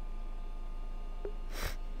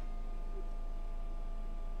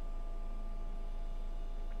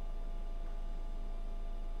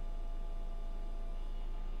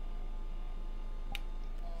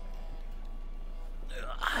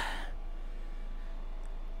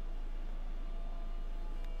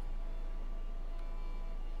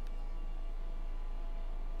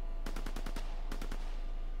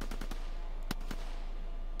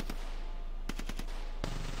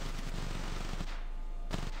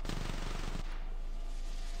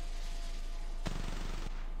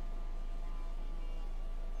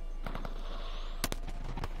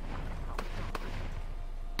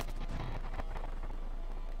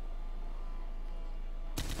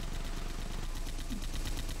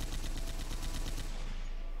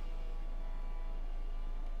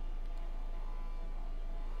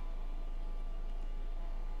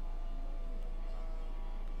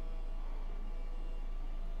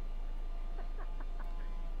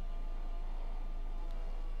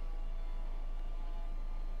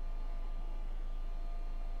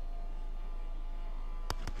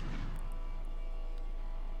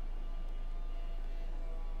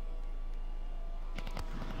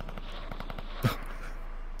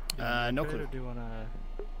 No clue. Do you wanna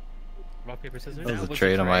rock paper scissors? That was a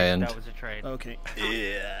trade on my end. That was a trade. Okay.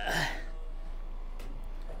 Yeah.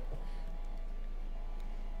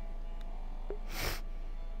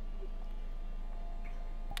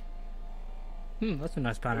 That's a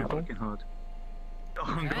nice pineapple. Working hard.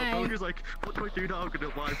 Oh god, Dog is like, what do I do now? I'm gonna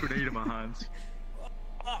live grenade in my hands.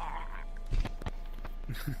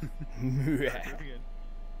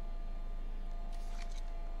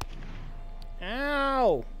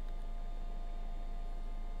 Ow!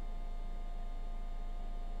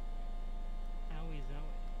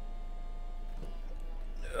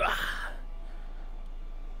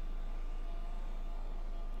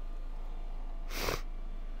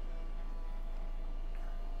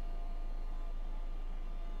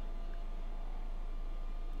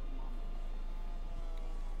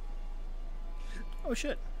 Oh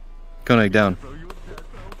shit. Koenig down.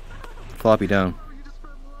 Floppy down.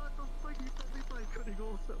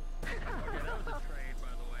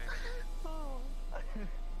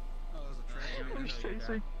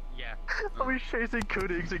 Yeah. I was chasing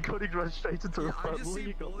Koenigs and Koenig ran straight into the front. I just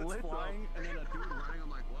see bullets flying and then a dude running. I'm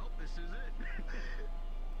like, well, this is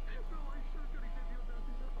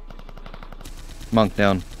it. Monk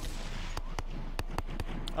down.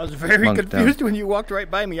 I was very Monk confused down. when you walked right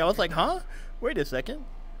by me. I was like, huh? Wait a second.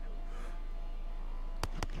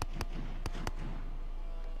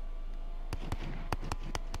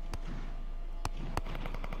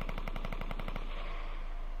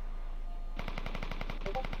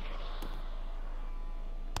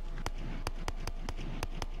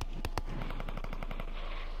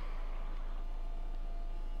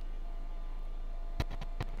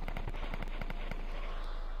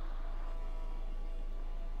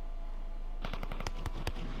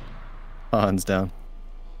 Hans down.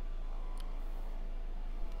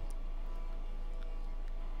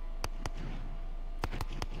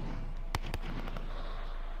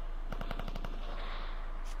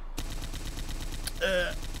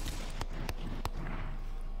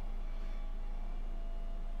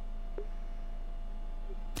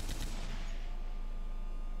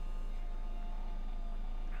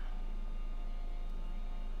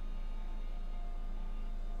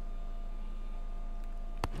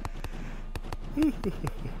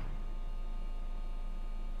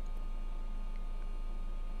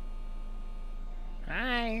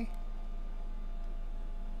 Hi.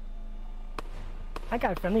 I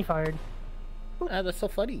got friendly fired. Ah, that's so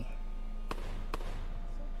funny.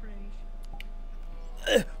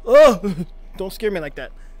 Oh! Don't scare me like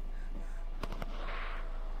that.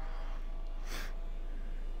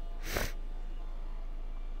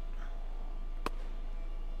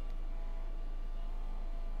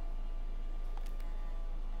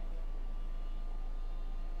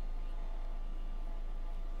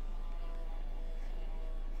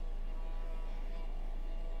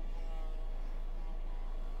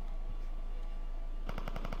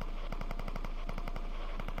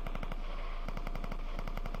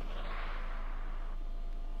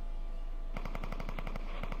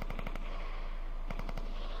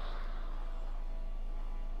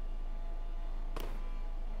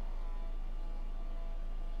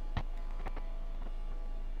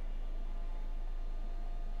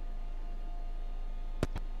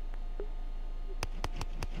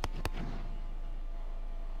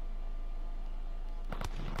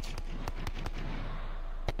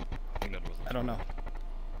 I don't know.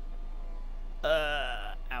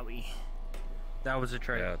 Owie. That was a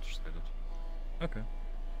trade. Yeah, just did it. Okay.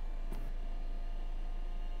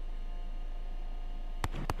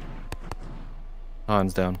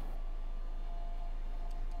 Hans down.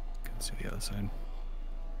 Can see the other side.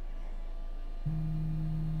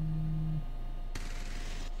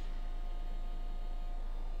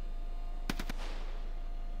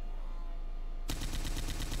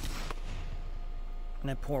 And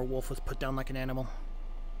that poor wolf was put down like an animal.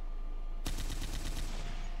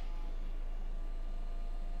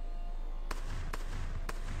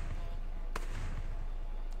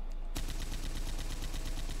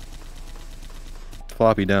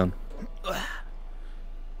 Floppy down.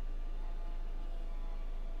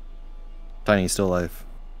 Tiny's still alive.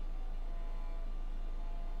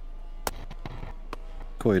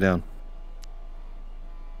 Koi down.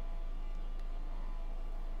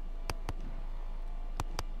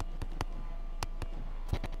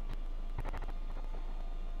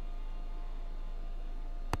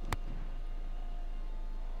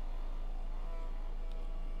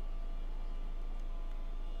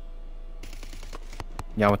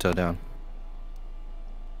 Yamato down.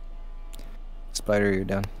 Spider, you're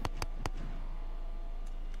down.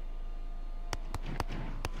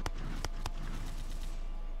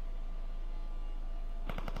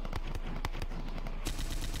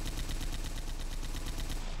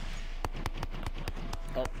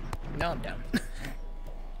 Now I'm down.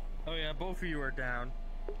 Oh yeah, both of you are down.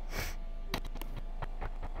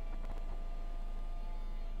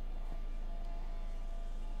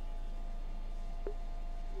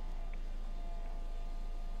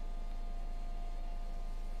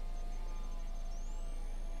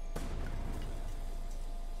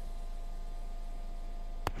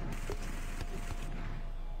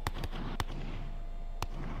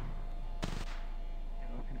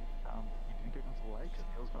 You didn't get onto the leg, it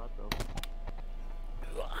feels bad though.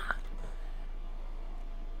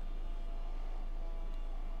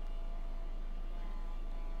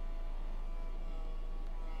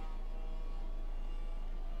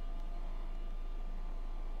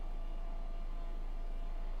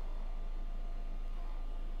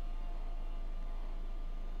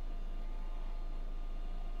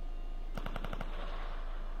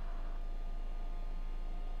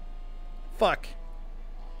 Fuck.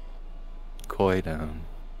 Koi down.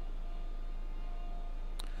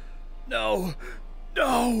 No.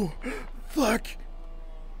 No. Fuck.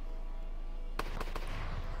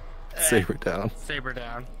 Saber down. Saber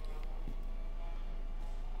down.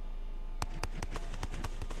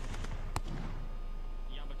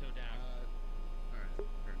 Yamato down. Alright.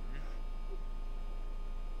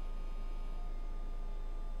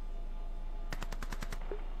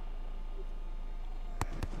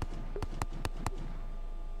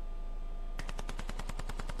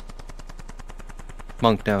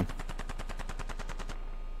 Monk down.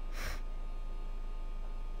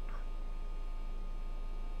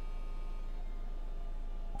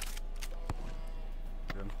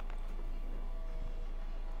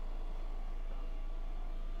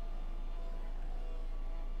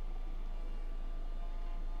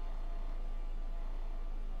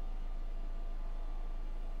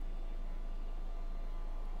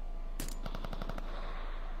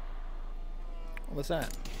 What's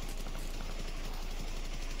that?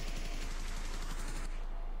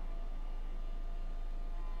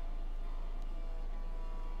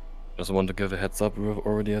 Just want to give a heads up, we're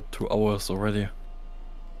already at 2 hours already.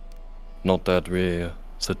 Not that we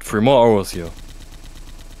sit 3 more hours here.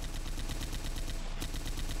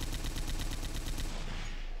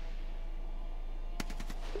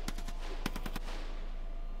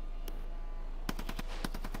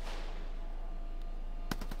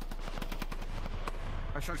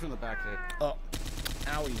 I shot you in the back, Dave. Oh.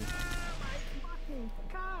 Owie.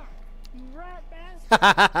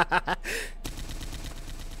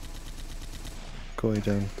 Koi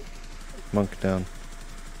down. Monk down.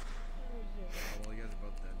 Well, you guys are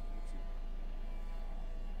both dead.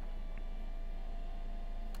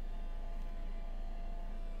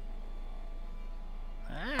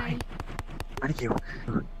 Hi. Thank you.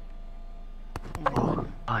 4,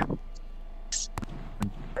 5, 6,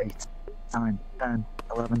 7, 8, 9, 10,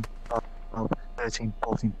 11, 12, 13,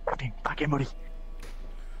 14, 15. Back in, buddy.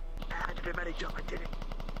 I did a medic job. I did it.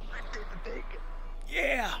 I did the thing.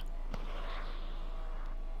 Yeah.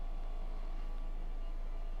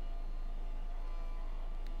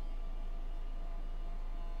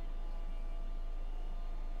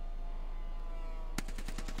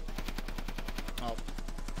 Oh.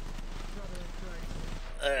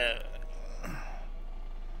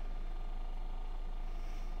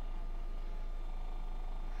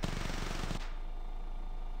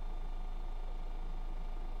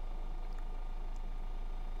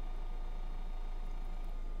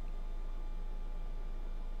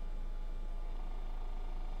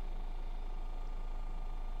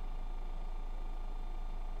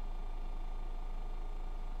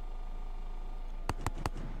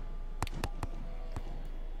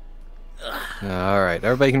 Alright,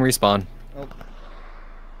 everybody can respawn. Oh.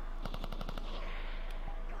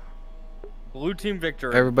 Blue team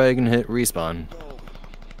victory. Everybody can hit respawn.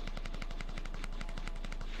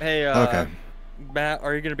 Hey, Okay. Matt,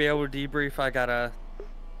 are you gonna be able to debrief? I gotta.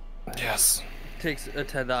 Yes.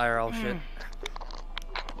 Attend the IRL shit.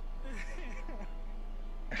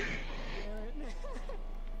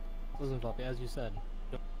 Listen, Floppy, as you said,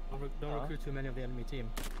 don't recruit too many of the enemy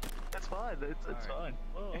team. That's fine. It's fine.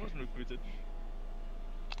 Oh, I wasn't recruited.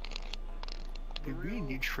 Dude, me and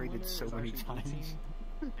you traded so many times.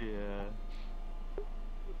 Yeah.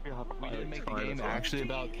 We didn't make the game actually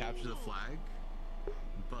about capture the flag,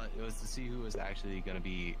 but it was to see who was actually going to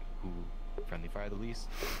be who friendly fire the least.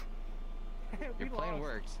 Your plan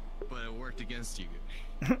worked, but it worked against you.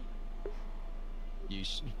 You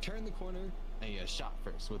turned the corner and you shot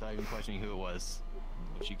first without even questioning who it was,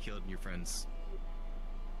 which you killed your friends.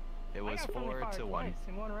 It was 4 to 1.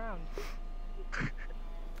 In one round.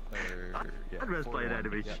 I'd best play an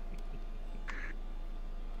enemy.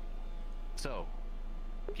 So,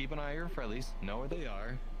 keep an eye on your friendlies, know where they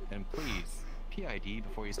are, and please, PID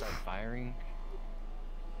before you start firing.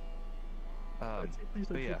 Please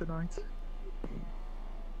don't shoot the knights.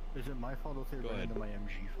 Is it my fault if they ran into my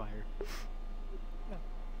MG fire?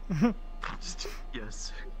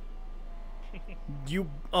 Yes. You.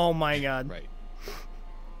 Oh my god. Right.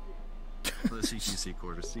 The CQC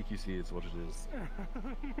quarters. CQC is what it is.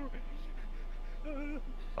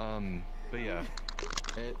 But yeah,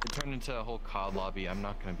 it turned into a whole COD lobby. I'm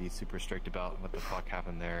not gonna be super strict about what the fuck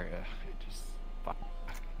happened there. It just fuck.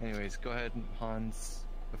 Anyways, go ahead, Hans,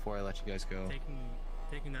 before I let you guys go.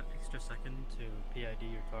 Taking that extra second to PID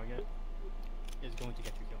your target is going to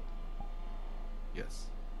get you killed. Yes.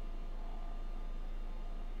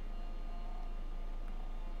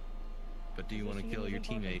 But do you want to kill your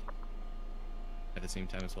teammate at the same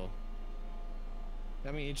time as well?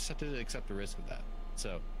 I mean, you just have to accept the risk of that.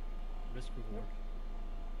 So. Risk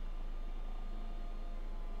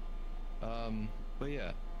reward. But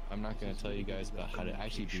yeah, I'm not going to tell you guys about how to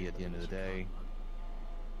actually be at the end of the day.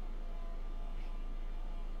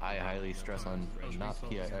 I highly stress on not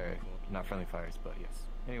friendly fires, but yes.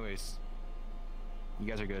 Anyways, you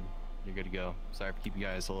guys are good. You're good to go. Sorry for keeping you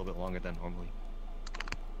guys a little bit longer than normally.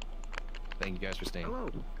 Thank you guys for staying. Hello.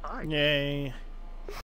 Hi. Yay.